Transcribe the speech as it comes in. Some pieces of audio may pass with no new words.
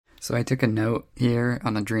So I took a note here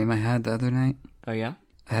on a dream I had the other night. Oh, yeah?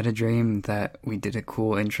 I had a dream that we did a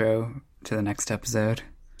cool intro to the next episode.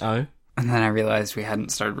 Oh? And then I realized we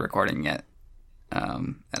hadn't started recording yet.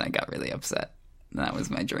 And I got really upset. And that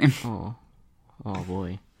was my dream. Oh. Oh,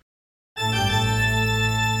 boy.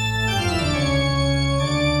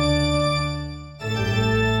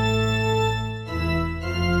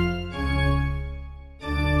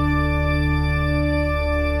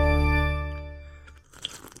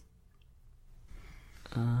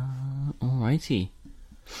 Alrighty.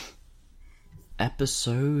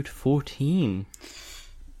 Episode 14.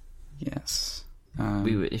 Yes.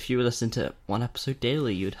 If you were listening to one episode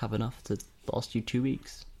daily, you'd have enough to last you 2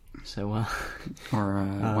 weeks. So, Or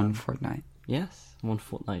one fortnight. yes, one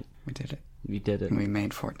fortnight. We did it. We did it. We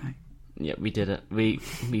made Fortnite. Yeah, we did it. We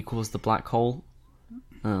caused the black hole.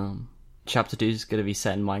 Chapter 2 is going to be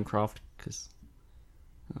set in Minecraft, because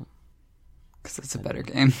it's a better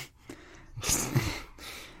game.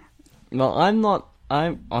 Well, I'm not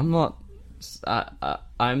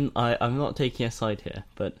taking a side here,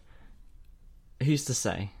 but who's to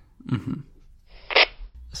say? Mm-hmm.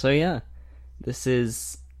 So yeah, this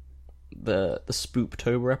is the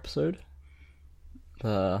Spooptober episode.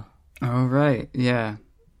 Oh right, yeah.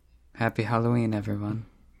 Happy Halloween, everyone.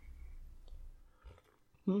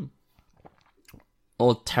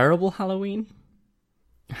 Or terrible Halloween.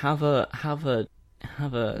 Have a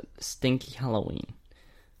stinky Halloween.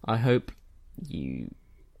 I hope you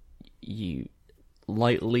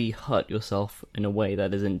lightly hurt yourself in a way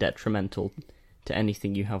that isn't detrimental to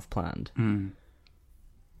anything you have planned.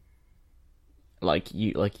 Like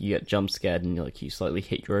you get jump scared and you slightly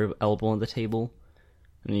hit your elbow on the table,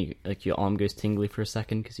 and your arm goes tingly for a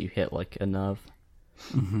second because you hit like a nerve.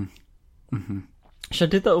 Mm-hmm. Mm-hmm. Actually, I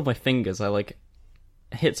did that with my fingers. I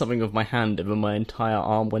hit something with my hand and then my entire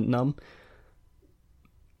arm went numb.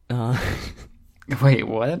 Wait,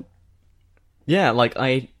 what? Yeah,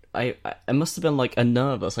 I must have been a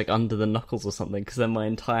nerve that's under the knuckles or something, because then my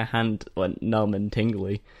entire hand went numb and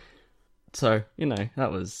tingly. So,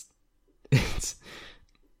 that was... It's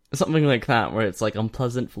something like that, where it's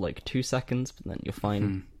unpleasant for 2 seconds, but then you're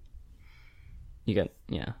fine. You get...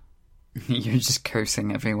 Yeah. You're just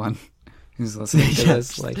cursing everyone who's listening to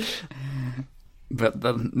this, but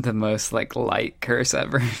the most light curse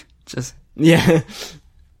ever. Just... Yeah.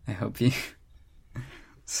 I hope you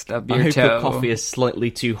stub your toe. I hope toe. your coffee is slightly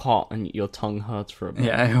too hot and your tongue hurts for a bit.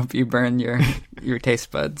 Yeah, I hope you burn your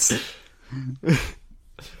taste buds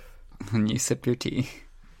when you sip your tea.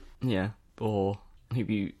 Yeah, or if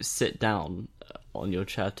you sit down on your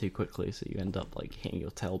chair too quickly, so you end up hitting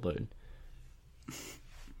your tailbone.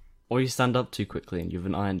 Or you stand up too quickly and you have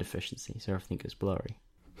an iron deficiency, so everything goes blurry.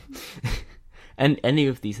 And any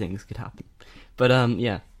of these things could happen. But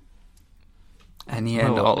yeah. Any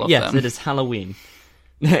and all of them. Yes, it is Halloween.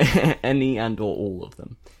 Any and or all of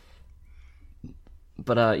them.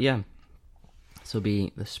 But yeah. This will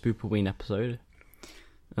be the Spoopoween episode.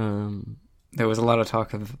 There was a lot of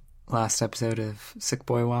talk of last episode of Sick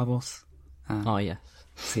Boy Wobbles. Oh yes.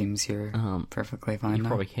 Seems you're perfectly fine you now.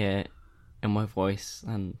 Probably hear it in my voice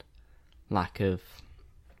and lack of...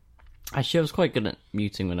 Actually, I was quite good at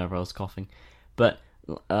muting whenever I was coughing. But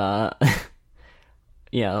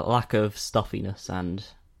yeah, lack of stuffiness and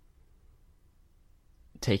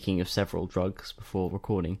taking of several drugs before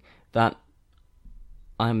recording. That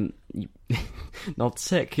I'm not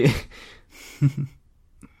sick.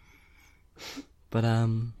 But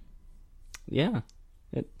yeah,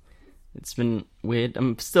 it's been weird.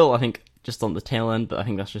 I'm still, I think, just on the tail end, but I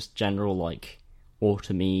think that's just general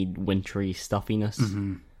autumny, wintry stuffiness.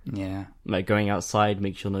 Mm-hmm. Yeah, going outside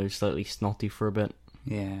makes your nose slightly snotty for a bit.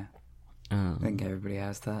 Yeah. I think everybody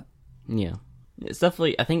has that. Yeah. It's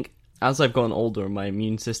definitely, I think, as I've gotten older and my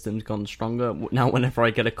immune system's gone stronger, now whenever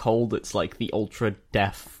I get a cold, it's the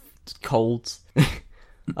ultra-deaf colds.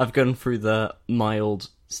 I've gone through the mild,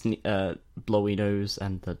 blowy nose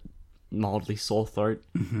and the mildly sore throat.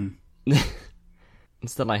 Mm-hmm.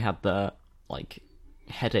 Instead I had the,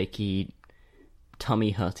 headachy,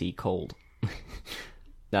 tummy-hurty cold.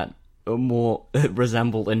 That more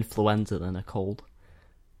resembled influenza than a cold.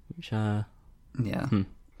 Which, yeah.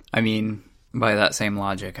 I mean, by that same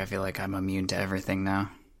logic, I feel like I'm immune to everything now.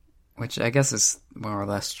 Which I guess is more or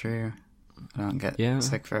less true. I don't get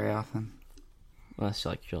sick very often. Unless,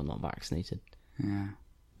 you're not vaccinated. Yeah.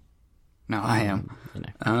 No, I am.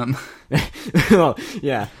 Well,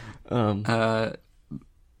 yeah. But,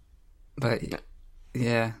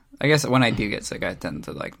 yeah. I guess when I do get sick, I tend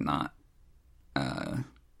to, not...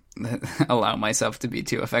 allow myself to be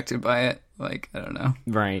too affected by it. I don't know.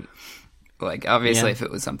 Right. Like, obviously, if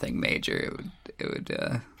it was something major, it would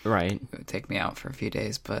right. It would take me out for a few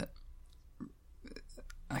days, but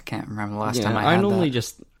I can't remember the last time I had normally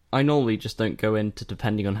that. I normally just don't go into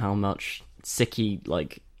depending on how much sicky,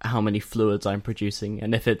 like how many fluids I'm producing,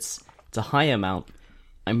 and if it's a high amount,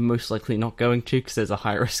 I'm most likely not going to because there's a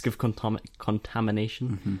high risk of contamination.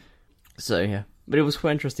 Mm-hmm. So yeah, but it was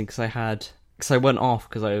quite interesting because I went off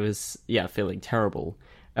because I was feeling terrible,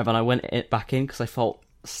 and then I went back in because I felt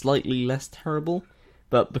slightly less terrible,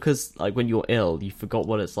 but because like when you're ill, you forgot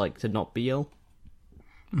what it's like to not be ill.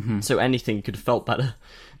 Mm-hmm. So anything could have felt better,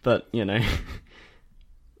 but you know.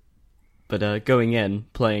 But going in,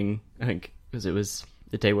 playing, I think, because it was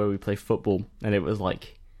the day where we play football, and it was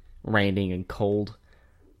like raining and cold.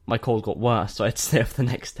 My cold got worse, so I had to stay up the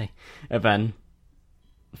next day. And then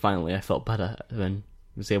finally, I felt better, and then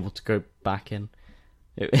was able to go back in.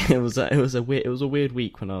 It was a weird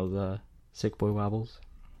week when I was sick boy wabbles.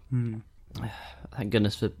 Mm. Thank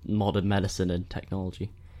goodness for modern medicine and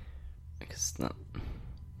technology, because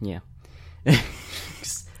yeah.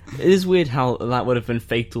 It is weird how that would have been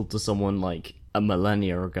fatal to someone like a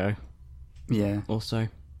millennia ago. Yeah. Or so.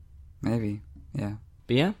 Maybe. Yeah.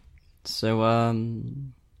 But yeah. So,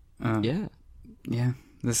 yeah. Yeah.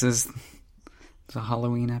 This is the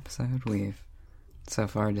Halloween episode. We've so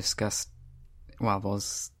far discussed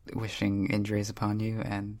Wobbles wishing injuries upon you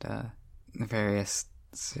and the various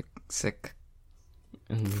sick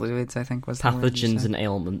fluids, I think was the word you pathogens said. and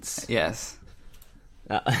ailments. Yes.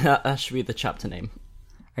 That should be the chapter name.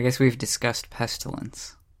 I guess we've discussed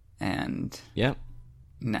pestilence, and Yep.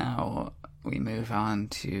 now we move on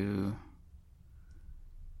to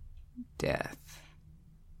death.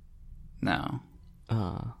 No.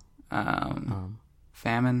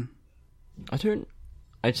 Famine. I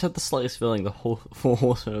just had the slightest feeling the whole four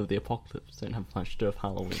horsemen of the apocalypse don't have much to do with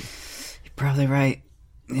Halloween. You're probably right.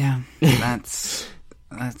 Yeah, that's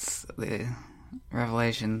the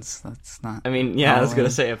Revelations. That's not. I mean, yeah, Halloween. I was gonna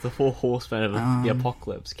say if the four horsemen of the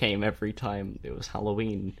apocalypse came every time it was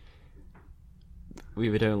Halloween, we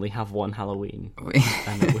would only have one Halloween,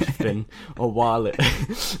 and it would have been a while.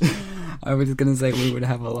 I was gonna say we would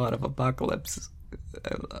have a lot of apocalypses.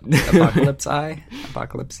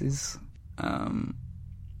 Apocalypses.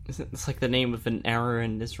 It's like the name of an era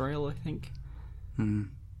in Israel, I think. Hmm.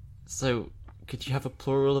 So, could you have a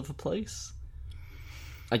plural of a place?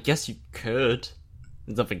 I guess you could.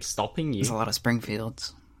 There's nothing stopping you. There's a lot of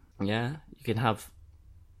Springfields. Yeah, you can have.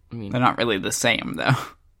 I mean, they're not really the same, though.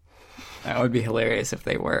 That would be hilarious if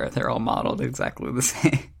they were. They're all modeled exactly the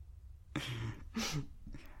same.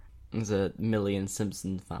 There's a million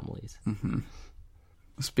Simpson families. Mm-hmm.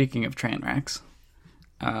 Speaking of train wrecks,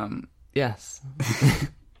 yes.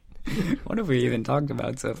 What have we even talked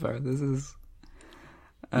about so far? This is.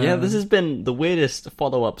 This has been the weirdest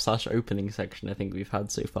follow-up / opening section I think we've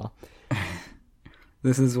had so far.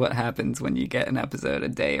 This is what happens when you get an episode a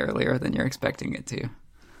day earlier than you're expecting it to.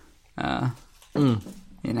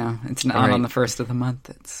 You know, it's not on the first of the month;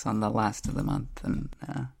 it's on the last of the month. And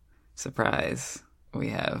surprise,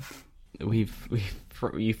 we've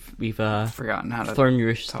forgotten how to thrown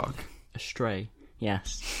your talk astray.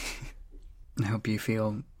 Yes. I hope you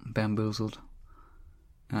feel bamboozled,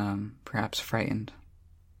 perhaps frightened.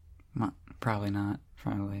 Probably not.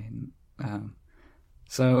 Probably.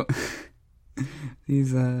 So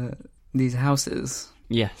these houses.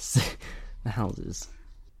 Yes, the houses.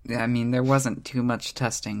 Yeah, I mean, there wasn't too much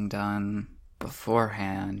testing done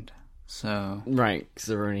beforehand, so... Right, because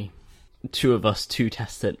there were only two of us to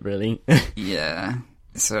test it, really. Yeah,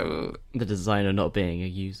 so... The designer not being a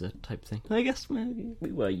user type thing. I guess maybe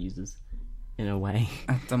we were users, in a way.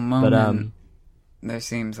 At the moment, there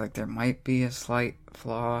seems like there might be a slight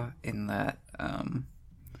flaw in that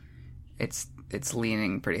it's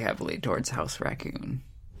leaning pretty heavily towards House Raccoon.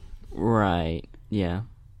 Right, yeah.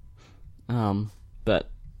 But...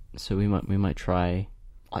 So we might try,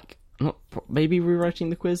 like, not maybe rewriting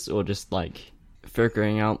the quiz, or just, like,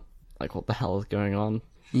 figuring out, like, what the hell is going on.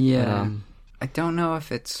 Yeah. I don't know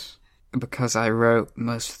if it's because I wrote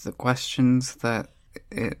most of the questions that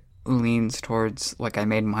it leans towards, like, I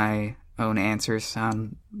made my own answers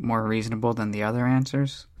sound more reasonable than the other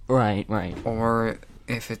answers. Right. Or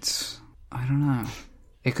if it's, I don't know.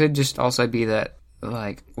 It could just also be that,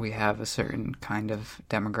 like, we have a certain kind of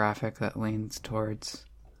demographic that leans towards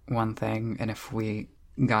one thing, and if we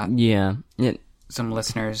got some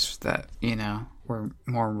listeners that, you know, were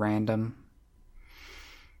more random,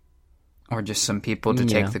 or just some people to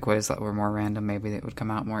take the quiz that were more random, maybe it would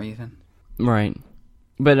come out more even. Right.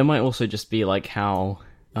 But it might also just be like how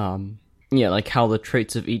like how the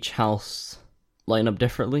traits of each house line up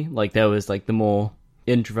differently. Like there was like the more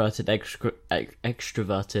introverted,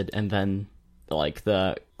 extroverted, and then like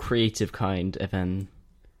the creative kind, and then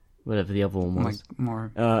whatever the other one was. Like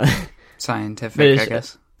more But scientific, I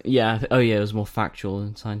guess. Yeah. Oh, yeah. It was more factual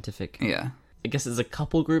and scientific. Yeah. I guess there's a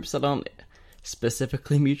couple groups that aren't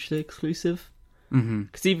specifically mutually exclusive. Mm-hmm.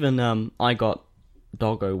 Because even I got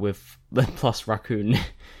doggo with the plus raccoon.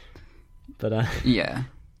 But Yeah.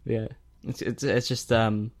 yeah, it's just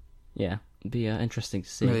yeah, it'd be interesting to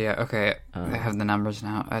see. Well, yeah. Okay. I have the numbers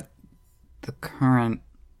now. At the current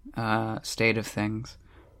state of things,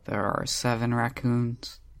 there are 7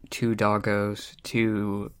 raccoons, 2 doggos,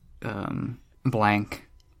 2 blank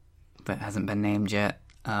that hasn't been named yet,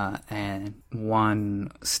 and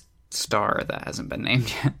 1 star that hasn't been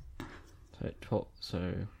named yet.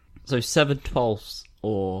 So 7/12,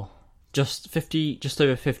 or just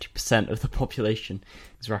over 50% of the population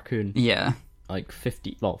is raccoon. Yeah. Like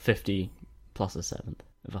 50 plus a 7th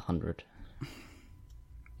of 100.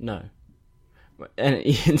 No.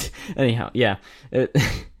 Anyhow, yeah.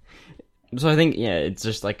 So I think, yeah, it's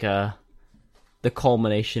just like the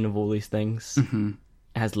culmination of all these things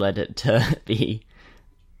has led it to be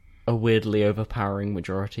a weirdly overpowering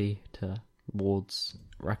majority towards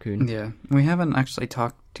raccoon. Yeah. We haven't actually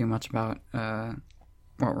talked too much about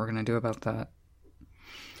what we're going to do about that.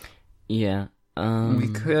 Yeah. We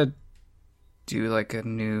could do like a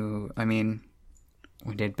new... I mean,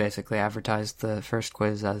 we did basically advertise the first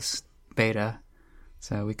quiz as beta,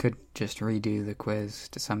 so we could just redo the quiz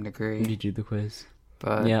to some degree. Redo the quiz.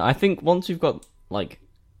 But yeah, I think once we've got like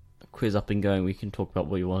a quiz up and going, we can talk about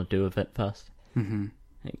what you want to do with it first. Mm-hmm.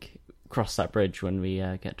 Like, cross that bridge when we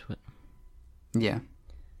get to it. Yeah.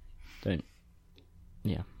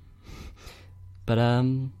 Yeah. But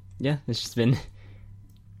yeah, it's just been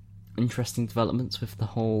interesting developments with the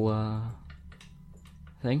whole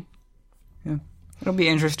thing. Yeah. It'll be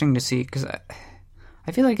interesting to see, because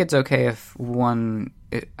I feel like it's okay if one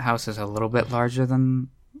house is a little bit larger than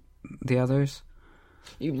the others.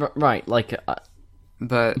 Right, like,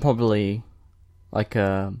 but probably like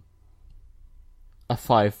a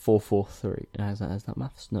 5, 4, 4, 3. Is that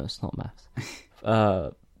maths? No, it's not maths.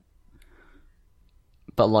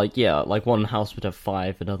 But like, yeah, like one house would have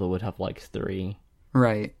 5, another would have like 3.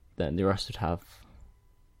 Right. Then the rest would have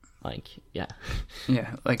like, yeah.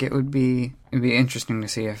 Yeah, like it would be interesting to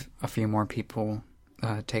see if a few more people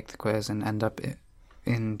take the quiz and end up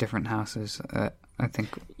in different houses. I think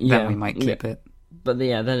then we might keep it. But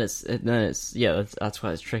yeah, then it's yeah, that's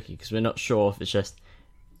why it's tricky, because we're not sure if it's just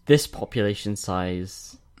this population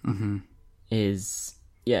size is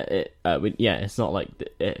it's not like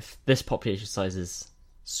if this population size is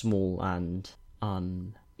small and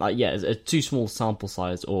it's a too small sample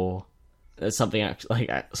size, or there's something like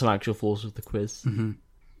some actual flaws with the quiz.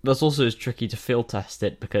 That's also is tricky to field test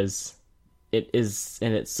it, because it is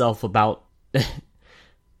in itself about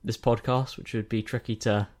this podcast, which would be tricky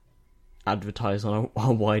to advertise on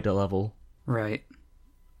a wider level. Right.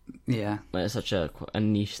 Yeah. It's such a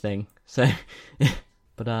niche thing. So,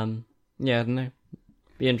 but yeah, I don't know.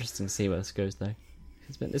 Be interesting to see where this goes, though.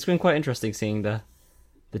 It's been quite interesting seeing the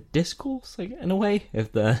discourse, like, in a way,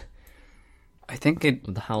 of the... I think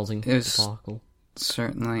the housing debacle.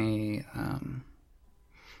 Certainly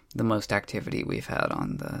the most activity we've had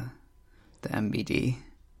on the MBD.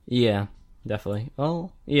 Yeah, definitely.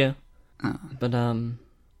 Well, yeah. But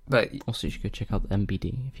also you should go check out the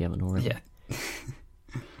MBD if you haven't already. Yeah.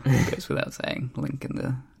 It goes without saying. Link in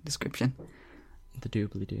the description. The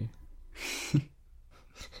doobly-doo.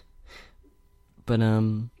 But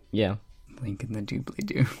yeah. Link in the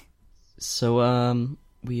doobly-doo. So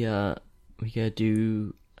we gotta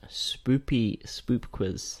do a spoop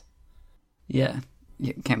quiz. Yeah.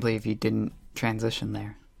 Can't believe you didn't transition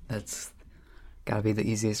there. That's gotta be the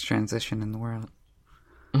easiest transition in the world.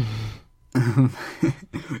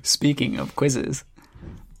 Speaking of quizzes.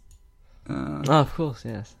 Of course,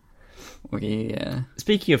 yes.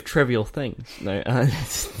 Speaking of trivial things, no.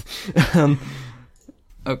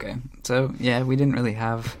 Okay, so yeah, we didn't really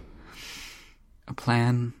have a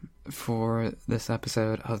plan for this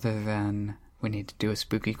episode other than we need to do a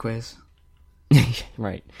spooky quiz.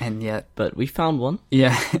 Right. And yet... But we found one.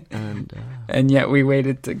 Yeah. And yet we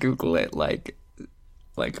waited to Google it like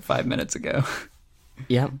 5 minutes ago.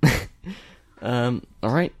 Yeah.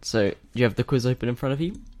 Alright, so do you have the quiz open in front of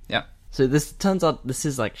you? Yeah. So this turns out this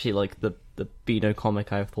is actually like the Beano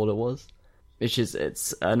comic I thought it was.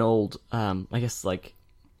 It's an old, I guess like...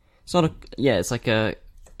 It's not a... Yeah, it's like a...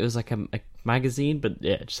 It was like a magazine, but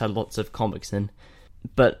yeah, it just had lots of comics in.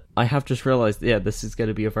 But I have just realised, yeah, this is going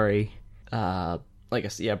to be a very, I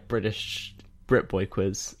guess, yeah, British Britboy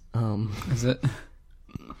quiz. Is it?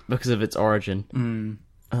 because of its origin.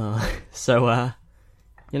 So,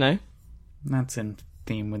 That's in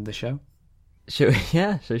theme with the show. should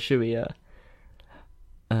we,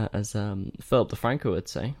 as Philip DeFranco would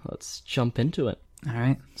say, let's jump into it. All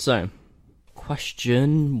right. So,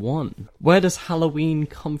 question 1. Where does Halloween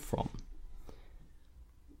come from?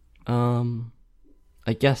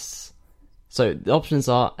 I guess... So, the options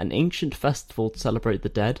are an ancient festival to celebrate the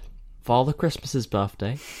dead, Father Christmas's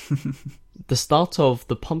birthday, the start of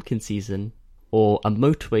the pumpkin season, or a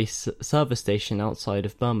motorway service station outside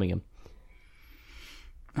of Birmingham.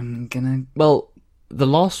 I'm gonna... Well, the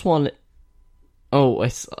last one... Oh,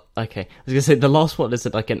 okay. I was gonna say, the last one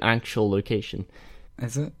isn't like an actual location.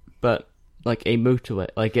 Is it? But... like a motorway,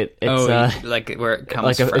 like it's like where it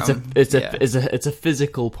comes like from. It's a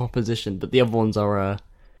physical proposition, but the other ones are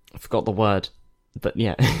I forgot the word, but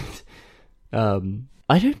yeah, it's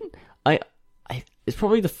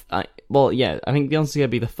probably I think the answer is gonna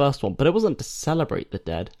be the first one, but it wasn't to celebrate the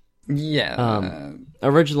dead. Yeah.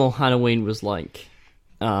 Original Halloween was like,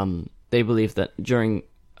 they believed that during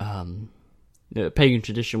pagan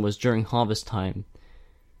tradition was during harvest time,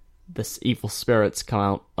 this evil spirits come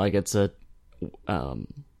out, like it's a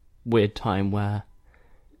weird time where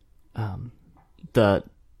the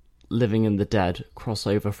living and the dead cross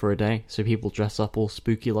over for a day, so people dress up all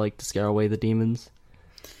spooky like to scare away the demons.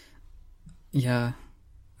 Yeah.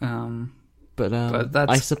 But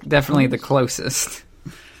that's definitely the closest.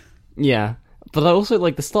 Yeah, but I also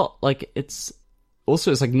like the start, like it's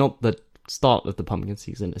like not the start of the pumpkin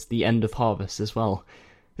season, it's the end of harvest as well.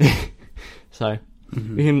 So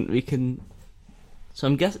we can so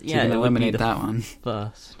I'm guessing, So you can eliminate that one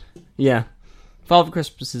first. Yeah. Father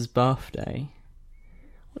Christmas's birthday.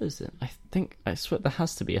 What is it? I swear there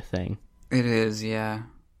has to be a thing. It is, yeah.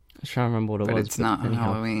 I'm trying to remember what it was. But it's not on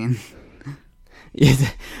Halloween.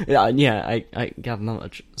 I gather that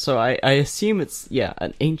much. So I assume it's,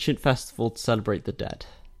 an ancient festival to celebrate the dead.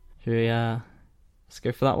 Should we, let's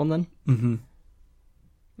go for that one then? Mm-hmm.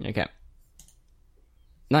 Okay.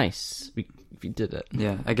 Nice. We did it.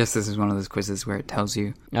 Yeah, I guess this is one of those quizzes where it tells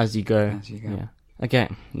you as you go. Yeah. Okay,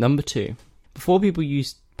 number 2. Before people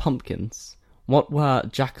used pumpkins, what were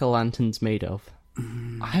jack-o'-lanterns made of?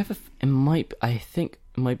 I think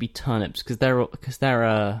it might be turnips because they're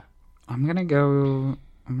I'm gonna go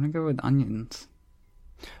with onions.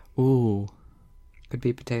 Ooh. Could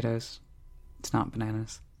be potatoes. It's not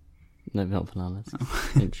bananas. No, not bananas.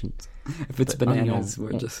 Oh. Ancient. If it's But bananas,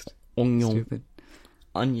 onion. we're just Onion. stupid.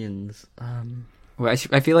 Onions. Well, I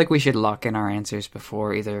feel like we should lock in our answers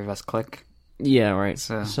before either of us click. Yeah, right.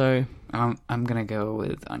 So I'm gonna go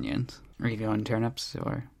with onions. Are you going turnips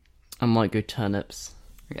or? I might go turnips.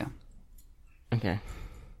 Yeah. Okay.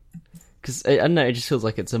 Because I don't know, it just feels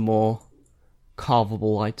like it's a more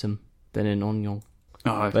carvable item than an onion.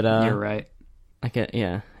 Oh, but you're right.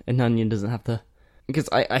 An onion doesn't have to. Because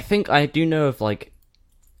I think I do know of like.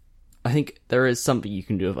 I think there is something you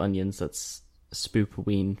can do with onions that's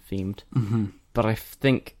Spoopoween themed. Mm-hmm. But I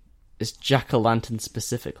think it's jack-o'-lantern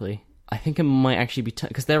specifically. I think it might actually be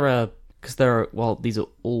because there are these are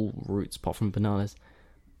all roots apart from bananas.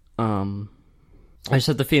 I just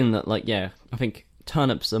had the feeling that I think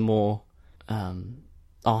turnips are more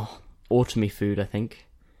autumny food. I think.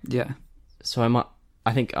 Yeah. So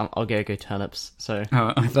I think I'll go turnips. So.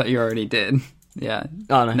 Oh, I thought you already did. Yeah.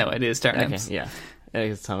 Oh no. No, it is turnips. Okay. Yeah.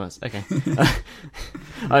 It's turnips. Okay.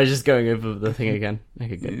 I was just going over the thing again.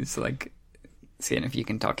 Okay, good. It's like seeing if you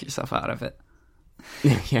can talk yourself out of it.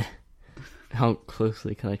 Yeah. How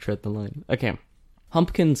closely can I tread the line? Okay.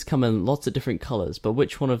 Pumpkins come in lots of different colours, but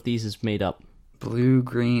which one of these is made up? Blue,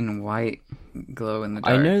 green, white, glow in the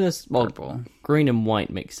dark. I know this. Well, purple. Green and white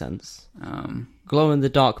makes sense. Glow in the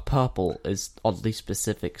dark purple is oddly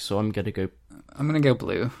specific, so I'm gonna go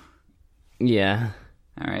blue. Yeah.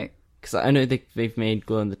 All right. Because I know they've made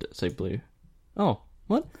glow in the dark. So blue. Oh,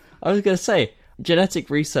 what? I was gonna say genetic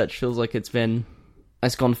research feels like it's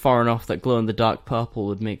gone far enough that glow in the dark purple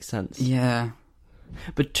would make sense. Yeah.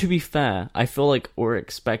 But to be fair, I feel like we're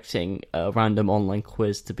expecting a random online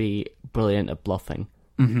quiz to be brilliant at bluffing.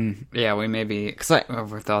 Mm-hmm. Yeah, we maybe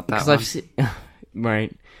overthought that one.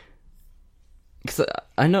 Right.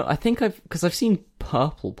 Because I've seen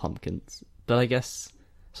purple pumpkins, but I guess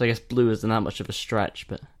blue isn't that much of a stretch,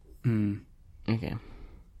 but... Okay.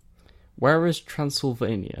 Where is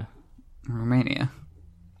Transylvania? Romania.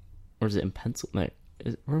 Or is it in Pennsylvania? No,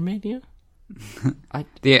 is it Romania?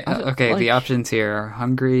 The options here are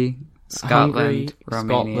Hungary, Scotland,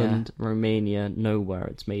 Romania, nowhere.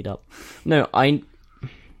 It's made up. No,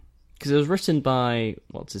 because it was written by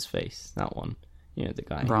what's his face? That one, the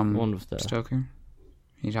guy, Bram one of the Stoker. Are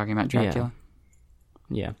you talking about Dracula?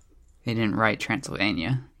 Yeah. He didn't write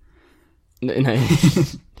Transylvania. No.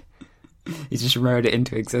 He just wrote it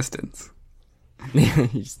into existence.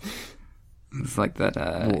 He's It's like that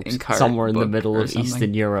Inkheart somewhere in the book middle or of something.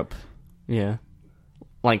 Eastern Europe. Yeah.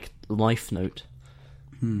 Like Life Note.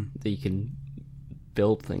 That you can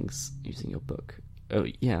build things using your book. Oh,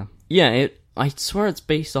 yeah. Yeah, I swear it's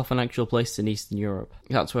based off an actual place in Eastern Europe.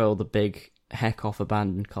 That's where all the big heck-off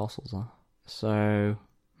abandoned castles are. So,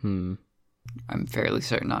 I'm fairly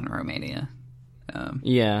certain on Romania.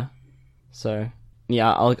 yeah. So,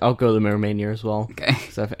 yeah, I'll go to Romania as well. Okay.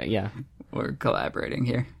 So, yeah. We're collaborating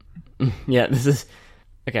here. Yeah, this is...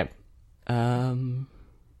 Okay. Oh,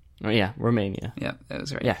 yeah, Romania. Yep, that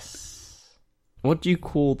was right. Yes. What do you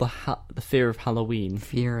call the fear of Halloween?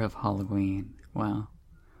 Fear of Halloween. Wow.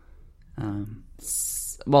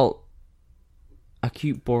 Well,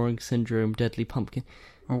 acute boring syndrome, deadly pumpkin.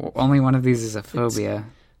 Only one of these is a phobia.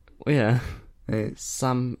 Yeah. It's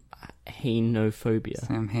Samhainophobia.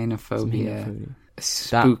 Samhainophobia.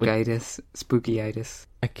 Spookyitis.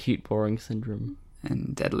 Acute boring syndrome.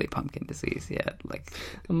 And deadly pumpkin disease. Yeah, like...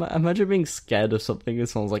 Imagine being scared of something that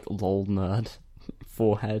sounds like lol nerd.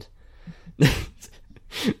 Forehead.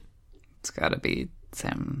 It's gotta be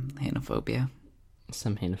Samhainophobia.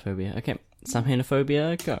 Samhainophobia. Okay.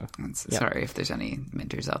 Samhainophobia, go. Yep. Sorry if there's any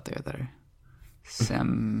mentors out there that are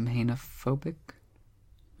Samhainophobic.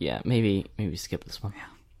 Yeah, maybe skip this one. Yeah.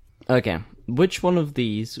 Okay. Which one of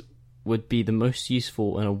these would be the most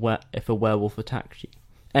useful if a werewolf attacked you?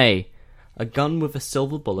 A gun with a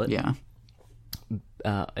silver bullet. Yeah.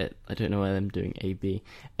 I don't know why I'm doing A, B.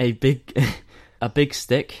 A big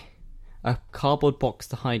stick. A cardboard box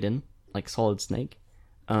to hide in, like Solid Snake.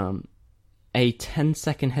 A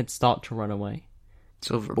 10-second head start to run away.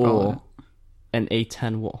 Silver bullet. Or an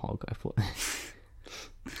A10 warthog, I thought.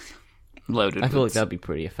 Loaded. I feel like that'd be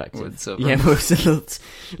pretty effective. With silver. Yeah,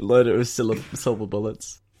 loaded with silver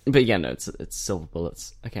bullets. But yeah, no, it's silver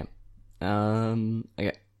bullets. Okay.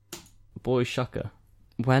 Okay. Boy Shucker.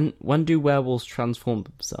 When do werewolves transform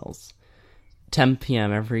themselves? 10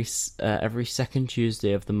 p.m. every second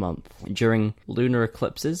Tuesday of the month during lunar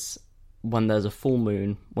eclipses, when there's a full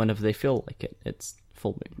moon, whenever they feel like it. It's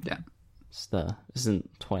full moon. Yeah. Isn't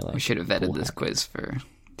Twilight. We should have vetted this quiz for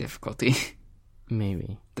difficulty.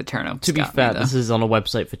 Maybe. The turnips. To be fair, this is on a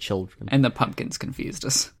website for children. And the pumpkins confused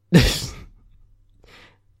us.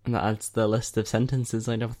 And that adds the list of sentences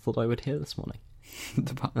I never thought I would hear this morning.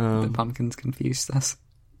 The pumpkins confused us.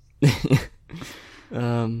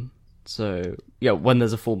 So, yeah, when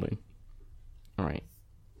there's a full moon. Alright.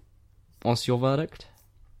 What's your verdict?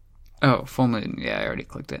 Oh, full moon. Yeah, I already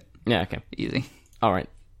clicked it. Yeah, okay. Easy. Alright.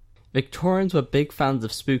 Victorians were big fans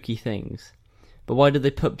of spooky things. But why did they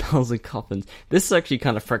put bells in coffins? This is actually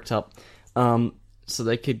kind of fricked up. So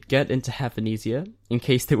they could get into heaven easier, in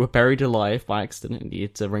case they were buried alive by accident and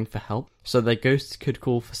needed to ring for help. So their ghosts could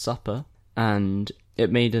call for supper, and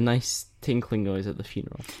it made a nice tinkling noise at the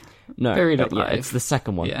funeral. No, Buried alive. Yeah, it's the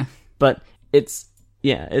second one. Yeah. But it's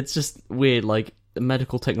just weird, like, the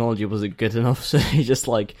medical technology wasn't good enough, so they just,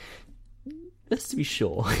 like, let's to be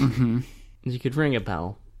sure. Mm-hmm. You could ring a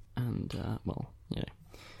bell, and, well, you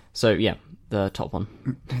know. So, yeah, the top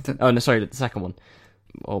one. Oh, no, sorry, the second one.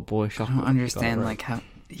 Oh, boy, shocking. I don't understand, like, how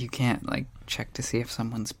you can't, like, check to see if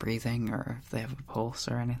someone's breathing or if they have a pulse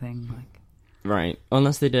or anything, like... Right.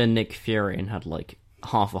 Unless they did a Nick Fury and had, like,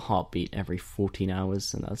 half a heartbeat every 14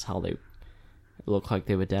 hours, and that's how they looked like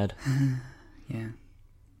they were dead. Yeah.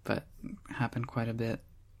 But happened quite a bit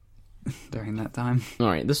during that time.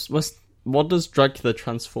 Alright, what does Dracula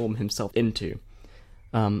transform himself into?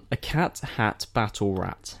 A cat, hat, bat, or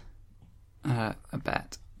rat? A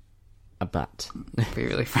bat. A bat. It'd be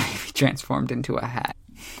really funny if he transformed into a hat.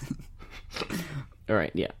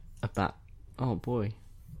 Alright, yeah. A bat. Oh, boy.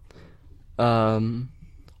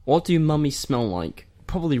 What do mummies smell like?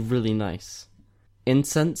 Probably really nice.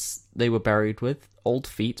 Incense they were buried with, old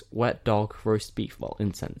feet, wet dog, roast beef. Well,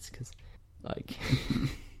 incense, because, like...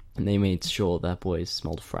 and they made sure their boys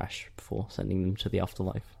smelled fresh before sending them to the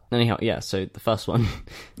afterlife. Anyhow, yeah, so the first one.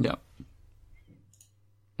 Yep.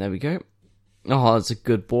 There we go. Oh, that's a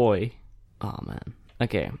good boy. Oh, man.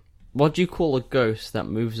 Okay. What do you call a ghost that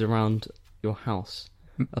moves around your house?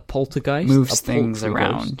 A poltergeist? Moves a things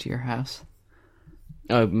around ghost? your house.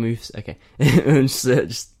 Oh, moves. Okay.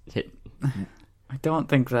 just hit. I don't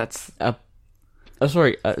think that's... Oh,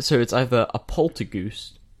 sorry. So it's either a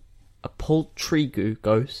poltergeist, a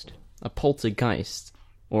ghost, a poltergeist,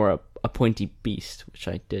 or a pointy beast, which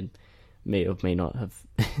I may or may not have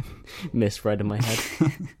misread in my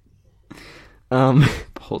head.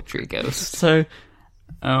 Poultry ghost. So,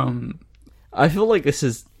 I I feel like this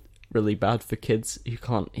is really bad for kids who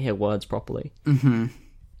can't hear words properly. Mm-hmm.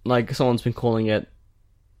 Like, someone's been calling it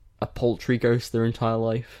a poultry ghost their entire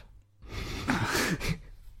life.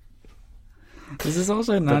 This is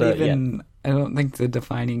also not even... I don't think the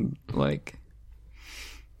defining, like,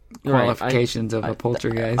 qualifications of a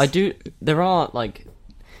poltergeist. There are, like...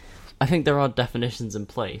 I think there are definitions in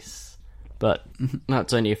place, but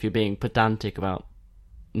that's only if you're being pedantic about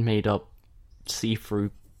made-up, see-through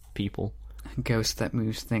people. A ghost that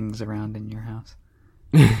moves things around in your house.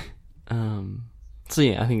 So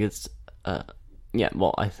yeah, I think it's... I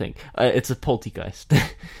think... it's a poltergeist.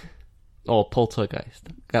 Or poltergeist.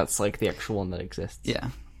 That's, like, the actual one that exists. Yeah.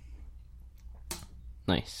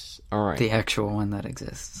 Nice. Alright. The actual one that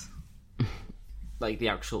exists. Like, the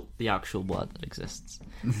actual word that exists.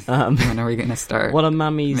 When are we going to start? What are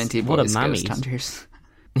mummies? Minty What are Boys mummies? Ghost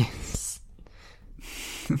Hunters.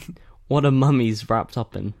 What are mummies wrapped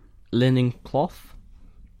up in? Linen cloth?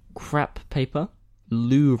 Crepe paper?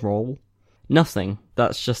 Loo roll? Nothing.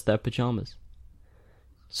 That's just their pajamas.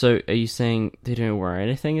 So, are you saying they don't wear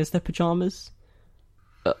anything as their pajamas?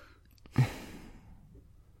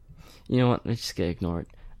 You know what? I'm just gonna ignore it.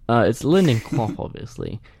 It's linen cloth,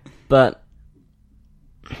 obviously. But...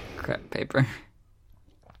 Crepe paper.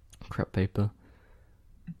 Crepe paper.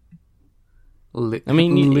 Loo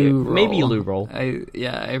maybe roll. loo roll. I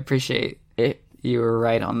appreciate It. you were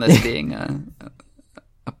right on this being a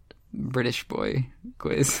British boy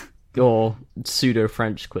quiz. Or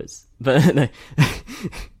pseudo-French quiz. But,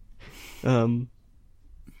 no.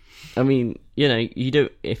 I mean, you know, you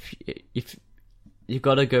don't... If you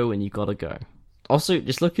gotta go when you gotta go. Also,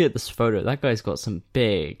 just looking at this photo, that guy's got some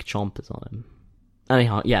big chompers on him.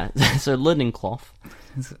 Anyhow, yeah, so linen cloth.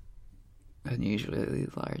 It's unusually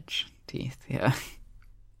large teeth, yeah.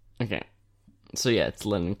 Okay. So yeah, it's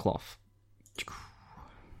linen cloth.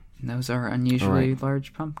 And those are unusually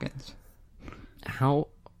large pumpkins. How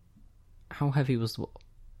heavy was the...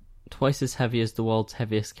 Twice as heavy as the world's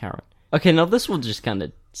heaviest carrot. Okay, now this one's just kind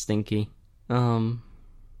of stinky.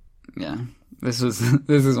 Yeah, this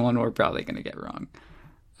is one we're probably going to get wrong.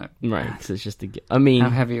 Right, because it's just I mean... How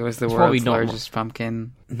heavy was the world's largest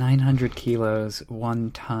pumpkin? 900 kilos,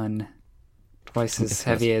 1 ton. Twice as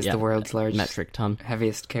heavy as the world's largest... Metric ton.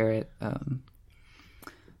 Heaviest carrot.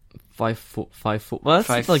 5 foot. Well,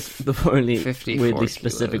 that's like the only weirdly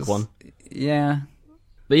specific one. Yeah.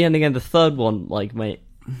 But yeah, and again, the third one, like, mate...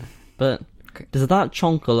 But does that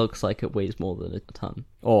chonker looks like it weighs more than a ton?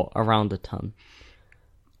 Or around a ton?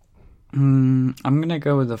 I'm going to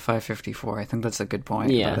go with the 554. I think that's a good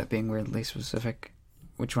point about it being weirdly specific.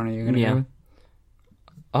 Which one are you going to go with?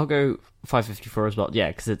 I'll go 554 as well. Yeah,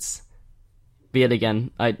 because it's... But yet again,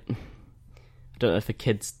 I don't know if a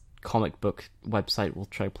kid's comic book website will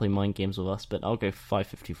try to play mind games with us, but I'll go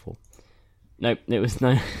 554. Nope, it was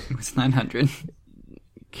no. It was 900.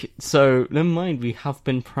 So, never mind, we have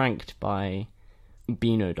been pranked by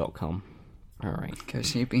Beano.com. Alright. Go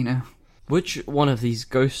see Beano. Which one of these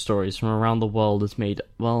ghost stories from around the world is made...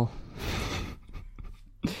 Well,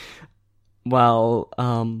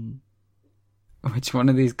 Which one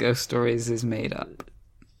of these ghost stories is made up?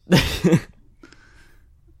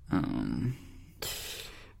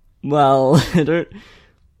 Well, I don't...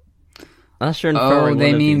 Unless you're inferring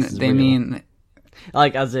they one mean... of these is They real. mean...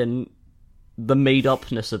 Like, as in, the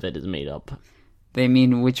made-upness of it is made up. They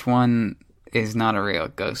mean which one is not a real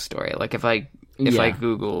ghost story. Like, if I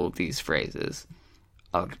Google these phrases,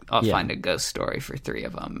 I'll find a ghost story for 3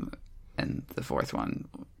 of them, and the 4th one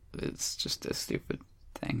is just a stupid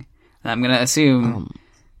thing. And I'm going to assume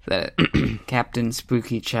that Captain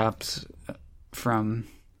Spooky Chops from...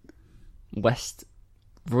 West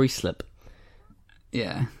Ruislip.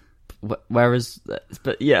 Yeah. Whereas,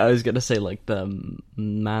 but yeah, I was going to say, like, the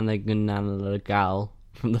Manananggal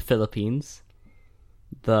from the Philippines.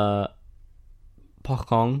 The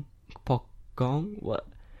Pokong, what?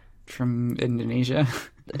 From Indonesia.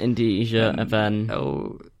 Indonesia, and then...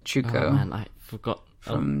 Chuko. Oh, man, I forgot.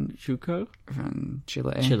 From Chuko? From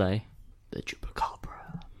Chile. The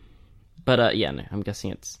Chupacabra. But, yeah, no, I'm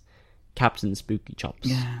guessing it's Captain Spooky Chops.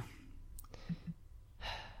 Yeah.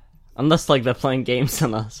 Unless, like, they're playing games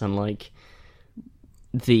on us and, like,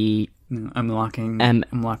 the... I'm locking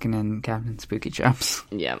in Captain Spooky Chops.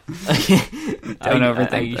 Yeah. Don't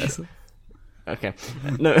overthink this. Okay.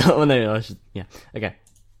 No, I should... Yeah. Okay.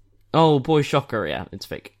 Oh, boy, shocker. Yeah, it's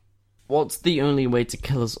fake. What's the only way to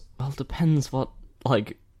kill us? Well, depends what,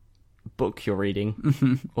 like, book you're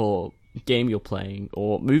reading, or game you're playing,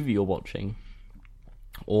 or movie you're watching,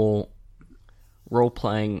 or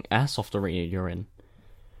role-playing airsoft arena you're in.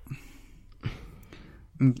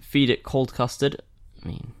 Feed it cold custard. I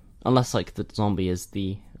mean, Unless, like, the zombie is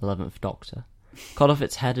the 11th Doctor. Cut off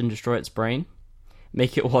its head and destroy its brain.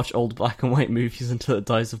 Make it watch old black and white movies until it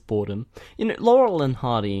dies of boredom. You know, Laurel and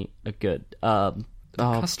Hardy are good.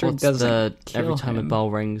 Custard what's doesn't kill Every time a him. bell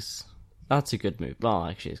rings... That's a good movie. Well,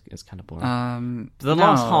 actually, it's kind of boring. The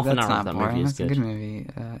last half an that's hour not of that boring. movie is That's a good movie.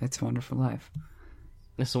 It's a Wonderful Life.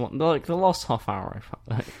 It's the one, like, the last half hour,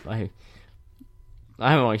 I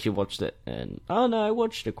haven't actually watched it, and... Oh, no, I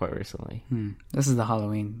watched it quite recently. This is the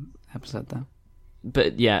Halloween episode, though.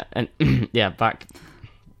 But, yeah, and... yeah, back...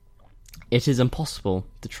 It is impossible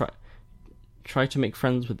to try to make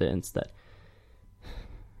friends with it instead.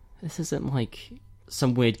 This isn't like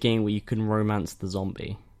some weird game where you can romance the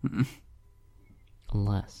zombie.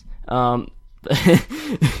 Unless. I'm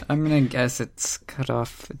gonna guess it's cut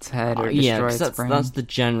off its head or destroy its brain. That's the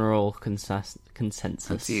general consensus.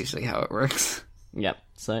 That's usually how it works. Yep,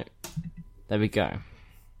 so there we go.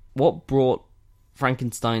 What brought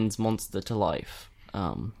Frankenstein's monster to life?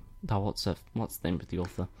 What's the name of the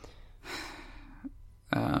author?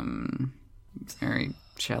 Mary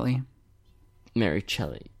Shelley. Mary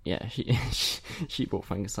Shelley. Yeah, she brought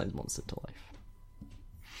Frankenstein's monster to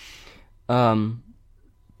life.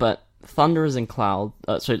 But thunder is in cloud.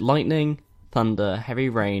 Lightning, thunder, heavy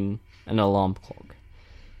rain, and alarm clock.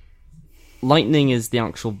 Lightning is the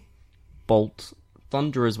actual bolt.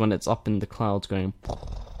 Thunder is when it's up in the clouds going.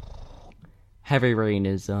 Heavy rain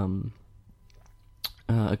is a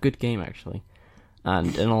good game actually,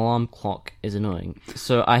 and an alarm clock is annoying.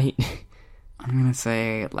 So I'm gonna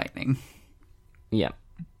say lightning. Yeah.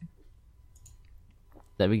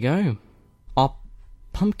 There we go. Are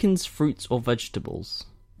pumpkins fruits or vegetables?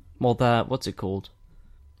 Well, they're... What's it called?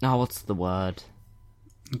 Oh, what's the word?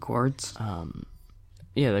 Gourds?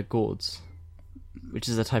 Yeah, they're gourds. Which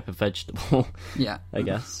is a type of vegetable. Yeah. I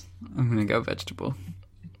guess. I'm gonna go vegetable.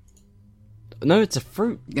 No, it's a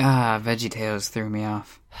fruit. VeggieTales threw me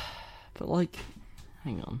off. But, like...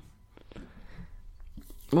 Hang on.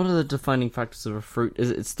 What are the defining factors of a fruit?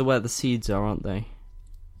 It's the where the seeds are, aren't they?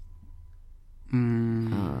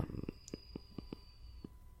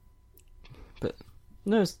 But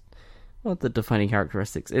no, what are the defining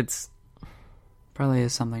characteristics? It's probably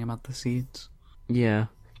is something about the seeds. Yeah,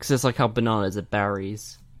 because it's like how bananas are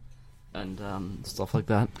berries and stuff like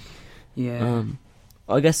that. Yeah.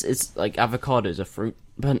 I guess it's like avocado's a fruit,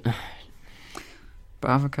 but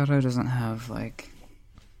avocado doesn't have like.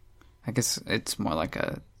 I guess it's more like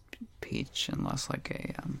a peach and less like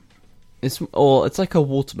a. It's like a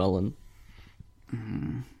watermelon.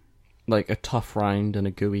 Like a tough rind and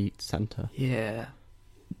a gooey center. Yeah,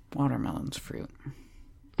 watermelon's fruit.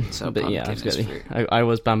 So but yeah, fruit. I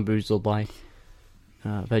was bamboozled by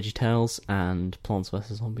VeggieTales and Plants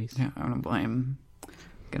vs Zombies. Yeah, I'm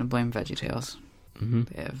gonna blame VeggieTales.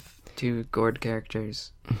 They have 2 gourd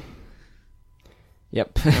characters.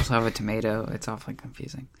 Yep. They also have a tomato. It's awfully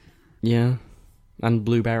confusing. Yeah, and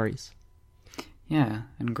blueberries. Yeah,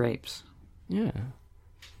 and grapes. Yeah,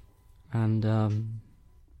 and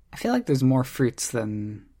I feel like there's more fruits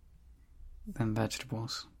than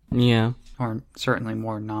vegetables. Yeah, or certainly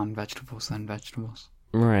more non-vegetables than vegetables.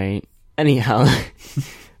 Right. Anyhow,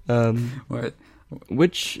 What?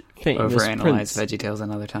 Which famous Overanalyze prince? VeggieTales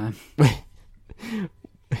another time.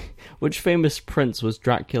 Which famous prince was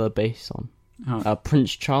Dracula based on? Oh.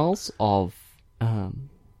 Prince Charles of,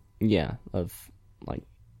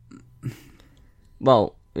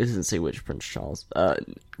 well, it doesn't say which Prince Charles.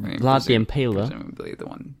 Vlad the Impaler. Presumably the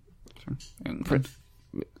one from England.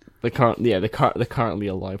 The currently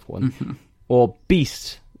alive one. Or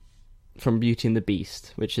Beast from Beauty and the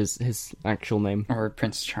Beast, which is his actual name. Or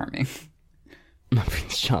Prince Charming. Not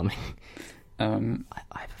Prince Charming. I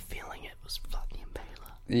have a feeling it was Vlad the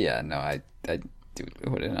Impaler. Yeah, no, I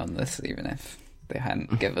would have known this even if they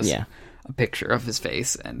hadn't given us a picture of his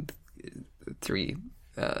face and 3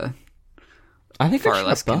 I think far I share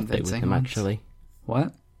less a birthday with convincing him, ones. actually.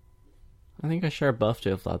 What? I think I share a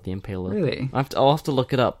birthday with Vlad the Impaler. Really? I'll have to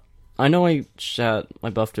look it up. I know I share my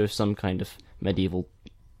birthday with some kind of medieval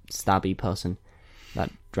stabby person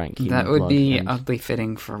that drank human blood. That would be and oddly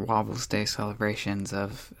fitting for Wobble's Day celebrations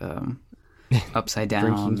of upside down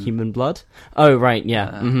drinking human blood. Oh right,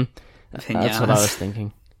 yeah. That's what I was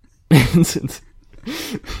thinking.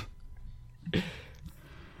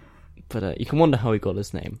 But you can wonder how he got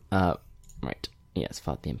his name. Right, yes,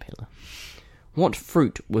 Vlad the Impaler. What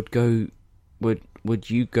fruit would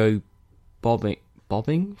you go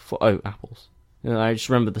bobbing for? Oh, apples. I just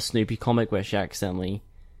remember the Snoopy comic where she accidentally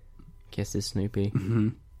kisses Snoopy. Mm-hmm.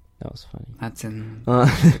 That was funny. That's in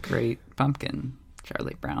The Great Pumpkin,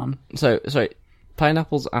 Charlie Brown. So,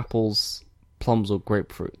 pineapples, apples, plums, or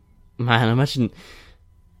grapefruit. Man, imagine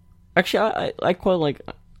Actually, I quite like.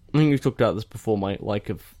 I think we've talked about this before. My like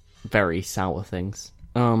of very sour things.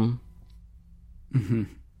 Would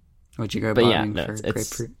you go But yeah, bobbing no, for it's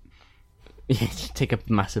grapefruit? Yeah, you take a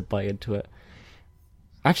massive bite into it.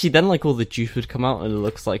 Actually, then like all the juice would come out, and it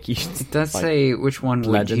looks like you. It does like, say which one would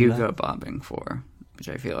legend you there. go bobbing for, which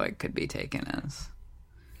I feel like could be taken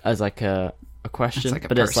as like a question, It's like a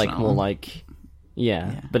but it's like personal- more like,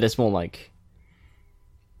 yeah, but it's more like.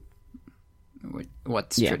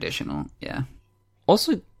 what's Yeah. traditional. Yeah.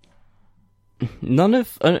 Also, none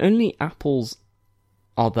of only apples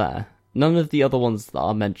are there. None of the other ones that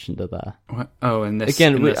are mentioned are there. What? Oh, in this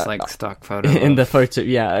Again, in we- this like stock photo In the of- photo,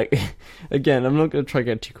 yeah. Again, I'm not going to try to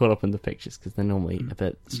get too caught up in the pictures because they're normally a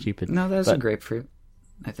bit stupid. No, that's but- a grapefruit,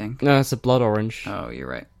 I think. No, it's a blood orange. Oh, you're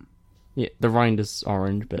right. Yeah, the rind is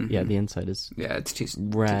orange, but yeah, Mhm. the inside is Yeah, it's too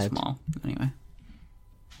red. small. Anyway.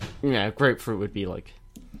 Yeah, grapefruit would be like,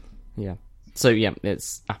 yeah. So yeah,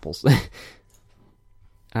 it's apples.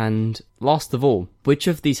 And last of all, which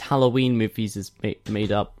of these Halloween movies is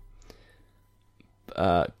made up?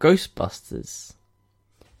 Ghostbusters,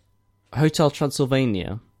 Hotel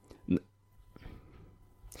Transylvania,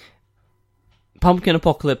 Pumpkin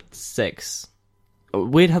Apocalypse 6.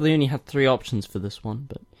 Weird how they only had 3 options for this one,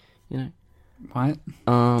 but you know. What?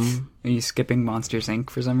 Are you skipping Monsters Inc.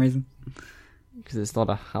 for some reason? Because it's not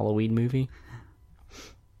a Halloween movie.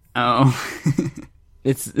 Oh.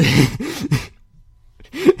 It's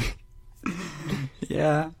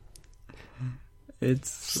Yeah.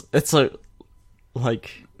 It's so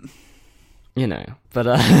like, you know, but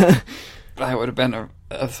that would have been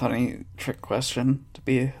a funny trick question to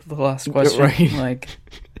be the last question. Right. Like,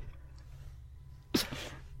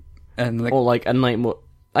 and like, or like a nightmare.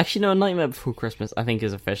 Actually, no, A Nightmare Before Christmas I think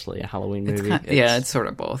is officially a Halloween it's movie. yeah, it's sort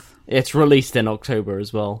of both. It's released in October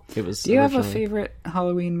as well. It was. Do you have a originally- favorite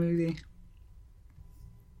Halloween movie?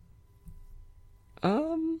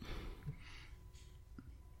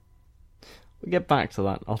 We'll get back to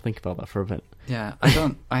that. I'll think about that for a bit. Yeah,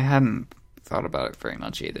 I hadn't thought about it very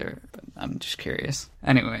much either, but I'm just curious.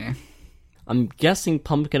 Anyway, I'm guessing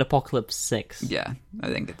Pumpkin Apocalypse 6. yeah, I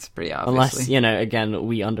think it's pretty Unless, obviously. you know, again,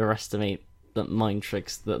 we underestimate the mind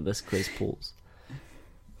tricks that this quiz pulls.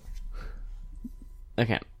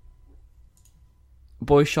 Okay.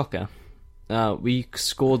 Boy Shocker. We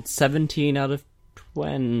scored 17 out of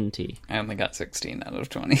 20. I only got 16 out of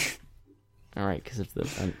 20. Alright, because of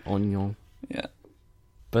the onion. Yeah.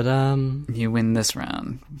 But, You win this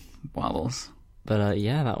round, Wobbles.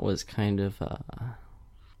 yeah, that was kind of,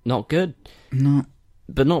 not good. No.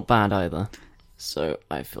 But not bad either. So,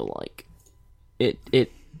 I feel like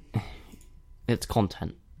it's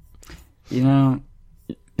content. You know,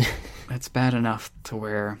 it's bad enough to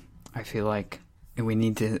where I feel like we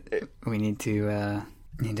need to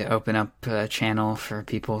open up a channel for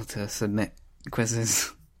people to submit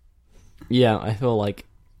quizzes. Yeah, I feel like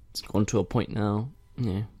it's gone to a point now.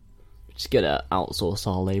 Yeah, just get to outsource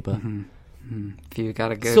our labor. If you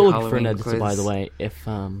got a good Still looking for Halloween an editor, quiz, by the way. If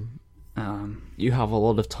you have a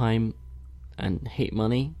lot of time and hate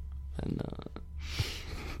money, then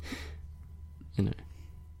you know,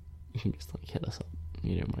 you can just like hit us up.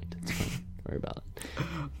 You don't mind. It's fine. Don't worry about it.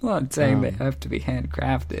 I'm not saying they have to be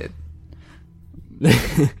handcrafted,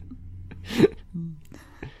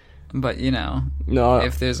 but you know, No,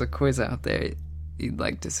 if there's a quiz out there you'd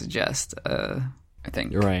like to suggest, I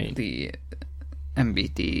think Right. the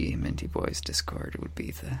MBD Minty Boys Discord would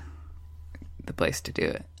be the place to do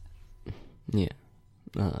it. yeah,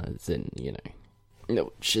 it's in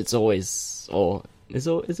no, it's always is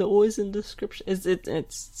it always in the description?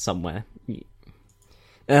 It's somewhere.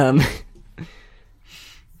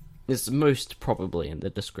 It's most probably in the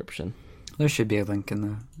description. There should be a link in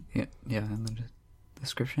the in the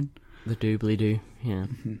description. The doobly doo, yeah.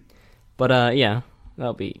 But yeah,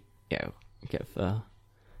 that'll be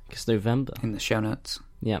guess November. In the show notes.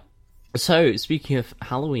 Yeah. So speaking of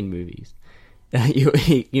Halloween movies,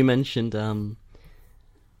 you mentioned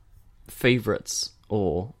favorites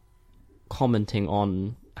or commenting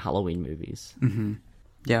on Halloween movies.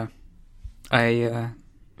 Yeah. I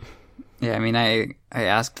mean, I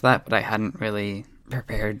asked that, but I hadn't really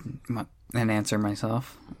prepared an answer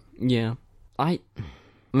myself. Yeah, I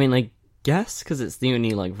mean, I guess because it's the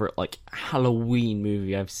only like Halloween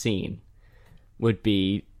movie I've seen would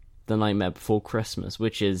be The Nightmare Before Christmas,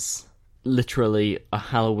 which is literally a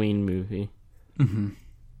Halloween movie.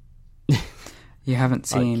 You haven't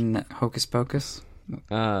seen Hocus Pocus?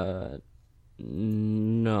 No,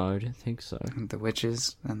 I don't think so. The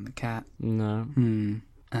witches and the cat? No,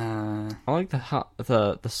 I I like the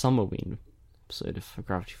Summerween episode of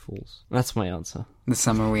Gravity Falls. That's my answer. The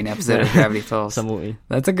Summerween episode of Gravity Falls. Summerween.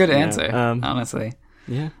 That's a good answer, honestly.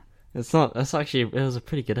 Yeah. It's not. That's actually. It was a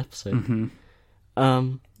pretty good episode.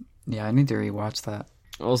 Mm-hmm. Yeah, I need to rewatch that.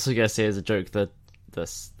 Also, gotta say as a joke that the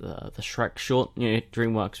Shrek short.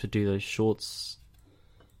 DreamWorks would do those shorts.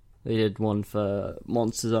 They did one for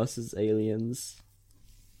Monsters vs. Aliens,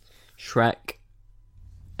 Shrek,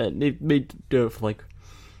 and they do it for like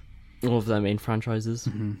all of their main franchises.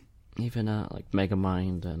 Mm-hmm. Even like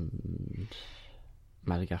Megamind and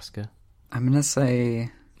Madagascar. I'm gonna say,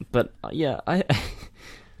 but yeah, I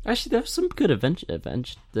actually there's some good Adventure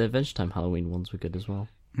Time Halloween ones were good as well.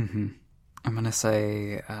 Mm-hmm. I'm gonna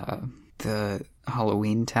say the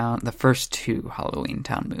Halloween Town, the first two Halloween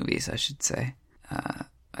Town movies, I should say.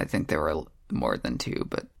 I think there were more than two,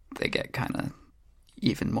 but they get kind of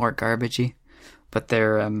even more garbagey. But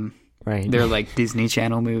they're they're like Disney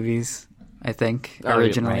Channel movies, I think,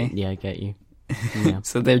 originally. Right. Yeah, I get you. Yeah.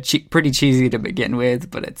 So they're pretty cheesy to begin with,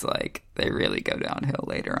 but it's like they really go downhill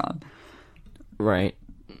later on. Right.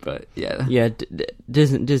 But yeah. Yeah,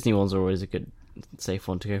 Disney ones are always a good, safe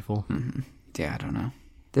one to go for. Mm-hmm. Yeah, I don't know.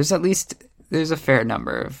 There's a fair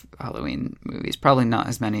number of Halloween movies. Probably not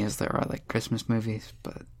as many as there are like Christmas movies,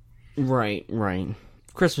 but right.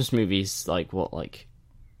 Christmas movies, I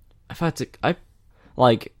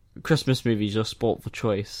like Christmas movies. You're sport for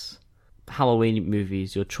choice. Halloween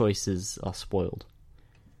movies, your choices are spoiled.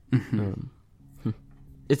 Mm-hmm.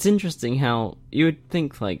 It's interesting how you would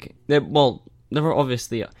think there are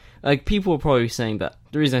obviously people were probably saying that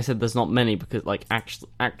the reason I said there's not many because like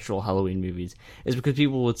actual Halloween movies is because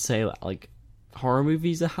people would say that like horror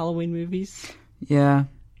movies are Halloween movies. Yeah.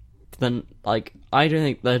 But then I don't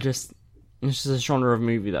think it's just a genre of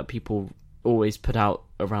movie that people always put out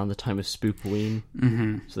around the time of Spookoween,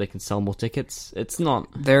 so they can sell more tickets. It's not.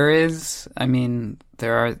 There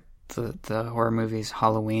are the horror movies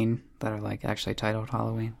Halloween that are like actually titled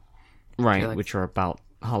Halloween, right? Which are about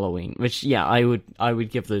Halloween. Which I would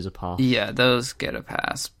give those a pass. Yeah, those get a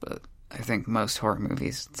pass, but I think most horror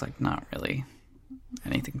movies it's like not really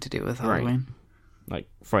anything to do with Halloween. Right. Like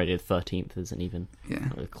Friday the 13th isn't even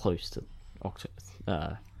close to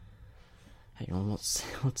October. Hang on,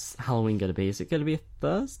 what's Halloween gonna be? Is it gonna be a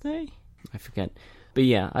Thursday? I forget. But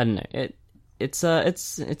yeah, I don't know. It's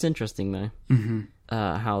interesting though. Mm-hmm.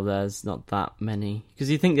 How there's not that many,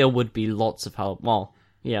 because you think there would be lots of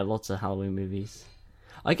lots of Halloween movies.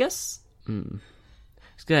 I guess. Isn't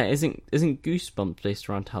Goosebumps based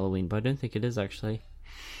around Halloween? But I don't think it is actually.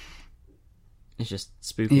 It's just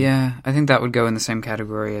spooky. Yeah, I think that would go in the same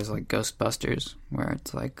category as like Ghostbusters, where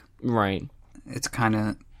it's like right. It's kind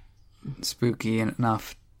of spooky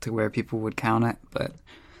enough to where people would count it, but it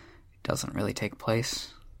doesn't really take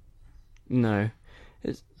place. No.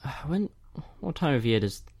 What time of year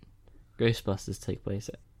does Ghostbusters take place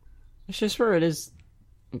at? It's just where it is.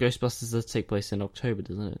 Ghostbusters does take place in October,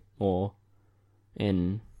 doesn't it? Or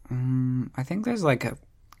in... I think there's like a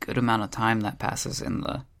good amount of time that passes in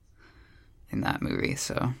that movie,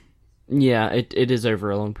 so... Yeah, it is over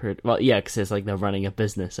a long period. Well, yeah, because it's like they're running a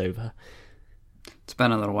business over... It's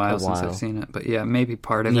been a little while since I've seen it, but yeah, maybe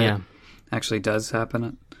part of it actually does happen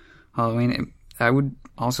at Halloween. I would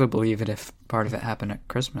also believe it if part of it happened at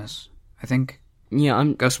Christmas. I think. Yeah,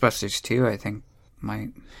 Ghostbusters 2, I think, might.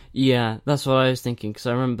 Yeah, that's what I was thinking, because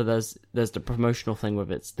I remember there's the promotional thing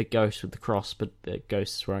with it's the ghost with the cross, but the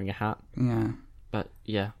ghost is wearing a hat. Yeah. But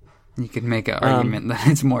yeah. You could make an argument that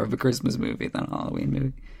it's more of a Christmas movie than a Halloween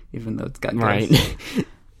movie, even though it's got ghosts.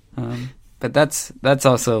 Right. But that's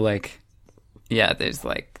also like. Yeah, there's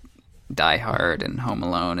like Die Hard and Home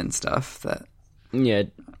Alone and stuff that... Yeah.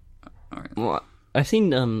 Well, I've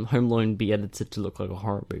seen Home Alone be edited to look like a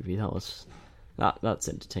horror movie. That's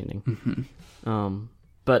entertaining. Mm-hmm.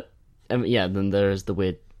 But then there's the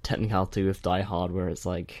weird technicality with Die Hard where it's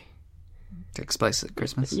like... It takes place at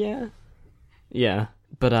Christmas. Yeah. Yeah.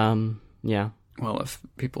 But, yeah. Well, if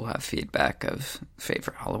people have feedback of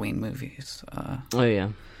favorite Halloween movies... oh,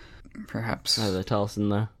 yeah. Perhaps... They tell us in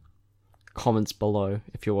the comments below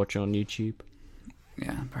if you're watching on YouTube.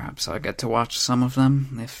 Yeah, perhaps I'll get to watch some of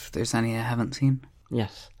them if there's any I haven't seen.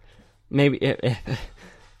 Yes. Maybe there's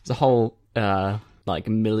a whole,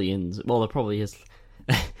 millions... Well, there probably is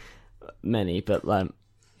many, but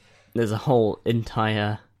there's a whole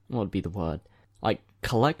entire... What would be the word?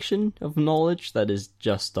 Collection of knowledge that is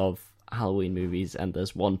just of Halloween movies, and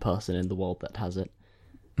there's one person in the world that has it.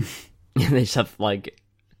 They just have,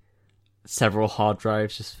 several hard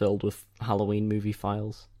drives just filled with Halloween movie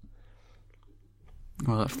files.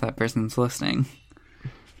 Well, if that person's listening,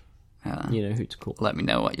 you know who to call. Let me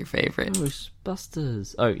know what your favorite.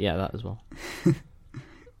 Ghostbusters. Oh yeah, that as well.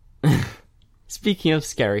 speaking of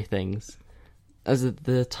scary things, as of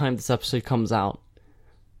the time this episode comes out,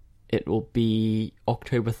 it will be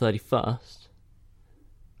October 31st,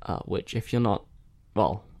 which if you're not,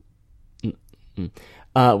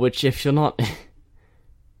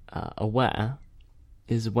 aware,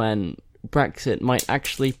 is when Brexit might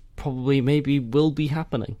actually, probably, maybe will be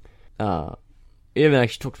happening. We haven't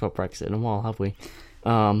actually talked about Brexit in a while, have we?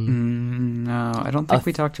 No, I don't think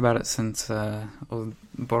we talked about it since old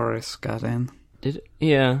Boris got in. Did it?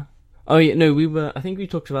 Yeah. Oh, yeah, no, I think we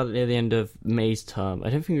talked about it near the end of May's term. I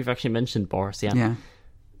don't think we've actually mentioned Boris yet. Yeah.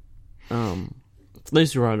 For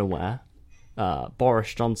those who are unaware,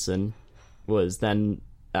 Boris Johnson was then,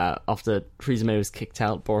 after Theresa May was kicked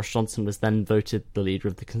out, Boris Johnson was then voted the leader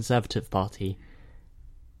of the Conservative Party.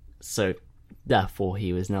 So, therefore,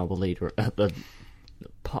 he was now the leader, the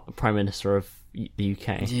Prime Minister of the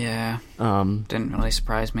UK. Yeah. Didn't really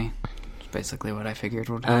surprise me. It's basically what I figured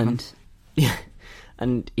would happen.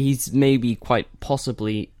 And he's maybe quite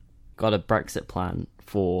possibly got a Brexit plan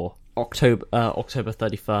for October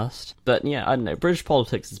 31st. But yeah, I don't know. British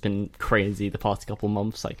politics has been crazy the past couple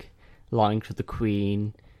months, like lying to the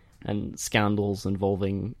Queen and scandals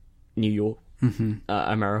involving New York,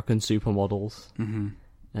 American supermodels,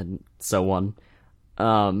 and so on.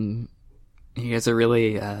 You guys are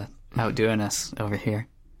really outdoing us over here.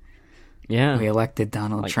 Yeah, we elected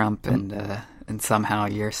Donald Trump, and somehow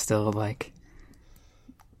you're still like,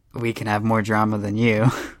 we can have more drama than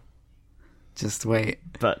you. Just wait.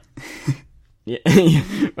 But yeah,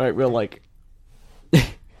 right, we're like,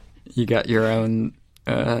 you got your own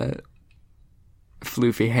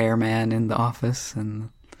floofy hair man in the office, and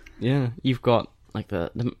yeah, you've got like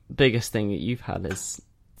the biggest thing that you've had is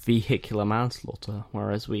vehicular manslaughter,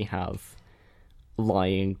 whereas we have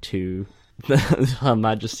lying to Her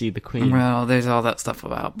Majesty the Queen. Well, there's all that stuff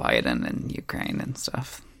about Biden and Ukraine and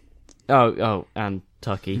stuff. Oh, and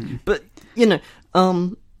Turkey. But,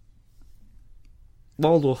 World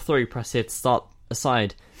War III, press here to start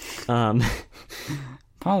aside.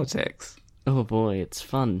 Politics. Oh boy, it's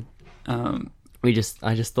fun. I just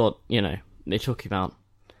thought, they're talking about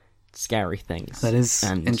scary things. That is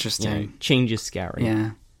interesting. Change is scary.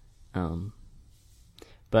 Yeah.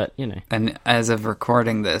 But, And as of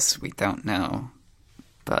recording this, we don't know.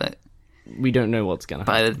 But we don't know what's going to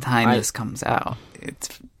happen. By the time this comes out,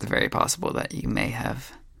 it's very possible that you may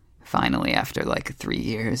have finally, after like 3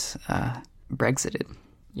 years, Brexited.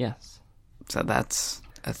 Yes. So that's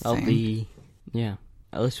a thing. That'll be,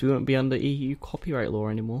 at least we won't be under EU copyright law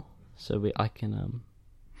anymore. So we can,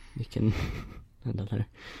 I don't know.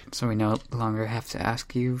 So we no longer have to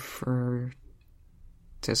ask you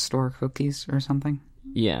to store cookies or something?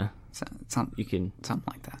 Yeah. You can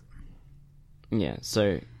something like that. Yeah,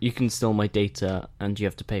 so you can steal my data and you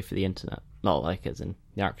have to pay for the internet. Not like as in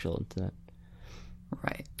the actual internet.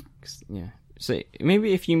 Right. Yeah. So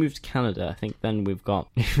maybe if you move to Canada, I think then we're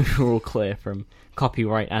all clear from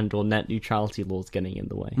copyright and or net neutrality laws getting in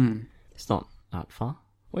the way. It's not that far.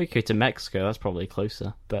 Well, you go to Mexico, that's probably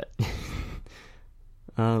closer, but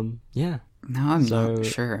yeah. No, I'm not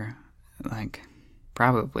sure. Like,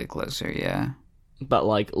 probably closer, yeah. But,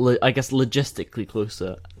 like, I guess logistically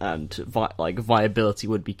closer, and, viability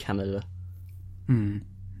would be Canada.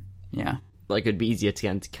 Yeah. Like, it'd be easier to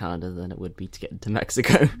get into Canada than it would be to get into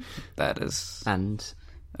Mexico. That is... And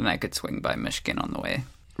I could swing by Michigan on the way.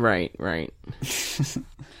 Right.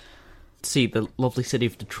 See the lovely city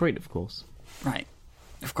of Detroit, of course. Right.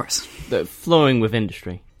 Of course. They're flowing with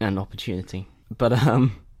industry and opportunity. But,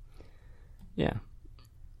 yeah.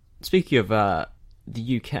 Speaking of,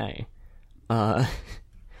 the UK...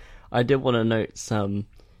 I did want to note some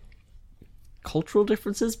cultural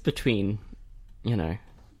differences between,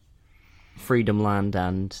 Freedom Land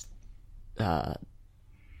and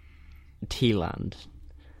Tea Land.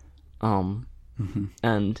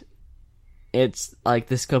 And it's like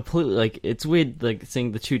this completely, like, it's weird, like,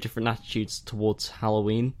 seeing the two different attitudes towards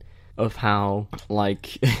Halloween, of how,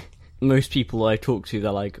 like, most people I talk to,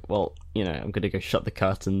 they're like, well, I'm gonna go shut the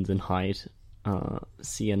curtains and hide,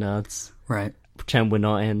 see ya nerds. Right. Pretend we're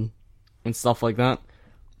not in, and stuff like that.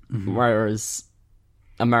 Whereas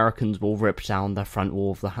Americans will rip down their front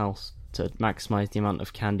wall of the house to maximise the amount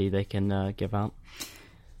of candy they can give out.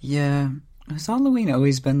 Yeah. Has Halloween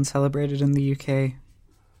always been celebrated in the UK?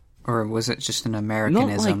 Or was it just an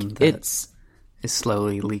Americanism that is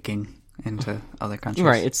slowly leaking into other countries?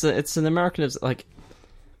 Right, it's an Americanism, like...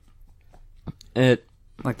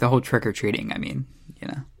 Like the whole trick-or-treating, I mean,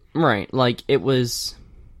 Right, like, it was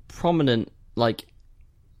prominent, like,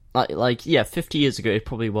 50 years ago it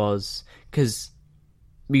probably was, because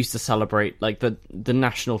we used to celebrate, like, the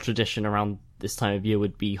national tradition around this time of year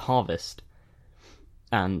would be harvest,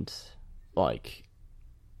 and like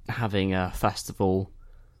having a festival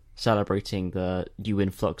celebrating the new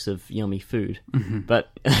influx of yummy food. But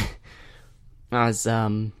as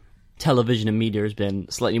television and media has been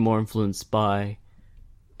slightly more influenced by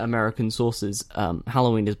American sources,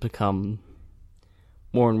 Halloween has become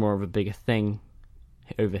more and more of a bigger thing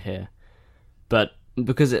over here. But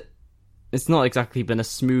because it's not exactly been a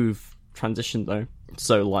smooth transition though.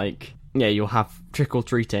 So like, yeah, you'll have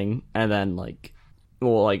trick-or-treating, and then like,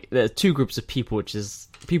 or like, there are two groups of people, which is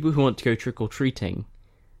people who want to go trick-or-treating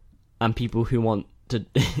and people who want to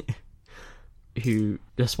who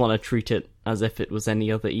just want to treat it as if it was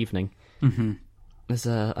any other evening. There's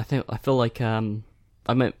I feel like I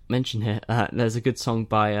might mention here, there's a good song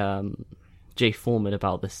by Jay Foreman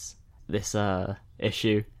about this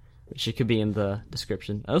issue, which it could be in the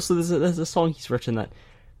description. Also, there's a song he's written that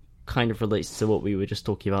kind of relates to what we were just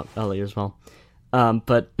talking about earlier as well.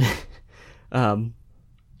 But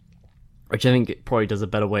which I think it probably does a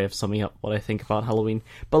better way of summing up what I think about Halloween.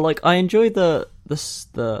 But like, I enjoy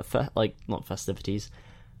like, not festivities.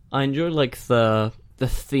 I enjoy like the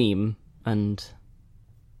theme and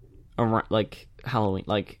around, like, Halloween,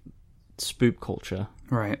 like spook culture.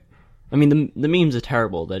 Right. I mean, the memes are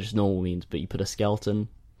terrible. They're just normal memes, but you put a skeleton,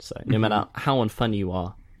 so no matter how unfunny you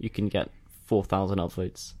are, you can get 4,000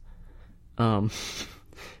 upvotes.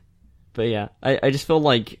 But yeah, I just feel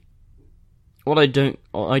like what I do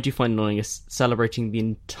find annoying is celebrating the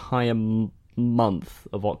entire month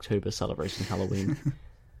of October celebrating Halloween.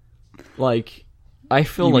 Like, I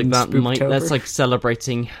feel You like mean that's like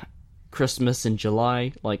celebrating Christmas in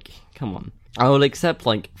July. Like, come on. I will accept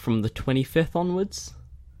like from the 25th onwards,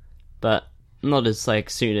 but not as like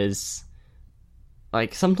soon as,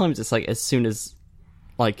 like, sometimes it's like as soon as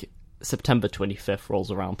like September 25th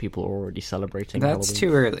rolls around, people are already celebrating That's Halloween.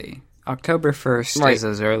 too early. October 1st is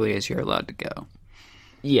as early as you're allowed to go.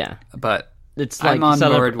 Yeah. But it's like I'm on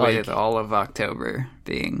board with all of October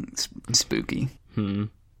being spooky. I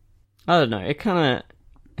don't know. It kind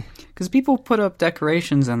of... Because people put up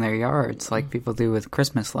decorations in their yards like people do with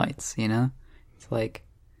Christmas lights, you know? It's like,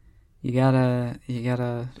 you gotta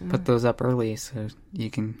put those up early so you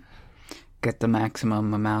can get the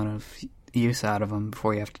maximum amount of use out of them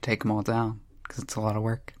before you have to take them all down. Because it's a lot of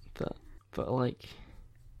work. But like...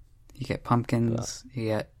 You get pumpkins, you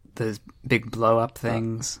get those big blow-up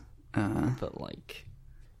things. But like...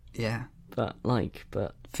 Yeah. But...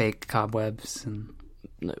 Fake cobwebs and...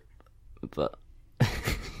 No. But...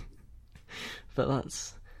 but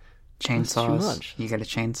that's... Chainsaws. That's too much. You get a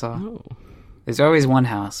chainsaw. No. There's always one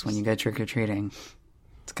house when you go trick-or-treating.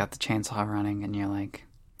 It's got the chainsaw running and you're like...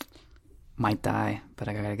 Might die, but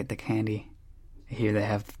I gotta get the candy. Here they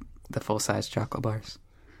have the full-size chocolate bars.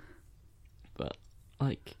 But,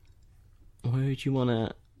 like... Why would you want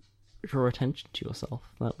to draw attention to yourself?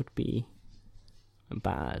 That would be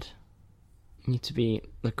bad. You need to be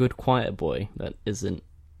a good, quiet boy that isn't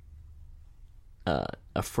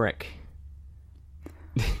a frick.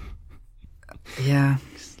 Yeah.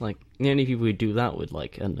 Like, the only people who do that would,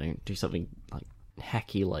 like, I don't know, do something, like,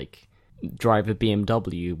 hacky, like, drive a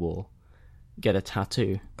BMW or get a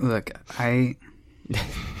tattoo. Look, I...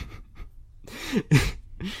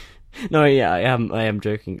 No, yeah, I am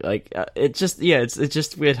joking. Like, it's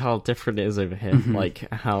just weird how different it is over here.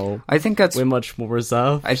 Like, how I think that's we're much more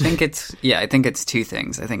reserved. I think it's two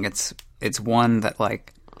things. I think it's one that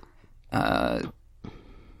like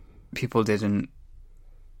people didn't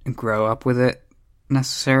grow up with it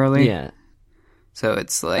necessarily. Yeah. So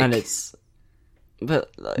it's like, and it's, but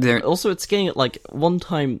also it's getting like one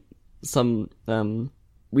time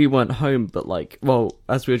we weren't home, but like, well,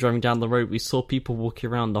 as we were driving down the road, we saw people walking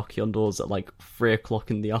around knocking on doors at like 3:00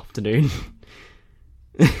 in the afternoon.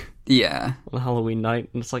 Yeah. On Halloween night,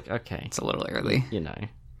 and it's like, okay, it's a little early, you know.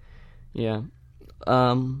 Yeah.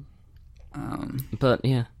 But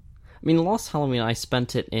yeah, I mean, last Halloween I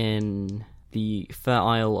spent it in the Fair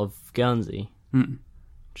Isle of Guernsey,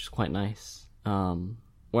 which is quite nice.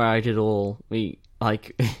 Where I did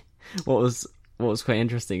what was quite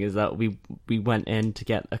interesting is that we went in to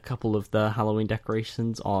get a couple of the Halloween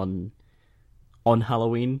decorations on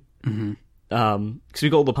Halloween. Because we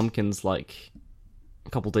got all the pumpkins like a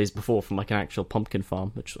couple days before from like an actual pumpkin farm,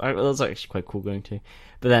 which that was actually quite cool going to.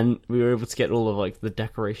 But then we were able to get all of like the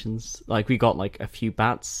decorations. Like we got like a few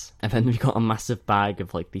bats, and then we got a massive bag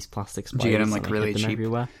of like these plastic spiders. Did you get them like really cheap?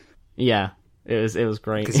 Everywhere. Yeah, it was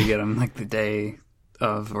great. Because you get them like the day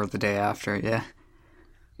of or the day after. Yeah.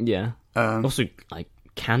 Yeah. Also, like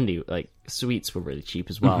candy, like sweets were really cheap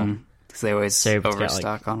as well. Because they always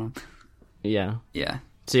overstock on them. Yeah. Yeah.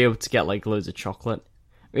 So you're able to get like loads of chocolate.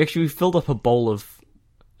 We filled up a bowl of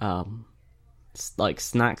like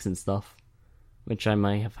snacks and stuff, which I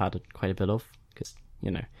may have had quite a bit of because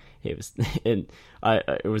it was it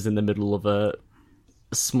was in the middle of a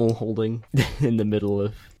small holding in the middle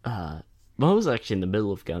of well, it was actually in the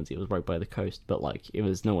middle of Guernsey. It was right by the coast, but like it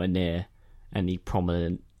was nowhere near any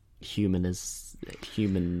prominent human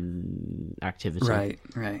activity.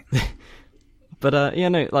 Right. But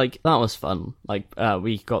like that was fun. Like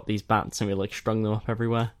we got these bats and we like strung them up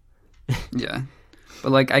everywhere. Yeah.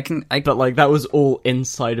 But like But like that was all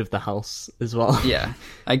inside of the house as well. Yeah.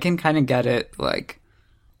 I can kind of get it like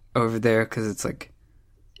over there cuz it's like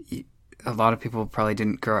a lot of people probably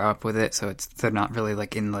didn't grow up with it, so they're not really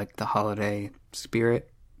like in like the holiday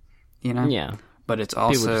spirit, Yeah. But it's People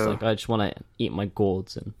also just like, I just want to eat my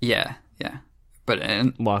gourds and yeah. But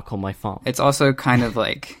work on my farm. It's also kind of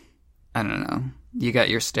like, I don't know, you got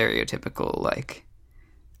your stereotypical like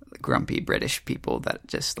grumpy British people that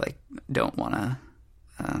just like don't want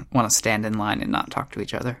to stand in line and not talk to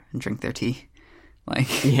each other and drink their tea,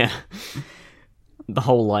 like Yeah. The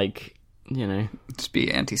whole like just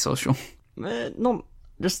be antisocial. Not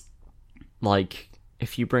just like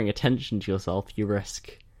if you bring attention to yourself, you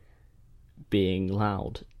risk being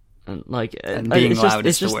loud, and like being it's loud just, is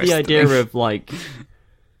it's the just the worst idea thing. of like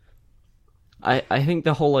I think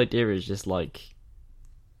the whole idea is just like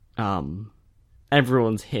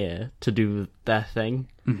everyone's here to do their thing,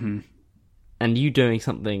 and you doing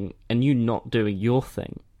something and you not doing your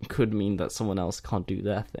thing could mean that someone else can't do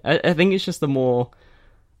their thing. I think it's just the more.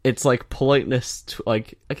 It's like politeness to,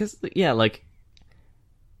 like, I guess, yeah, like,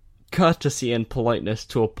 courtesy and politeness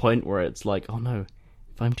to a point where it's like, oh no,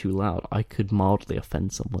 if I'm too loud, I could mildly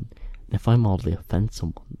offend someone. And if I mildly offend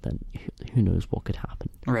someone, then who knows what could happen.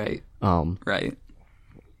 Right. Right.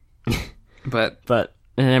 But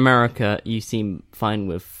in America, you seem fine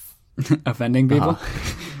with... offending people?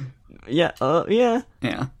 Yeah. Yeah.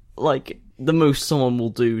 Like, the most someone will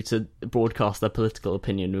do to broadcast their political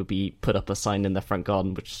opinion would be put up a sign in their front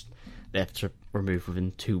garden, which they have to remove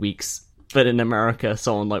within 2 weeks. But in America,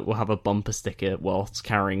 someone like will have a bumper sticker whilst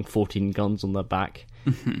carrying 14 guns on their back.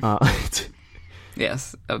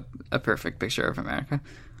 Yes, a perfect picture of America.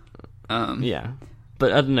 Yeah,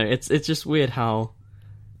 but I don't know. It's just weird how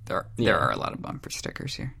there are a lot of bumper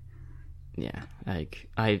stickers here. Yeah, like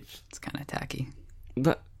it's kind of tacky.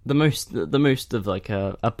 The most of like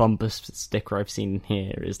a bumper sticker I've seen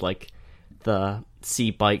here is like the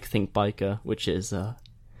See Bike Think Biker, which is a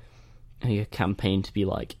campaign to be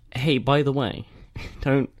like, hey, by the way,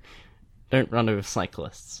 don't run over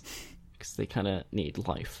cyclists because they kind of need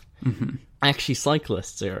life. Mm-hmm. Actually,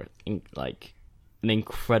 cyclists are like an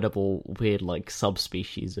incredible weird like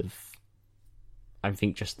subspecies of, I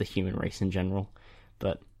think, just the human race in general.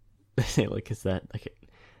 But they say like, is that like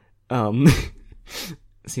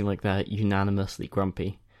seem like they're unanimously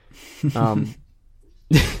grumpy. No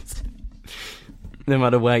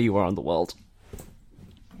matter where you are in the world.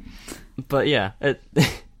 But yeah,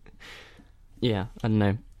 yeah, I don't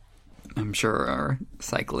know. I'm sure our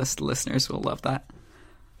cyclist listeners will love that.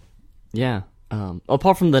 Yeah.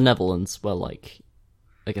 Apart from the Netherlands, where like,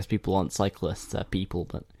 I guess people aren't cyclists, they're people,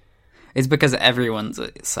 but... It's because everyone's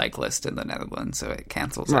a cyclist in the Netherlands, so it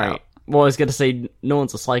cancels out. Well, I was going to say, no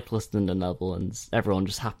one's a cyclist in the Netherlands. Everyone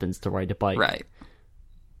just happens to ride a bike. Right.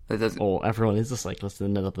 Or everyone is a cyclist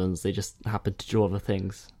in the Netherlands. They just happen to do other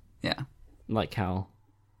things. Yeah. Like how...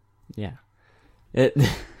 Yeah.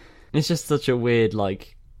 It's just such a weird,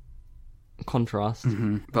 like, contrast.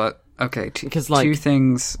 Mm-hmm. But, okay, because, like, two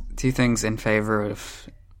things in favor of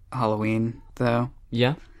Halloween, though.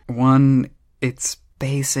 Yeah? One, it's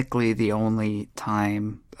basically the only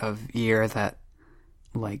time of year that,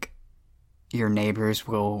 like, your neighbors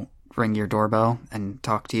will ring your doorbell and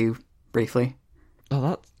talk to you briefly. Oh,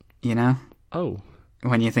 that's... You know? Oh.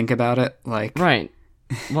 When you think about it, like... Right.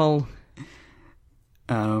 Well...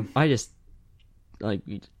 I just, like,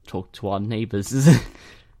 we talk to our neighbors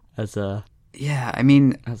as a... Yeah, I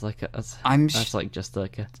mean... That's like just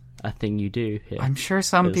like a thing you do here. I'm sure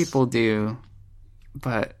some people do,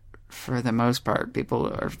 but for the most part, people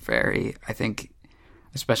are very, I think,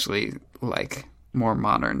 especially, like, more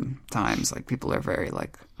modern times, like, people are very,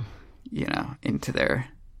 like, you know, into their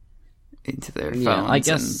phones, I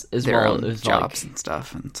guess, and as their well own as, jobs like, and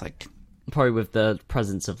stuff, and it's like... Probably with the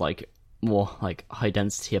presence of, like, more, like,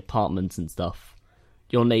 high-density apartments and stuff,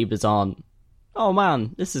 your neighbours aren't, oh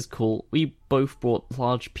man, this is cool, we both bought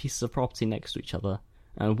large pieces of property next to each other,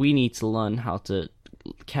 and we need to learn how to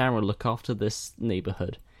care and look after this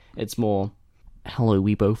neighbourhood. It's more, hello,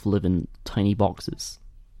 we both live in tiny boxes,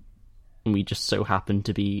 and we just so happen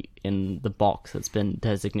to be in the box that's been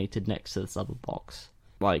designated next to this other box.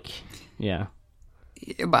 Like, yeah.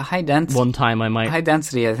 Yeah, but high density. One time I might. High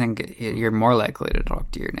density, I think you're more likely to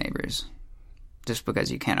talk to your neighbors, just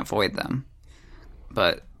because you can't avoid them.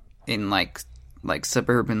 But in like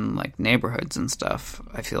suburban like neighborhoods and stuff,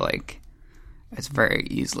 I feel like it's very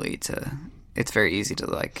easy to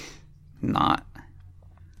like not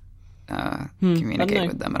communicate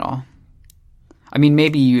with them at all. I mean,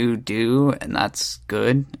 maybe you do, and that's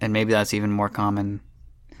good, and maybe that's even more common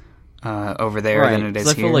over there than it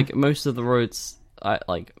is here. I feel like most of the roads,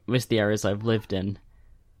 most of the areas I've lived in,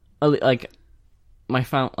 like my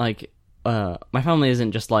family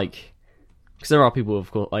isn't just like, because there are people,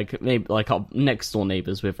 of course, like maybe like our next door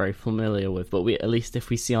neighbors we're very familiar with, but we, at least if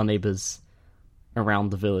we see our neighbors around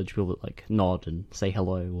the village, we'll like nod and say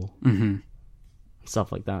hello or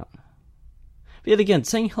stuff like that. But yet again,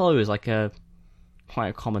 saying hello is like quite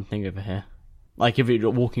a common thing over here. Like if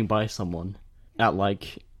you're walking by someone at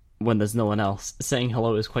like when there's no one else, saying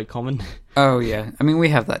hello is quite common. Oh yeah, I mean we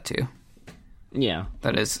have that too. Yeah,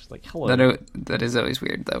 that is just like hello. That is always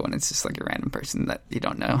weird though when it's just like a random person that you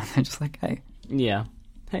don't know. They're just like, hey. Yeah,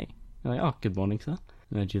 hey. You're like, oh, good morning, sir.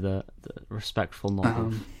 And I do the respectful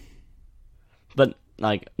nod. But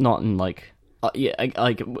like not in like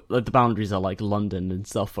like the boundaries are like London and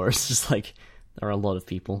stuff, where it's just like there are a lot of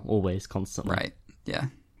people always constantly. Right. Yeah.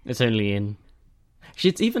 It's only in.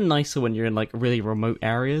 Actually, it's even nicer when you're in like really remote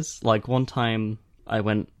areas. Like one time I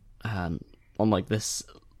went on like this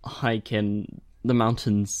hike in the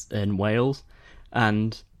mountains in Wales,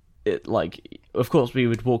 and it like, of course, we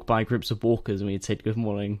would walk by groups of walkers and we'd say good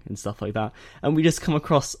morning and stuff like that. And we just come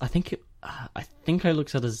across. I think I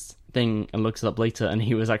looked at his thing and looked it up later, and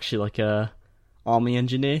he was actually like a army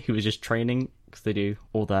engineer who was just training because they do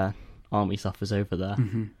all their army stuff is over there.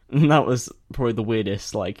 And that was probably the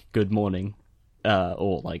weirdest like good morning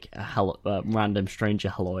or like a random stranger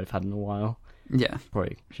hello I've had in a while. Yeah,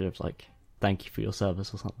 probably should have like thank you for your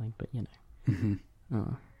service or something, but you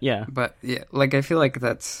know. Yeah, but yeah, like I feel like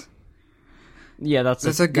that's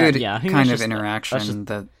a good kind of interaction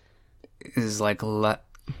that is like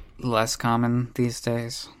less common these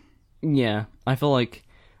days. Yeah, I feel like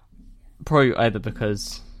probably either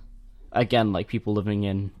because again, like people living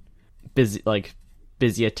in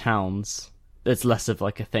busier towns, it's less of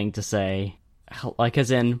like a thing to say, like as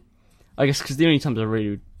in, I guess because the only times I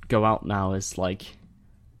really go out now is like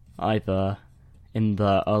either in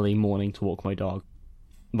the early morning to walk my dog,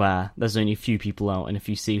 where there's only a few people out, and if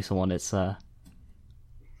you see someone it's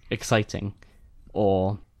exciting,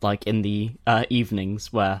 or like in the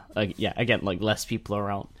evenings where again like less people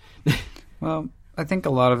are out. Well, I think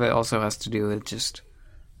a lot of it also has to do with just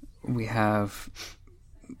we have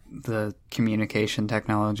the communication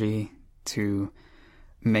technology to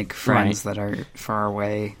make friends that are far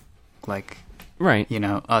away, like you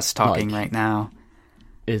know, us talking like, right now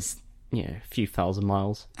is a few thousand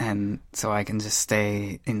miles, and so I can just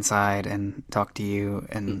stay inside and talk to you,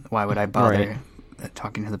 and why would I bother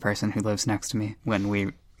talking to the person who lives next to me when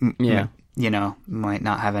we you know, might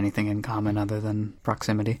not have anything in common other than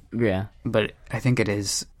proximity. Yeah. But I think it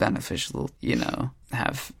is beneficial, you know,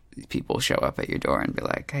 have people show up at your door and be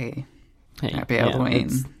like, hey happy Halloween.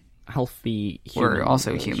 It's healthy human We're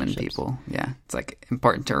also human people. Yeah. It's like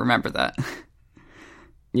important to remember that.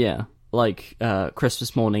 Yeah. Like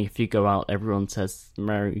Christmas morning, if you go out, everyone says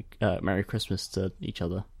Merry Christmas to each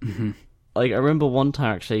other. Mm-hmm. Like, I remember one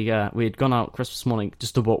time, actually, we had gone out Christmas morning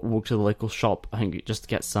just to walk to the local shop, I think, just to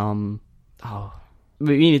get some... I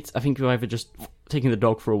think we were either just taking the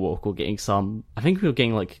dog for a walk or getting some... I think we were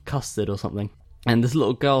getting, like, custard or something. And this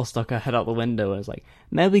little girl stuck her head out the window and was like,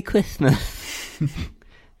 Merry Christmas!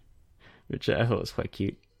 Which I thought was quite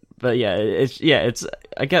cute. But yeah, it's...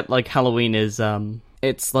 I get, like, Halloween is,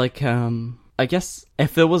 it's like, I guess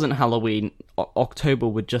if there wasn't Halloween, October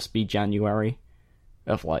would just be January.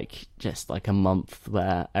 Of like just like a month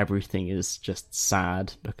where everything is just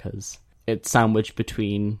sad because it's sandwiched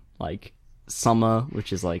between like summer,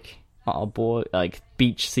 which is like like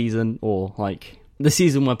beach season, or like the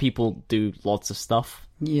season where people do lots of stuff.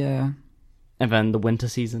 Yeah. And then the winter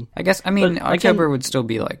season. I guess, I mean, but October would still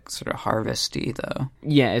be like sort of harvesty though.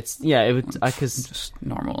 Yeah, it would, because just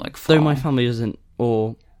normal like fall. Though my family doesn't,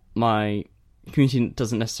 or my community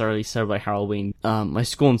doesn't necessarily celebrate Halloween. My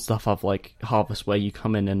school and stuff have like harvest where you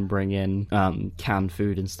come in and bring in canned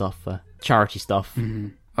food and stuff for charity stuff. Mm-hmm.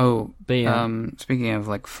 Oh, but speaking of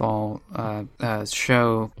like fall,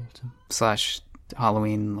 show /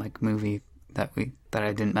 Halloween like movie that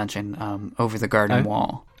I didn't mention, Over the Garden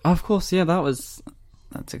Wall. Oh, of course, yeah, that's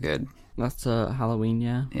Halloween,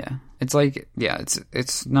 yeah. Yeah. It's like,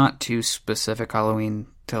 it's not too specific Halloween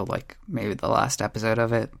till like maybe the last episode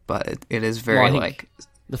of it, but it is very like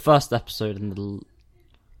the first episode and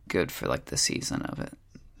good for like the season of it.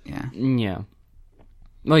 Yeah. Yeah.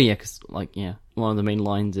 Well, yeah, because like one of the main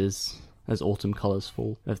lines is "as autumn colors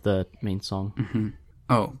fall" of the main song. Mm-hmm.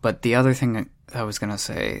 Oh, but the other thing I was gonna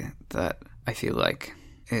say that I feel like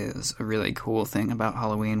is a really cool thing about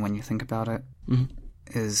Halloween when you think about it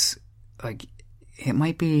is like it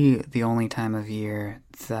might be the only time of year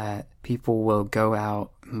that people will go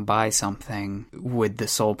out and buy something with the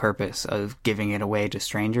sole purpose of giving it away to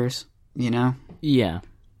strangers, you know? Yeah.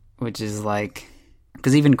 Which is like,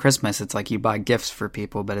 because even Christmas, it's like you buy gifts for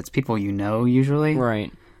people, but it's people you know usually.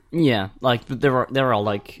 Right. Yeah. Like, but there are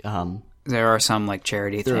like there are some like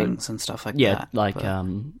charity things and stuff like that. Yeah,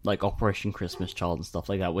 like Operation Christmas Child and stuff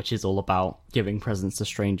like that, which is all about giving presents to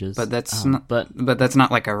strangers. But that's not. But that's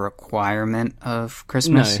not like a requirement of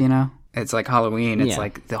Christmas. No. You know, it's like Halloween. It's Yeah.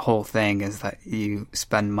 like the whole thing is that you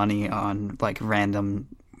spend money on like random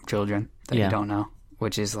children that you don't know,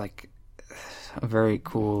 which is like a very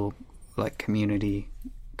cool like community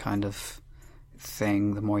kind of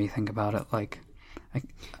thing. The more you think about it, like I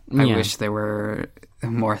wish there were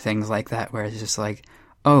more things like that where it's just like,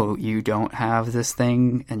 oh, you don't have this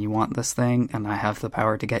thing and you want this thing and I have the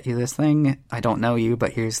power to get you this thing. I don't know you,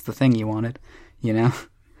 but here's the thing you wanted, you know?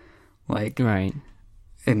 Like, right.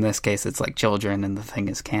 In this case, it's like children and the thing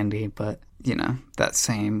is candy, but, you know, that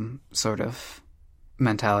same sort of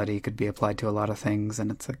mentality could be applied to a lot of things, and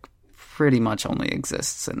it's like pretty much only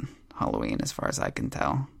exists in Halloween as far as I can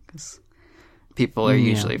tell, because people are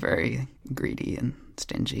usually very greedy and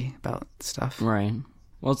stingy about stuff. Right.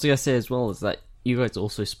 What I was going to say as well is that you guys are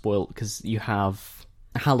also spoiled because you have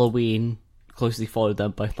Halloween closely followed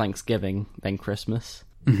then by Thanksgiving, then Christmas.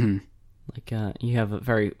 Mm-hmm. Like, you have a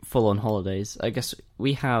very full-on holidays. I guess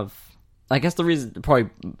the reason probably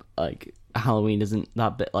like Halloween isn't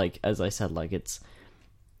that bit like, as I said, like it's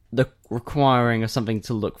the requiring of something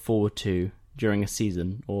to look forward to during a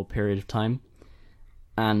season or period of time.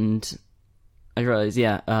 And I realize,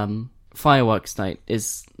 fireworks night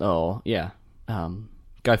is,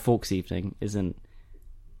 Guy Fawkes evening is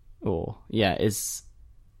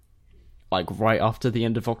like right after the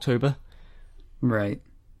end of October. Right.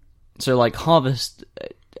 So like harvest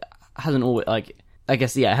hasn't always, like, I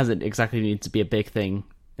guess, it hasn't exactly needed to be a big thing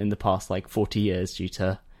in the past like 40 years due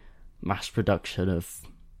to mass production of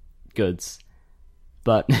goods.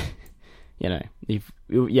 But, you know,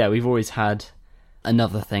 we've always had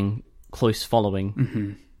another thing close following.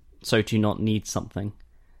 Mm-hmm. So to not need something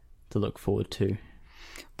to look forward to.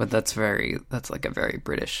 But that's like a very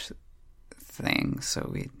British thing, so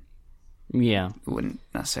we wouldn't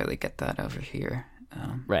necessarily get that over here.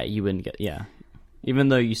 Right, you wouldn't get, even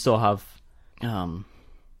though you still have,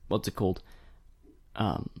 what's it called?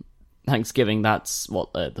 Thanksgiving, that's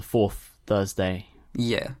the fourth Thursday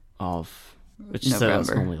of, which November. So that's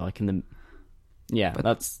normally like in the, but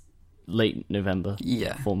that's late November.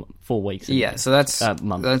 Yeah. 4 weeks. So that's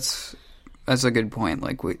month. That's a good point.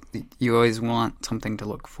 Like you always want something to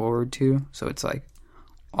look forward to. So it's like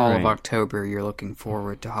all of October you're looking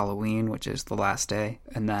forward to Halloween, which is the last day,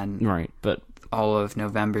 and then but all of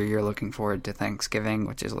November you're looking forward to Thanksgiving,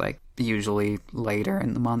 which is like usually later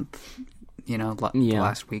in the month. You know, the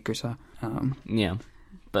last week or so.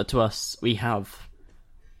 But to us, we have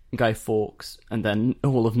Guy Fawkes, and then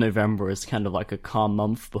all of November is kind of like a calm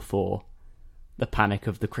month before the panic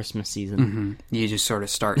of the Christmas season. Mm-hmm. You just sort of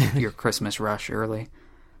start your Christmas rush early.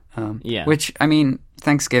 Yeah. Which, I mean,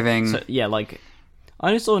 Thanksgiving... So, like,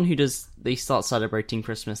 I know someone who they start celebrating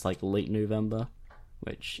Christmas, like, late November,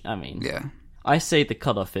 which, I mean... Yeah. I say the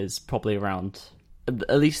cutoff is probably around...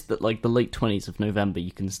 At least, the late 20s of November,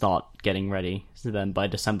 you can start getting ready. So then by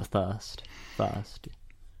December 1st.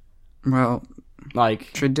 Well...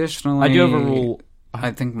 Like, traditionally, I do have a rule. I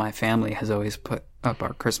think my family has always put up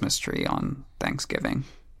our Christmas tree on Thanksgiving.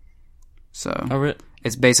 So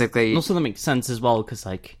it's basically... Also, that makes sense as well, because,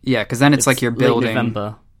 like... Yeah, because then it's like you're building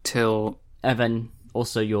November till... And then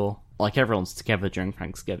also you're... Like, everyone's together during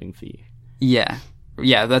Thanksgiving for you. Yeah.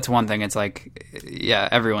 Yeah, that's one thing. It's like,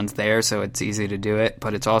 everyone's there, so it's easy to do it.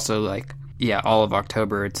 But it's also like... Yeah, all of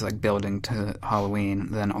October, it's like building to Halloween.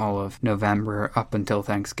 Then all of November up until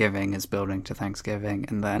Thanksgiving is building to Thanksgiving.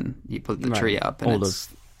 And then you put the tree up and it's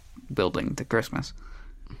building to Christmas.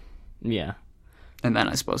 Yeah. And then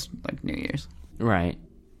I suppose, like, New Year's. Right.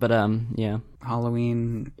 But,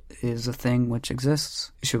 Halloween is a thing which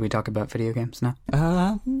exists. Should we talk about video games now?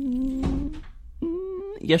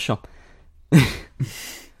 Yeah, sure.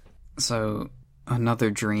 So, another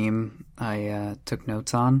dream I took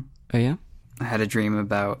notes on. Oh, yeah? I had a dream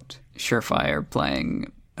about Surefire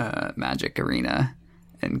playing Magic Arena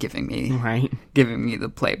and giving me the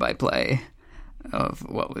play-by-play of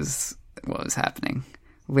what was happening,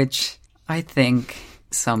 which I think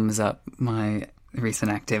sums up my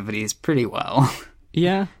recent activities pretty well.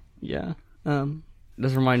 Yeah.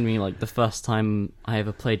 Does remind me, like, the first time I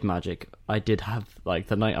ever played Magic, I did have, like,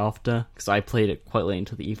 the night after, because I played it quite late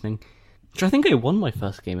into the evening. Which I think I won my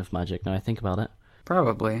first game of Magic, now I think about it.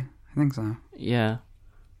 Probably. I think so. Yeah.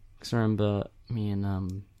 Because I remember me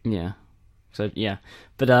and, yeah. So, yeah.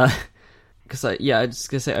 But, because, I just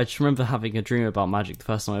gonna say, I just remember having a dream about Magic the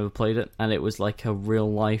first time I ever played it, and it was, like, a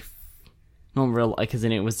real life... Not real, like, as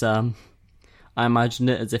in it was, I imagined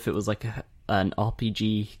it as if it was, like, an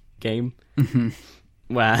RPG game. Mm-hmm.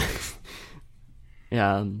 Where,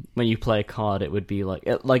 when you play a card, it would be like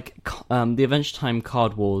the Adventure Time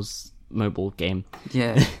Card Wars mobile game.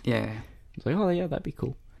 Yeah. It's like, oh yeah, that'd be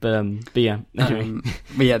cool. But yeah, anyway.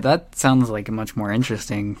 But yeah, that sounds like a much more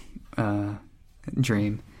interesting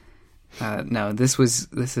dream. No, this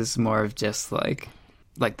is more of just like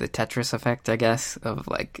the Tetris effect, I guess, of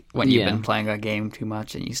like when you've been playing a game too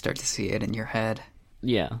much and you start to see it in your head.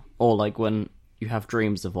 Yeah, or like when you have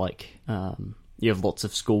dreams of like you have lots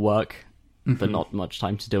of schoolwork, but not much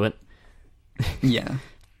time to do it. Yeah,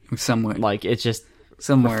 somewhere like it's just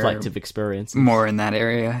somewhere reflective experience, more in that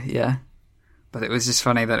area. Yeah, but it was just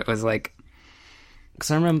funny that it was like, because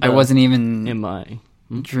I remember I wasn't even in my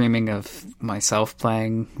dreaming of myself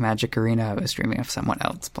playing Magic Arena. I was dreaming of someone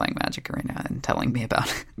else playing Magic Arena and telling me about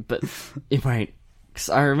it. But right, because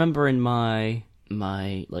I remember in my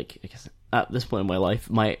like, I guess at this point in my life,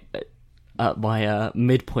 my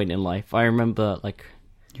midpoint in life, I remember like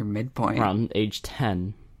your midpoint around age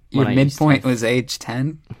 10. Your midpoint was age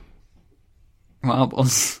 10.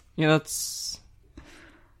 Wobbles. Yeah, that's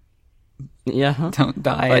Huh? Don't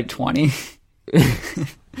die at 20.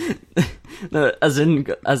 No, as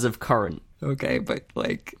of current. Okay, but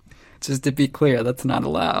like, just to be clear, that's not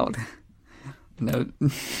allowed. No.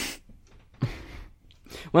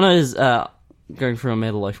 When I was going through a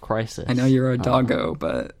midlife crisis, I know you're a doggo,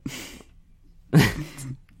 but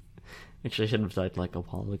actually, I should have died like a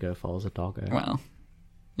while ago if I was a doggo. Well,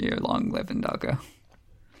 you're a long-living doggo.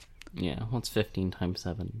 Yeah, what's 15 times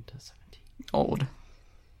 7 to 17? Old.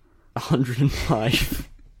 105.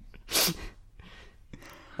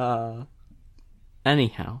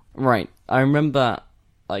 Anyhow, right. I remember,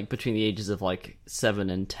 like, between the ages of, like, 7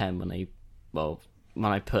 and 10 when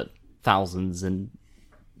I put thousands and